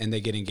Mark, and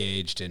they get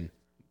engaged. And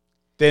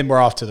then we're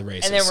off to the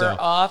races. And then we're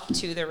so. off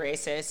to the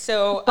races.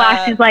 So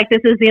Flash is like,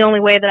 this is the only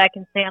way that I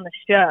can stay on the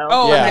show.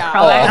 Oh, Yeah. yeah.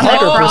 Crawl back- I'm gonna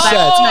crawl back- 100%.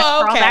 I'm gonna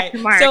crawl okay. back to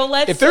Mark. So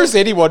let's. If there's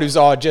anyone who's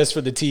on just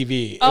for the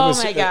TV, it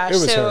was, my gosh. it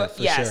was So her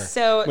for yes. sure.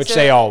 So Which so-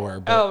 they all were.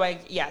 But Oh my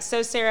yeah.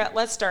 So Sarah,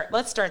 let's start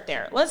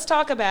there. Let's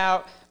talk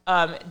about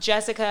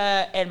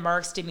Jessica and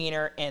Mark's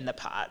demeanor in the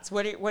pods.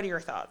 What are your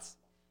thoughts?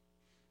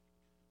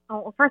 Oh,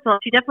 well, first of all,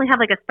 she definitely had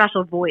like a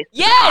special voice.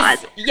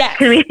 Yes. Yes.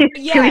 Can we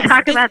yes.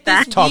 talk about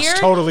that? Talks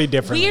totally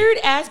differently. Weird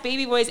ass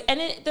baby voice.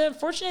 And the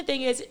unfortunate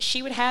thing is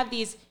she would have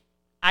these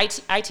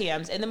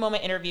ITMs, in the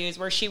moment interviews,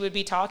 where she would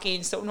be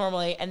talking so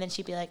normally, and then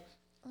she'd be like,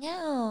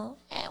 no.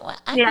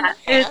 Yeah,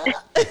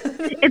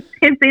 it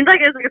seemed like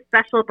it was like a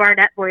special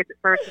Barnett voice at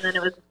first, and then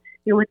it was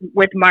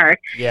with Mark.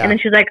 Yeah. And then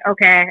she's like,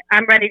 okay,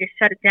 I'm ready to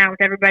shut it down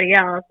with everybody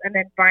else. And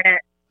then Barnett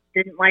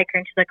didn't like her,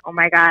 and she's like, oh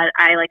my God,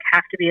 I like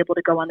have to be able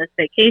to go on this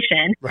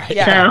vacation. Right.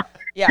 Yeah. So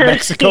Yeah.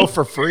 Mexico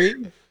for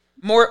free.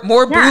 More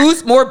Yeah.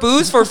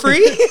 booze for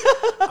free.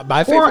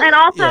 My favorite. well, and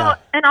also yeah.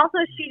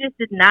 she just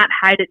did not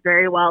hide it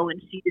very well when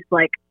she just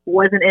like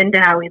wasn't into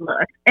how he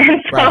looked,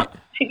 and so Right.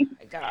 she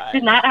God.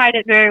 did not hide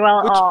it very well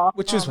at all.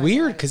 Which was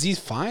weird because he's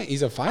fine.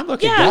 He's a fine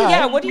looking Yeah, guy.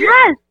 yeah. What do you?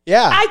 Yes.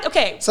 Yeah.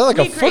 Okay. It's not like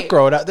we a agree. foot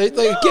growing out. Again,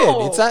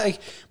 No. it's not like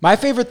my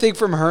favorite thing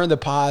from her in the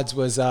pods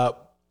was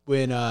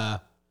when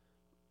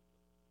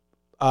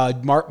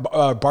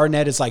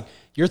Barnett is like,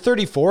 "You're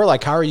 34.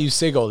 Like, how are you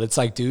single?" It's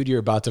like, dude, you're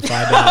about to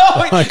find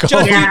out. Like, just,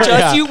 oh, just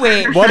yeah. you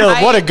wait.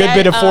 What a good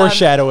bit of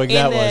foreshadowing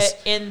that was.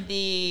 In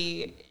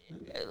the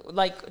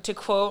like, to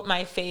quote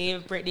my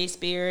fave Britney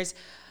Spears,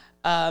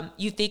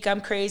 you think I'm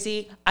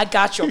crazy? I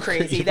got you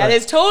crazy. That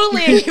is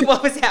totally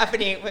what was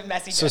happening with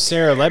Messy So, Jessica.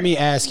 Sarah, let me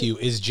ask you: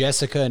 is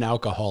Jessica an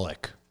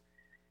alcoholic?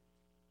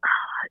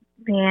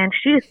 Man,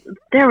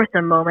 there were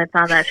some moments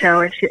on that show,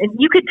 and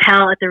you could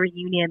tell at the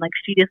reunion, like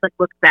she just like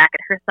looked back at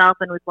herself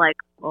and was like,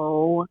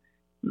 "Oh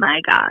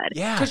my God."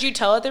 Yeah. Could you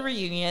tell at the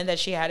reunion that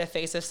she had a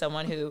face of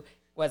someone who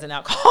was an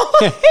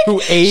alcoholic? Who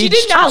She aged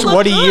did not look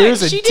 20 good.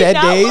 years She in did 10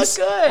 not look days?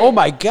 good. Oh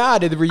my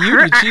God. In the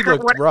reunion, she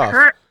looked rough.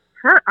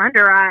 Her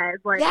under eyes,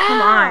 like, Yeah.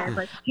 come on,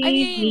 like she I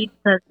mean- needs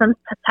some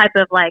type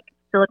of like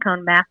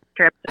silicone mask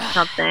strip or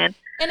something.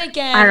 And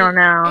again, I don't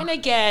know. And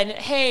again,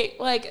 hey,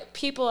 like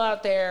people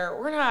out there,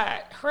 we're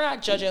not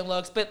judging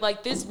looks, but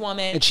like this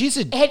woman And she's a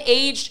had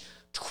aged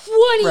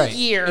 20 Right.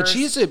 years, And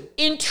she's a-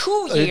 in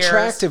 2 an years,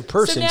 attractive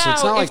person, so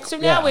it's not like-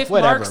 yeah,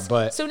 whatever,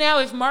 but- so now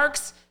if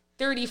Mark's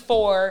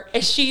 34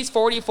 and she's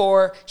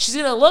 44, she's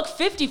gonna look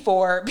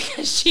 54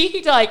 because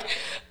she like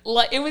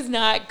it was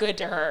not good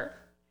to her.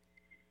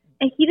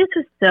 And he just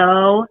was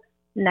so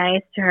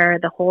nice to her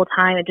the whole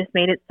time. It just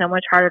made it so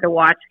much harder to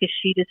watch because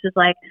she just was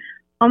like,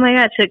 oh my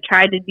God, she like,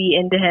 tried to be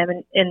into him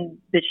and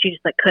but she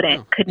just like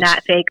could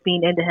not fake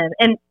being into him.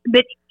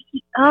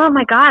 Oh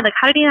my God, like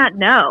how did he not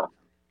know?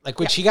 Like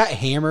when she got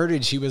hammered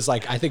and she was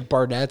like, I think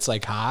Barnett's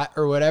like hot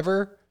or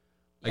whatever.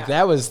 Like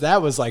Yeah. that was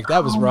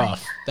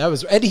rough. That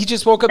was, and he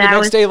just woke up the That next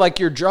was day like,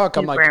 you're drunk.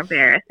 I'm Super like,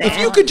 embarrassing. if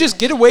you could just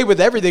get away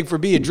with everything for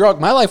being drunk,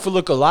 my life would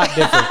look a lot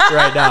different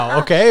right now.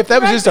 Okay, if that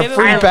was You're just right, a babe,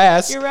 free it would.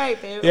 pass. You're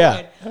right, babe. it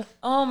Yeah. would.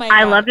 Oh my God.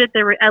 I loved it.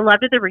 I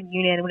loved at the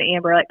reunion when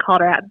Amber like called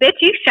her out, "Bitch,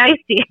 you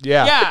shiesty."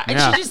 Yeah, Yeah,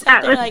 and she just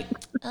sat there like,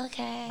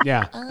 okay.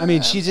 yeah. I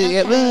mean, she's okay.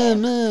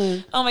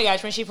 yeah, Oh my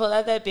gosh, when she pulled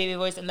out that baby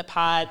voice in the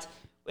pods,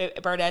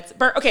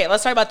 okay,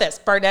 let's talk about this.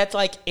 Barnett's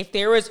like, if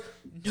there was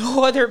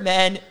no other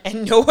men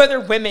and no other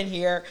women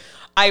here,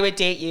 I would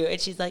date you. And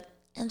she's like,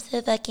 I'm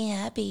so fucking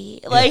happy.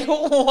 Like,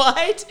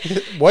 what?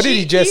 What did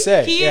he just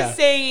say? He Yeah. is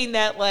saying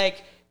that,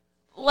 like,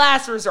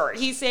 last resort.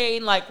 He's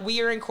saying, like,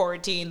 we are in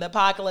quarantine, the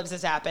apocalypse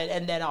has happened,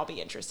 and then I'll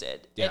be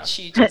interested. Yeah. And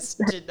she just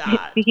did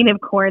not. Speaking of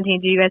quarantine,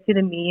 do you guys see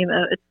the meme?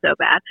 It's so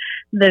bad.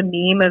 The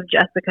meme of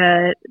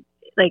Jessica,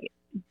 like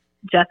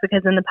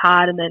Jessica's in the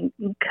pod, and then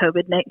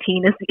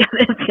COVID-19 is the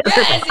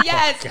other.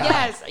 Yes.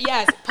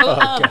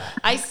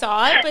 I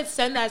saw it, but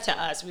send that to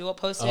us. We will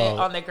post it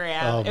on the gram.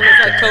 Oh It my was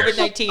like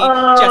gosh. COVID-19,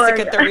 Oh my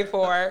Jessica God.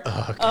 34.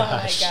 Oh my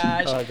gosh.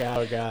 gosh. Oh god.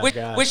 Oh god. Which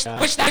God.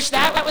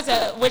 that was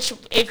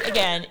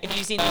if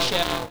you've seen the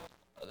show,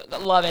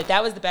 love it.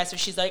 That was the best. Where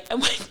she's like,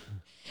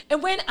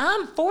 And when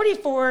I'm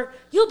 44,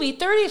 you'll be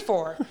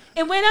 34.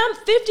 And when I'm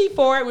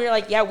 54, and we were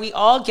like, yeah, we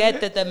all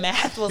get that the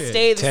math will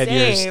stay the 10 same.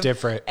 years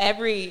different.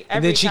 Every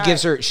And then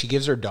time. she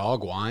gives her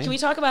dog wine. Can we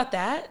talk about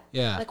that?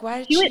 Yeah. Like,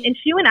 why did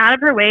She went out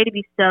of her way to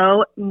be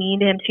so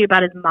mean to him too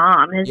about his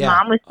mom. His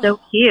mom was so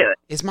cute.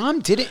 His mom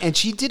didn't, and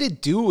she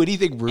didn't do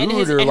anything rude and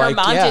or like, her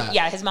mom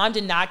his mom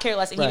did not care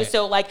less. And he was Right.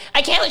 so like,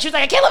 she was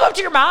like, I can't live up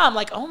to your mom.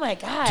 Like, oh my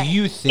God. Do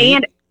you think?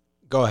 And-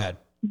 Go ahead.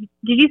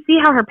 Did you see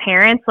how her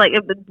parents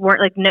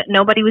weren't like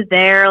nobody was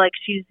there? Like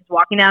she was just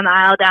walking down the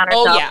aisle down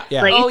herself. Oh yeah.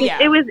 Yeah. Like,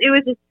 it was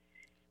just.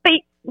 But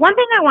one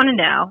thing I want to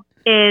know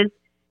is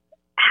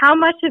how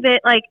much of it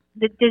like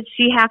did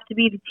she have to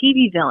be the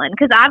TV villain?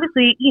 Because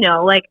obviously,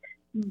 like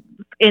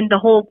in the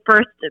whole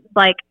first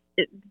like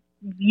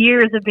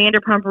years of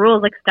Vanderpump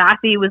Rules, like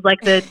Stassi was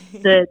like the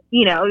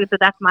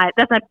that's my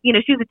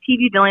she was a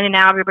TV villain and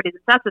now everybody's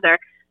obsessed with her.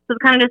 So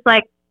it's kind of just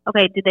like,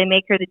 okay, did they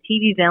make her the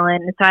TV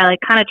villain? And so I like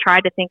kind of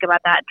tried to think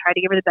about that and tried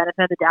to give her the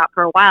benefit of the doubt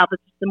for a while. But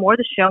the more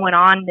the show went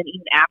on, then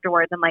even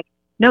afterwards, I'm like,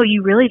 no,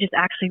 you really just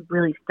actually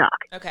really suck.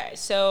 Okay,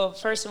 so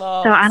first of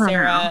all, I don't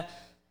Sarah, know.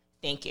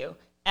 thank you.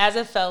 As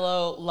a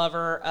fellow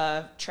lover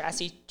of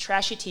trashy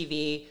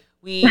TV,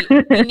 we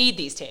need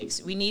these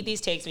takes. We need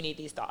these takes. We need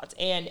these thoughts.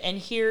 And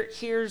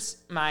here's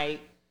my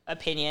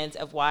opinions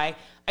of why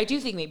I do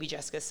think maybe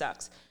Jessica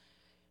sucks.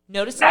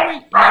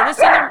 Noticing the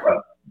Sorry.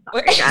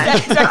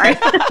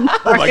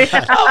 Oh my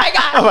god. Oh my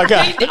God. Oh my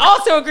God. He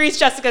also agrees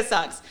Jessica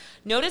sucks.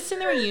 Notice in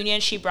the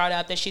reunion, she brought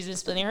up that she's been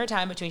splitting her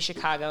time between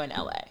Chicago and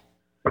LA.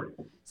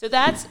 So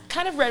that's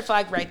kind of red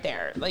flag right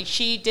there. Like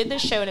she did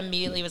this show and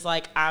immediately was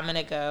like, I'm going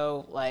to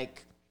go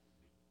like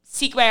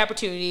seek my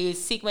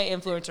opportunities, seek my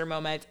influencer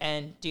moments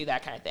and do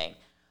that kind of thing.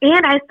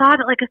 And I saw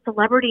that like a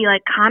celebrity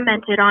like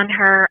commented on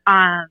her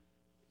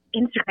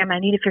Instagram. I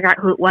need to figure out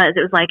who it was. It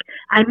was like,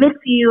 I miss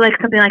you, like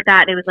something like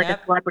that. And it was like a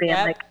celebrity.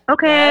 I'm like,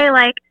 okay,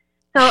 like,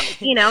 so, and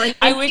she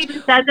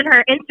even says in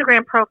her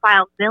Instagram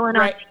profile, villain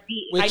on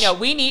TV. I know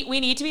we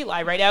need to be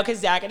live right now because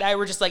Zach and I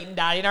were just like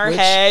nodding our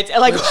heads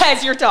and like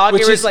as you're talking,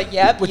 it was like,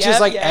 yep, which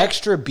is like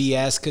extra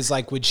BS because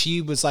like when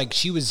she was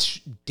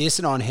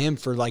dissing on him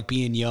for like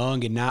being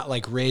young and not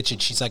like rich,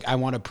 and she's like, I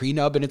want a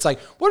prenup, and it's like,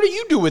 what do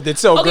you do with it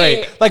so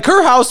great? Like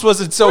her house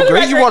wasn't so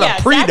great. You want a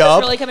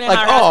prenup? Really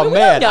like, oh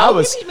man, I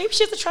was maybe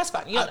she has a trust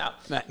fund. You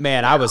don't know.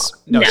 Man,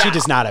 she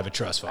does not have a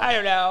trust fund. I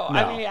don't know.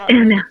 No. I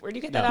mean, where do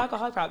you get that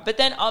alcoholic problem? But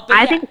then,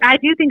 I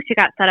do think she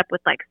got set up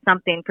with like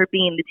something for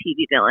being the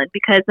TV villain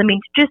because I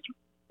mean, just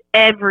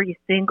every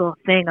single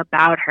thing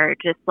about her,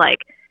 just like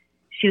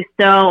she was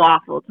so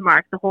awful to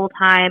Mark the whole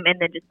time, and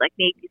then just like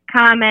made these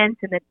comments,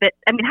 and then but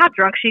I mean, how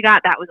drunk she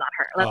got, that was on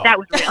her. Like that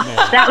was real.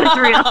 That was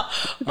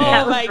real.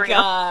 Oh my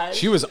god,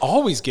 she was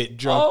always getting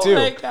drunk too.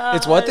 My God.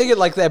 It's one thing at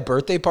like that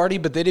birthday party,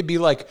 but then it'd be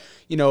like,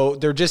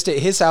 they're just at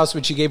his house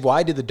when she gave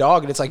wide to the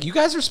dog, and it's like, you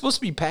guys are supposed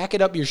to be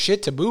packing up your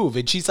shit to move,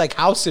 and she's like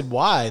housing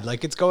wide,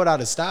 like it's going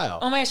out of style.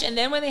 Oh my gosh! And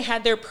then when they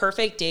had their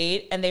perfect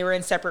date and they were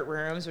in separate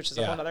rooms, which is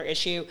a whole other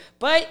issue,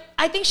 but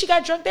I think she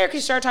got drunk there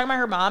because she started talking about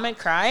her mom and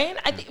crying.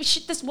 I think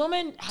this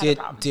woman had a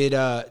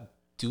problem.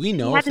 Do we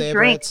know if they ever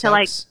drink had sex? to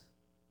like?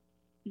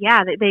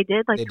 Yeah, they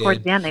did. Like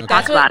towards the end, they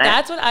talked about it.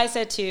 That's what I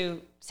said to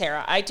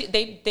Sarah.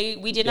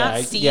 We did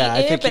not see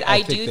it, but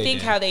I do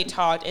think how they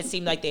talked, it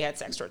seemed like they had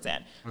sex towards the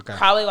end. Okay.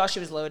 Probably while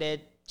she was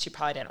loaded. She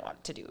probably didn't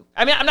want to do.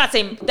 I mean, I'm not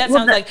saying that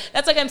sounds like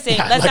that's like I'm saying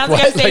that sounds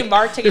like I'm saying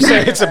Mark took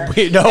advantage of her.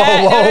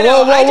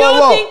 Whoa. I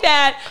don't think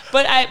that,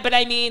 but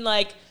I mean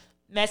like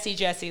messy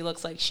Jessie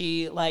looks like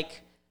she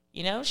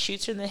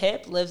shoots from the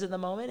hip, lives in the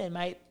moment, and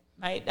might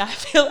not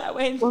feel that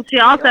way. Well, she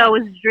also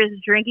was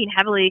just drinking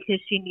heavily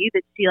because she knew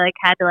that she like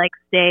had to like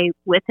stay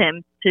with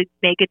him to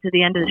make it to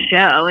the end of the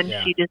show, and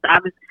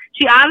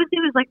she obviously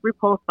was like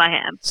repulsed by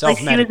him. Like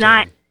she was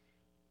not.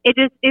 It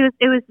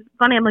was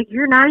funny. I'm like,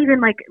 you're not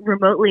even like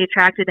remotely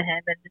attracted to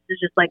him, and this is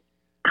just like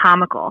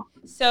comical.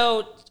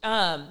 So,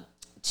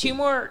 two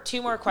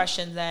more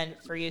questions then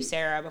for you,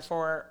 Sarah,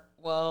 before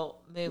we'll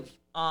move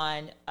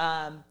on.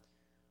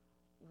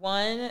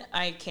 One,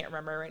 I can't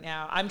remember right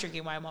now. I'm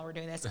drinking wine while we're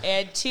doing this.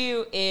 And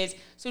two is,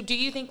 so do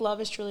you think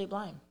love is truly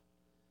blind?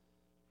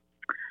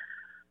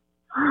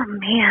 Oh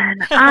man,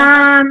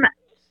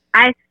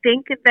 I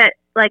think that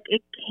like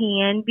it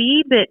can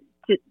be, but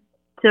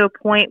to a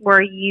point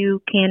where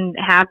you can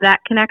have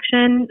that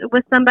connection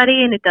with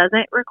somebody and it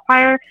doesn't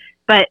require,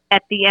 but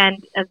at the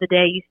end of the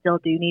day, you still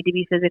do need to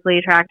be physically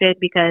attracted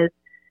because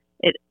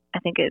I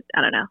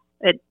don't know,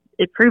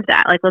 it proved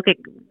that. Like, look at,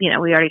 we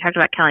already talked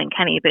about Kelly and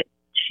Kenny, but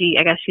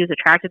I guess she was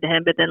attracted to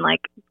him, but then like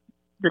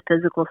the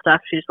physical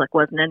stuff, she just like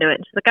wasn't into it.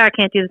 And she's like, oh, I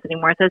can't do this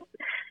anymore. So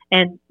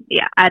I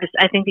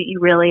think that you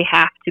really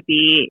have to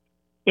be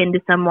into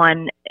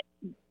someone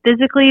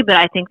physically, but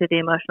I think that the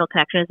emotional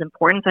connection is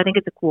important. So I think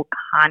it's a cool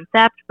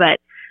concept, but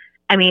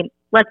I mean,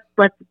 let's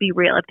be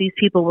real. If these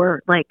people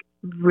were like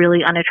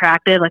really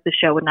unattractive, like the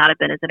show would not have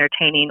been as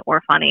entertaining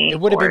or funny. It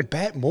would have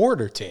been more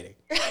entertaining.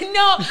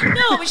 no,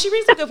 but she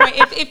brings up a good point.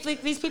 If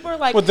like these people are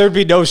like, well, there'd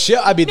be no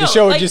show. I mean, the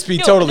show would just be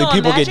totally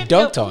people get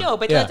dunked on. No,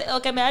 but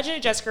like imagine a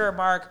Jessica or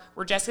Mark,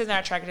 where Jessica's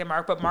not attracted to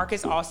Mark, but Mark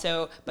is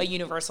also by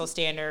universal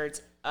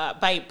standards,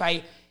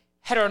 by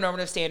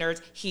heteronormative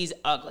standards, he's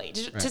ugly.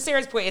 To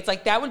Sarah's point, it's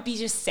like that would be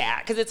just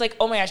sad because it's like,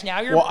 oh my gosh,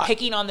 now you're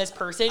picking on this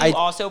person who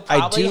also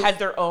probably has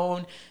their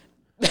own.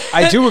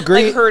 I do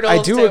agree. Like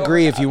I do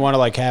agree. If you want to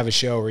like have a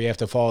show where you have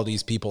to follow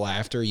these people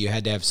after, you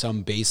had to have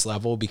some base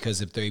level,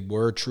 because if they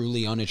were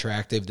truly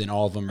unattractive, then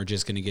all of them are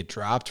just going to get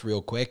dropped real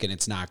quick and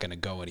it's not going to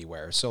go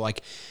anywhere. So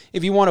like,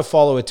 if you want to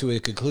follow it to a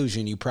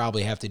conclusion, you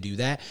probably have to do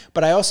that.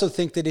 But I also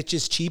think that it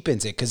just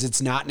cheapens it because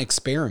it's not an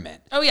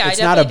experiment. Oh yeah,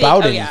 it's not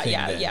about anything.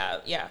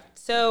 Yeah.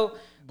 So.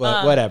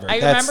 But whatever. I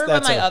remember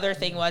what my other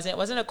thing was. It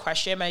wasn't a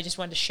question, but I just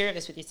wanted to share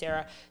this with you,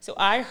 Sarah. So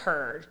I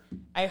heard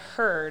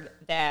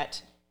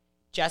that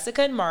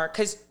Jessica and Mark,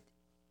 because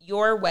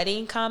your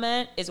wedding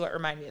comment is what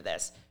reminded me of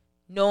this.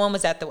 No one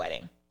was at the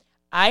wedding.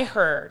 I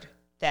heard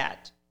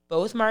that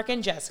both Mark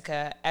and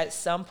Jessica at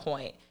some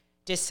point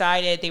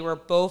decided they were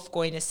both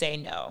going to say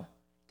no.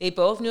 They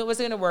both knew it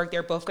wasn't going to work. They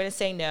were both going to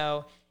say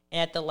no.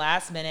 And at the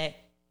last minute,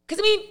 because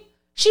I mean,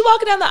 she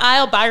walking down the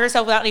aisle by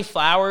herself without any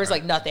flowers,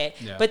 like nothing.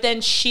 Yeah. But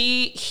then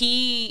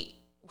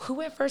who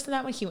went first in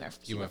that one? He went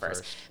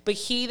first. But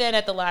he then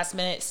at the last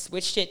minute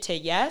switched it to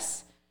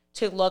yes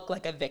to look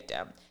like a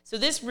victim. So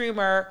this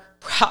rumor,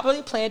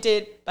 probably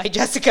planted by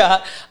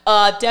Jessica,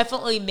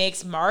 definitely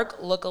makes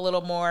Mark look a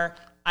little more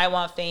I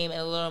want fame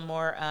and a little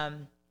more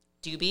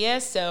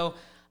dubious. So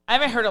I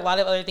haven't heard a lot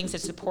of other things to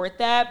support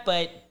that,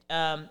 but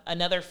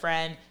another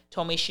friend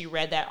told me she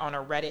read that on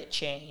a Reddit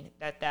chain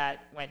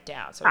that went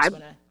down. So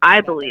I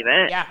believe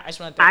it. Yeah, I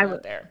just want to throw it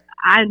out there.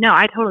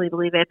 I totally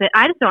believe it, but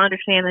I just don't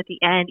understand at the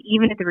end,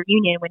 even at the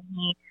reunion, when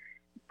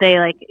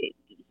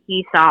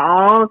he saw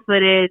all the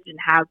footage and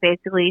how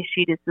basically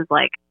she just was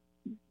like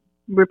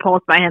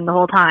repulsed by him the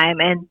whole time,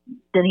 and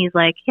then he's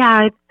like, yeah,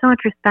 I have so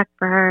much respect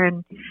for her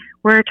and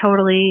we're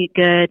totally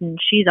good and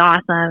she's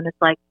awesome. And it's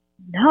like,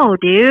 no,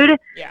 dude.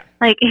 Yeah.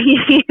 Like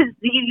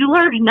you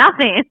learned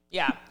nothing.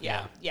 Yeah.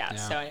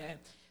 So,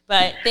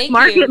 but thank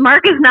you.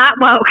 Mark is not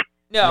woke.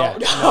 No,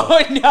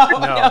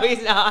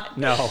 he's not.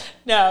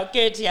 No,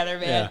 get it together,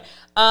 man.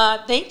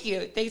 Yeah. Thank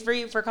you. Thanks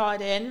for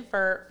calling in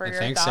for your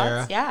thanks, thoughts.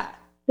 Sarah. Yeah.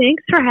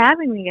 Thanks for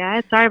having me,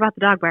 guys. Sorry about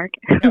the dog bark.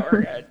 No,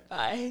 we're good.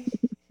 Bye.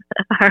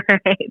 All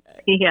right.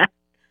 See ya.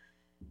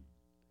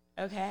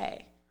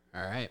 Okay.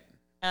 All right.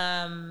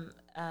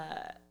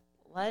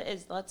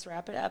 Let's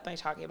wrap it up by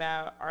talking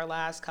about our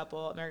last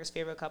couple, America's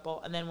favorite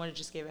couple, and then want to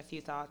just give a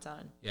few thoughts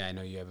on. Yeah, I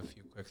know you have a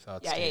few quick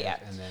thoughts. Yeah.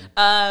 And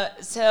then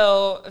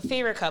so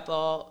favorite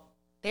couple,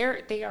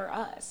 they are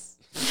us.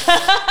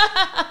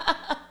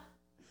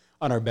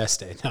 On our best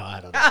day. No,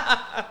 I don't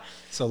know.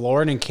 So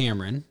Lauren and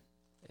Cameron,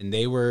 and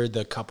they were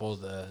the couple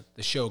the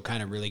show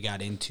kind of really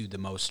got into the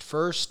most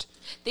first.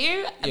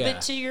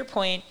 But to your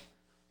point,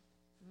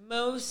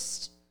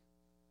 most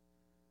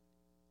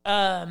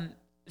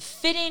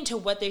fitting to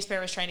what the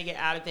experiment was trying to get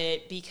out of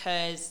it,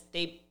 because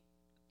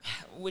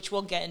which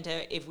we'll get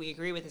into if we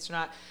agree with this or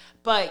not,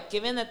 but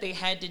given that they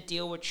had to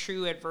deal with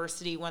true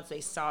adversity once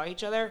they saw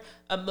each other,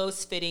 a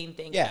most fitting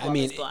thing. Yeah, Love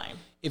is Blind.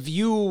 If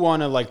you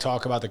want to like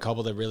talk about the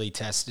couple that really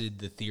tested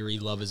the theory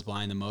Love is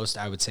Blind the most,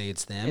 I would say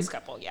it's them. This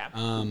couple, yeah.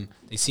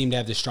 They seem to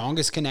have the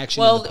strongest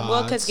connection. Well, in the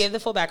pods. because give the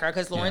full background,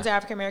 because Lauren's an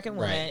African American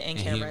woman and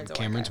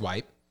Cameron's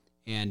white,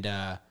 and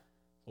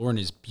Lauren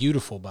is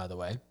beautiful, by the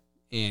way.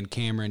 And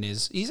Cameron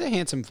he's a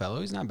handsome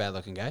fellow. He's not a bad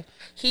looking guy.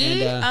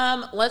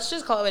 Let's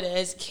just call it what it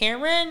is.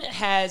 Cameron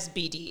has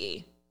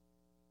BDE.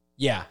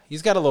 Yeah,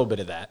 he's got a little bit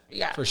of that.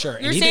 Yeah, for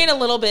sure. You're saying a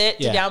little bit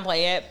to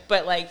downplay it,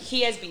 but like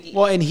he has BDE.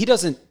 Well, and he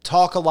doesn't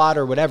talk a lot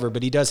or whatever,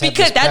 but he does have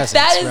because this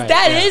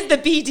that is the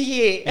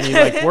BDE. And he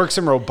like works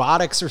in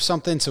robotics or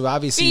something, so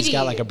obviously he's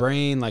got like a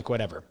brain, like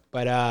whatever.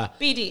 But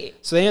BDE.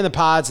 So they're in the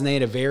pods and they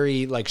had a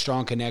very like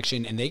strong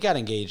connection, and they got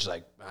engaged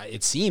like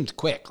it seemed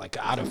quick, like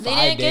out of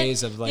 5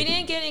 days of like. They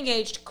didn't get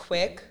engaged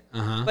quick.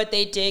 But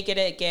they did get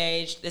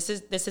engaged. This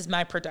is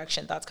my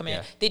production thoughts coming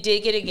in. They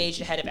did get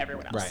engaged ahead of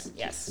everyone else. Right.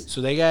 Yes. So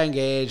they got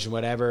engaged and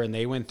whatever, and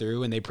they went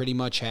through, and they pretty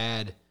much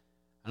had,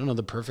 I don't know,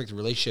 the perfect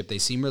relationship. They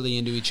seem really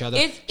into each other.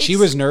 She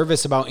was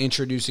nervous about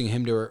introducing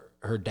him to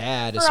her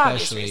dad,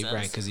 especially,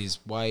 right, because he's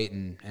white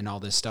and all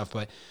this stuff.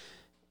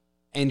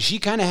 And she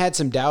kind of had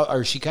some doubt,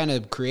 or she kind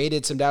of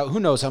created some doubt. Who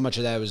knows how much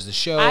of that was the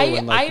show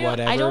and like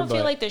whatever. I don't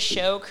feel like the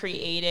show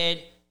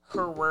created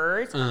her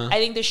words. I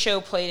think the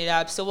show played it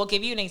up. So we'll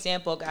give you an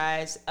example,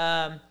 guys.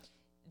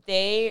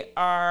 They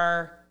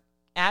are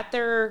at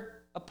their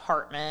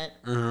apartment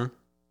and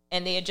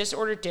they had just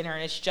ordered dinner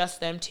and it's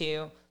just them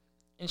two.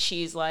 And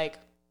she's like,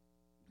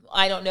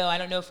 I don't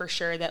know for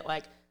sure that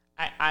like,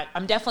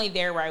 I'm definitely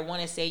there where I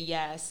want to say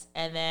yes.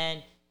 And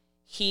then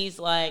he's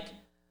like,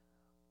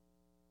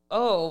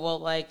 oh, well,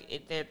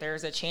 like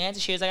there's a chance.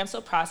 She was like, I'm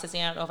still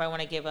processing. I don't know if I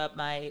want to give up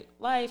my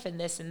life and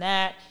this and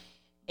that.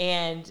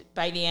 And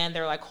by the end,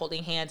 they're like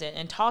holding hands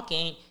and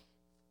talking.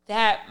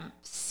 that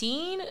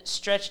scene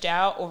stretched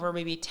out over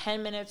maybe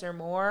 10 minutes or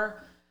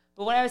more.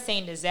 But what I was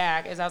saying to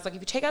Zach is I was like, if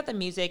you take out the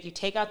music, you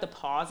take out the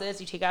pauses,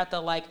 you take out the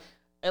like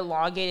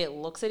elongated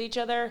looks at each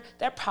other,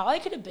 that probably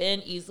could have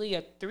been easily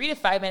a 3 to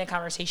 5 minute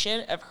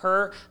conversation of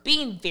her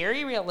being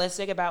very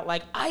realistic about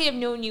like, I have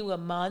known you a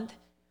month,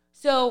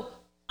 so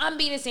I'm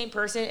being the same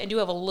person and do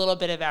have a little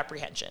bit of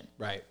apprehension.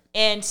 Right.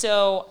 And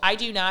so I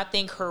do not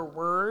think her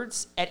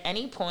words at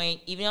any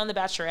point, even on The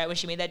Bachelorette, when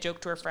she made that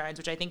joke to her friends,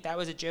 which I think that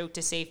was a joke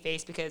to save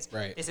face because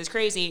this is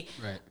crazy.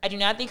 Right. I do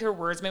not think her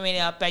words were made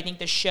up, but I think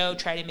the show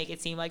tried to make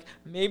it seem like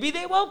maybe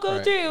they won't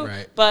go through.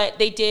 Right. But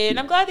they did, and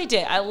I'm glad they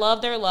did. I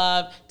love their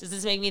love. Does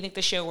this make me think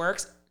the show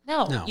works?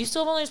 No. You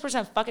still have only this person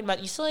I'm fucking about.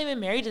 You still haven't been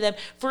married to them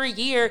for a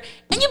year,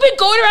 and you've been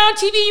going around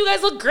TV. You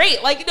guys look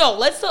great. Like, no,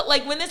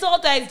 like when this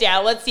all dies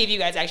down, let's see if you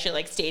guys actually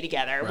like stay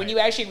together. Right. When you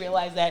actually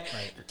realize that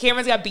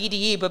Cameron's got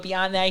BDE, but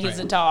beyond that, he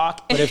doesn't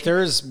talk. But if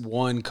there's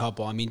one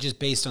couple, I mean, just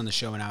based on the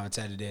show and how it's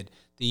edited,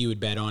 that you would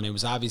bet on, it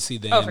was obviously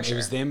them. Oh, for sure. It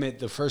was them at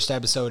the first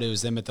episode. It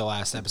was them at the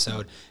last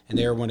episode, and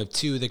they were one of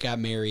two that got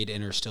married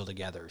and are still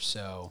together.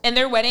 So, and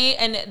their wedding,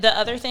 and the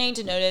other thing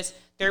to notice,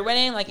 their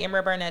wedding, like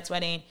Amber Barnett's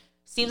wedding,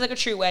 seems like a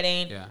true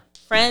wedding. Yeah.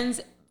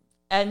 Friends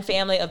and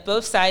family of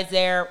both sides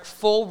there,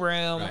 full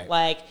room.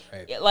 Like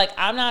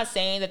I'm not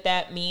saying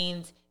that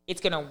means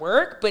it's going to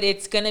work, but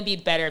it's going to be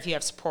better if you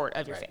have support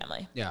of your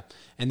family. Yeah.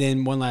 And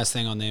then one last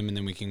thing on them, and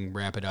then we can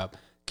wrap it up.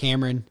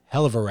 Cameron,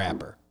 hell of a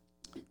rapper.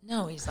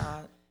 No, he's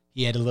not.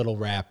 He had a little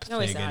rap thing. No,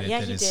 he's not.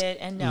 Yeah, he did.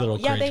 And no.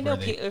 Yeah, they know.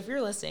 If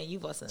you're listening,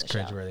 you've listened to the show.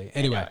 Cringeworthy.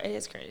 Anyway. It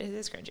is cringe. It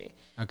is cringy.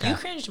 Okay. You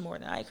cringed more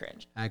than I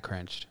cringed. I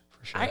cringed,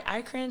 for sure.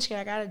 I cringed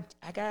because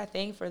I got a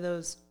thing for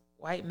those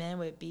white men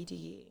with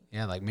BDE.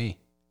 Yeah, like me.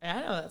 I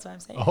know, that's what I'm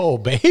saying. Oh,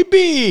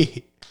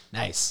 baby.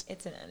 Nice.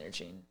 It's an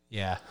energy.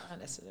 Yeah. Not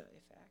necessarily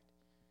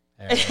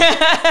a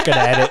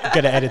fact.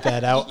 Gonna edit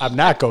that out. I'm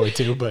not going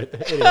to, but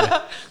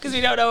anyway. Because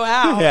we don't know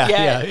how.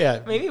 Yeah.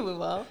 Maybe we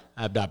will.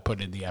 I'm not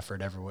putting in the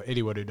effort.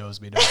 Anyone who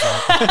knows me knows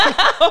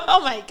that.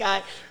 Oh my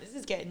God. This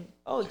is getting,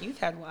 you've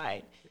had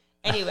wine.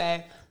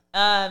 Anyway,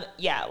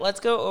 let's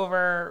go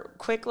over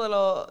quick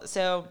little,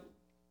 so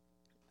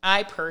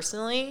I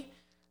personally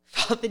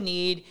felt the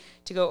need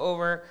to go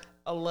over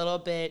a little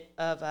bit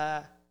of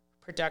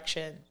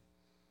production.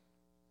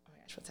 Oh my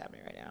gosh, what's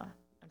happening right now?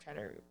 I'm trying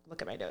to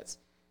look at my notes.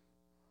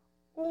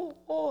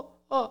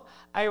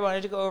 I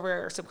wanted to go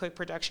over some quick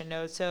production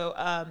notes. So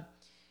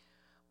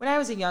when I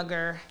was a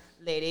younger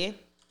lady,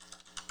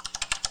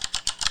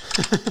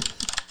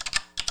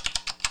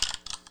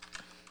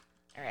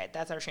 all right,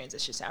 that's our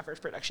transition sound for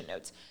production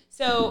notes.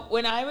 So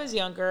when I was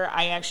younger,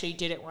 I actually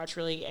didn't watch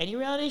really any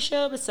reality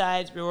show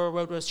besides Real World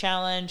Road Rules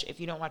Challenge. If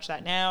you don't watch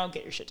that now,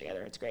 get your shit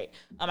together. It's great.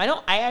 I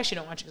actually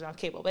don't watch it because I'm on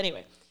cable. But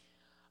anyway,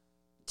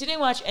 didn't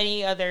watch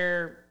any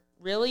other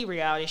really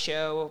reality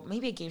show,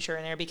 maybe a game show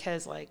in there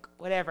because like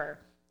whatever.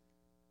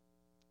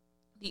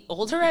 The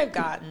older I've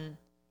gotten,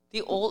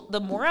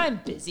 the more I'm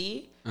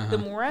busy, the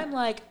more I'm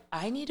like,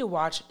 I need to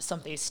watch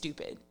something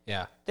stupid.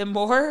 Yeah. The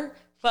more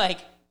like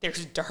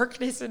there's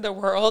darkness in the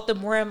world, the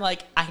more I'm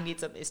like, I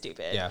need something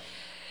stupid. Yeah.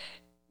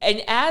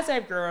 And as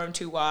I've grown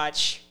to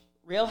watch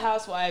Real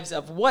Housewives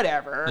of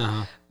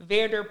whatever,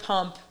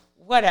 Vanderpump,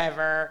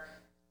 whatever,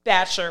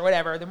 Bachelor,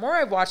 whatever, the more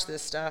I've watched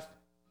this stuff,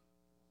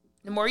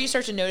 the more you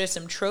start to notice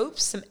some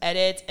tropes, some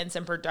edits, and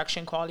some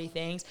production quality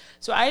things.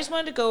 So I just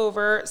wanted to go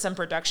over some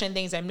production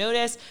things I've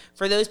noticed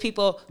for those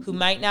people who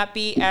might not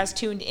be as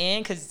tuned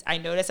in, because I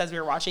noticed as we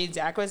were watching,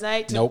 Zach was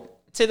like,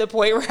 to the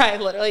point where I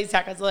literally,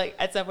 Zach was like,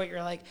 at some point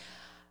you're like,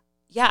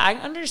 yeah, I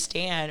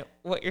understand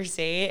what you're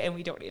saying, and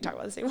we don't need to talk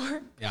about this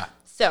anymore. Yeah.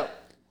 So,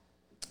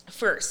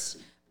 first,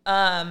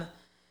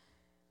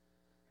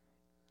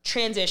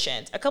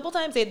 transitions. A couple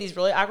times they had these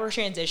really awkward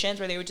transitions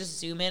where they would just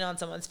zoom in on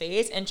someone's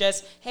face and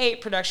just, hey,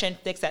 production,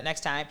 fix that next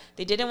time.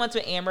 They did it once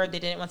with Amber. They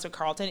did it once with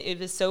Carlton. It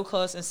was so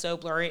close and so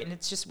blurry, and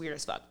it's just weird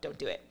as fuck. Don't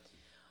do it.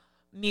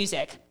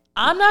 Music.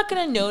 I'm not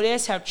going to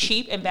notice how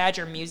cheap and bad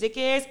your music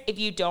is if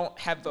you don't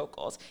have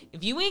vocals.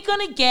 If you ain't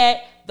going to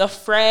get the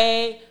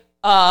Fray,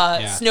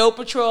 Snow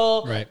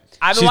Patrol. Right.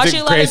 I've been watching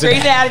a lot of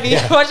Grey's Anatomy.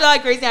 Yeah. I've watched a lot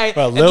of Grey's Anatomy.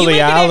 Well, Lily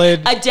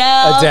Allen,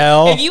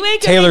 Adele. If you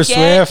ain't Taylor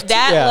get Swift,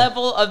 that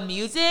level of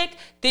music,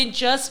 then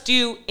just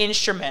do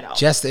instrumental.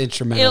 Just the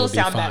instrumental. It'll would be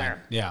sound fine.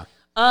 better. Yeah.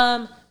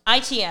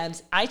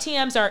 ITMs.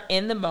 ITMs are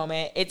in the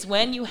moment. It's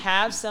when you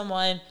have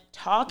someone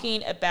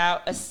talking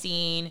about a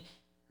scene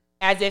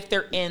as if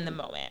they're in the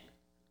moment.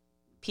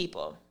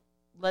 People,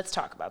 let's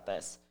talk about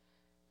this.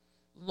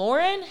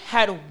 Lauren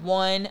had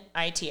one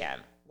ITM.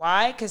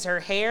 Why? Because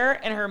her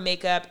hair and her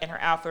makeup and her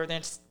outfit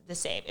were the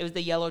same. It was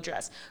the yellow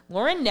dress.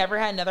 Lauren never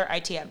had another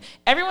ITM.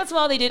 Every once in a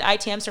while, they did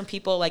ITMs from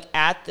people like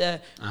at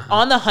the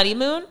on the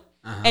honeymoon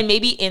and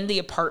maybe in the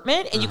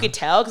apartment, and you could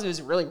tell because it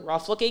was really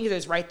rough looking because it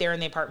was right there in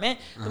the apartment.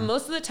 But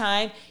most of the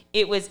time,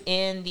 it was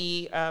in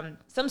the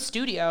some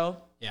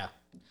studio. Yeah.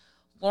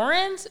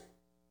 Lauren's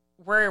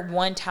were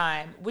one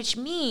time, which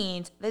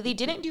means that they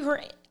didn't do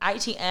her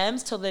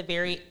ITMs till the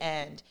very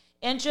end,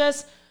 and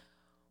just.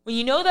 When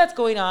you know that's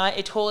going on,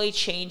 it totally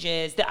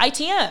changes the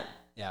ITM.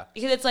 Yeah.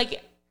 Because it's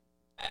like,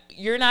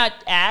 you're not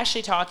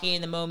actually talking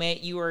in the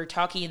moment. You are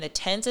talking in the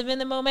tense of in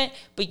the moment,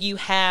 but you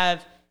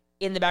have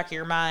in the back of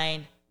your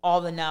mind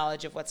all the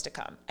knowledge of what's to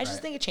come. I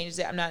just think it changes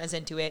it. I'm not as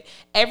into it.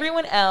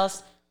 Everyone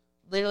else,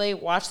 literally,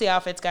 watch the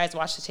outfits, guys.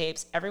 Watch the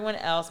tapes. Everyone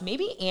else,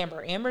 maybe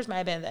Amber. Amber's might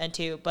have been at the end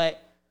too,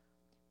 but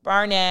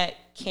Barnett,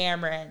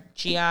 Cameron,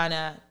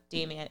 Gianna,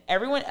 Damian,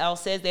 everyone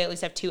else's, they at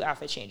least have 2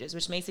 outfit changes,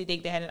 which makes me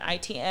think they had an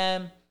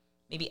ITM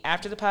maybe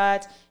after the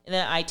pods and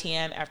then an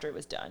ITM after it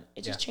was done.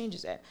 It just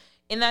changes it.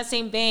 In that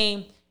same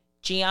vein,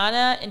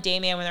 Gianna and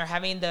Damian, when they're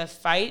having the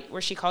fight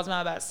where she calls them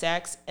out about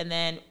sex, and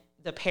then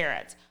the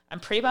parents, I'm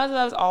pretty positive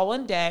that was all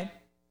one day.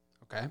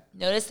 Okay.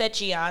 Notice that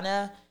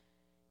Gianna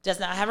does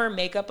not have her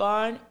makeup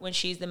on when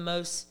she's the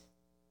most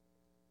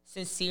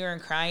sincere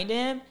and crying to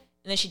him,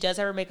 and then she does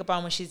have her makeup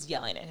on when she's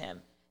yelling at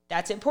him.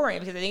 That's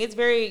important because I think it's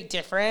very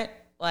different,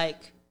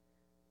 like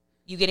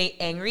you getting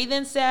angry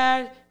than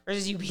sad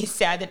versus you being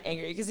sad than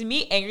angry. Because to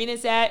me, angry than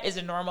sad is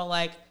a normal,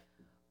 like,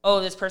 oh,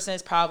 this person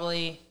is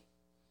probably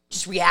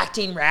just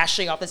reacting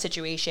rashly off the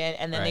situation,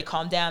 and then they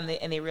calm down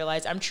and they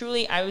realize I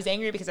was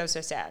angry because I was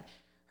so sad.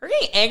 Her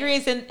getting angry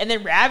and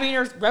then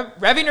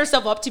revving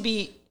herself up to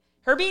be,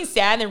 her being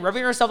sad and then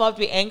revving herself up to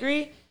be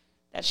angry,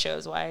 that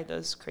shows why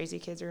those crazy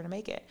kids are going to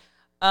make it.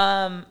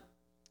 The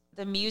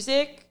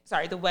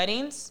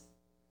weddings,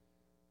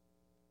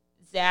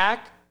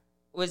 Zach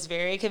was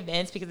very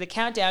convinced because the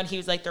countdown, he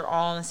was like, they're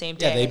all on the same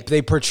day. Yeah,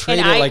 they portrayed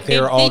it like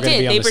they were all going to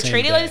be on the same day. They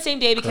portrayed it like the same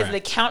day because the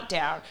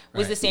countdown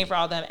was the same for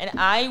all of them.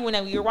 And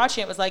when we were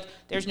watching it, was like,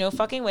 there's no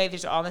fucking way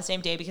they're all on the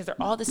same day because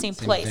they're all the same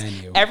place.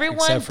 Venue,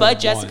 everyone but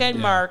Jessica and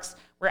Marks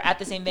were at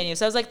the same venue.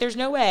 So I was like, there's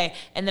no way.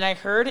 And then I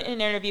heard in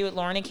an interview with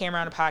Lauren and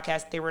Cameron on a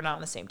podcast, they were not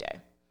on the same day.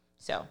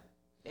 So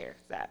there's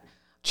that.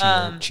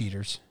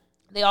 Cheaters.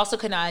 They also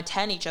could not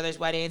attend each other's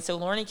wedding. So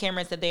Lauren and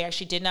Cameron said they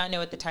actually did not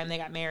know at the time they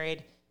got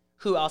married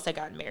who else had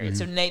gotten married.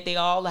 Mm-hmm. So they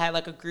all had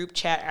like a group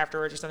chat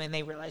afterwards or something.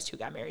 They realized who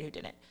got married, who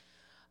didn't.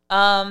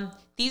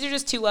 These are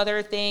just 2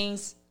 other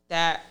things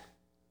that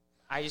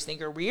I just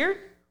think are weird.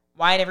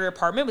 Why in every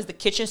apartment was the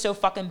kitchen so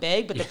fucking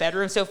big, but the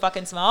bedroom so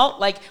fucking small?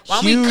 Like,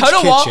 why don't we cut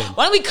a wall?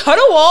 Why don't we cut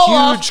a wall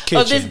off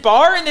of this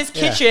bar in this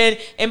kitchen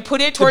and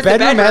put it towards the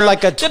bedroom? The bedroom had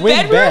like a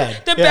twin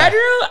bed.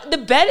 The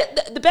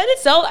bed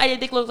itself, I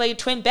didn't think looked like a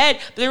twin bed,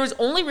 but there was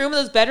only room in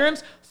those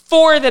bedrooms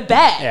for the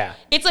bed. Yeah.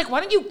 It's like,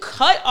 why don't you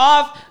cut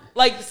off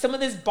like some of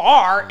this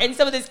bar and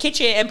some of this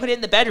kitchen and put it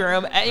in the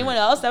bedroom? Anyone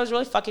else? That was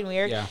really fucking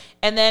weird. Yeah.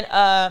 And then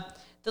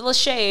the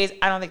Lachey's,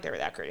 I don't think they were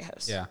that great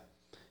hosts. Yeah.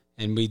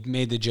 And we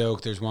made the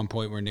joke, there's one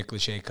point where Nick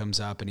Lachey comes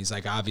up and he's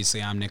like,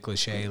 obviously I'm Nick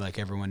Lachey, like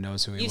everyone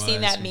knows who he was. You've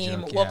seen that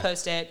meme. We'll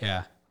post it.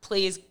 Yeah.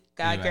 Please,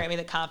 God, grant me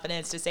the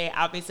confidence to say,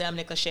 obviously I'm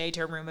Nick Lachey,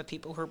 to a room of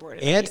people who are bored.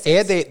 And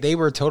they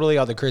were totally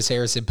on the Chris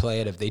Harrison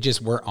play it if they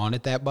just weren't on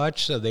it that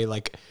much. So they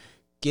like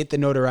get the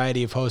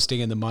notoriety of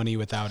hosting and the money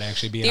without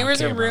actually being on camera.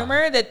 There was a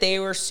rumor that they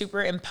were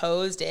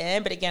superimposed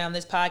in, but again, on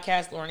this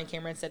podcast, Lauren and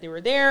Cameron said they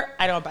were there.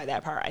 I don't buy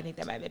that part. I think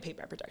that might have been paid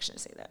by production to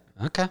say that.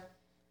 Okay.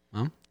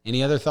 Well,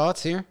 any other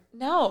thoughts here?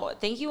 No.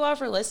 Thank you all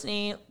for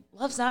listening.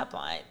 Love's Not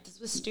Blind. This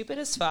was stupid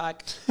as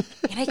fuck.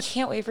 And I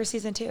can't wait for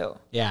season 2.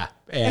 Yeah.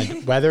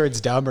 And whether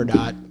it's dumb or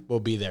not, we'll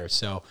be there.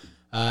 So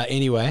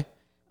anyway.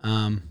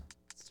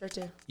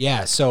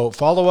 Yeah, so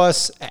follow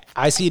us.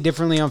 I See It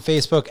Differently on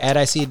Facebook, at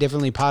I See It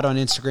Differently Pod on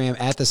Instagram,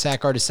 at the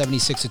Sack Artist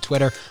 76 at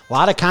Twitter. A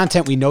lot of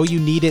content. We know you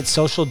need it.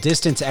 Social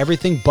distance,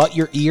 everything but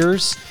your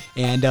ears,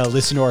 and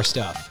listen to our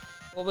stuff.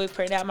 We'll be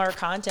putting out more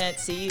content.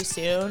 See you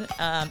soon.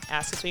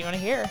 Ask us what you want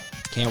to hear.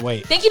 Can't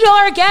wait. Thank you to all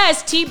our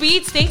guests. T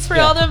Beats, thanks for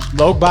all the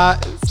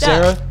Logbot,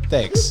 Sarah,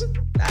 thanks.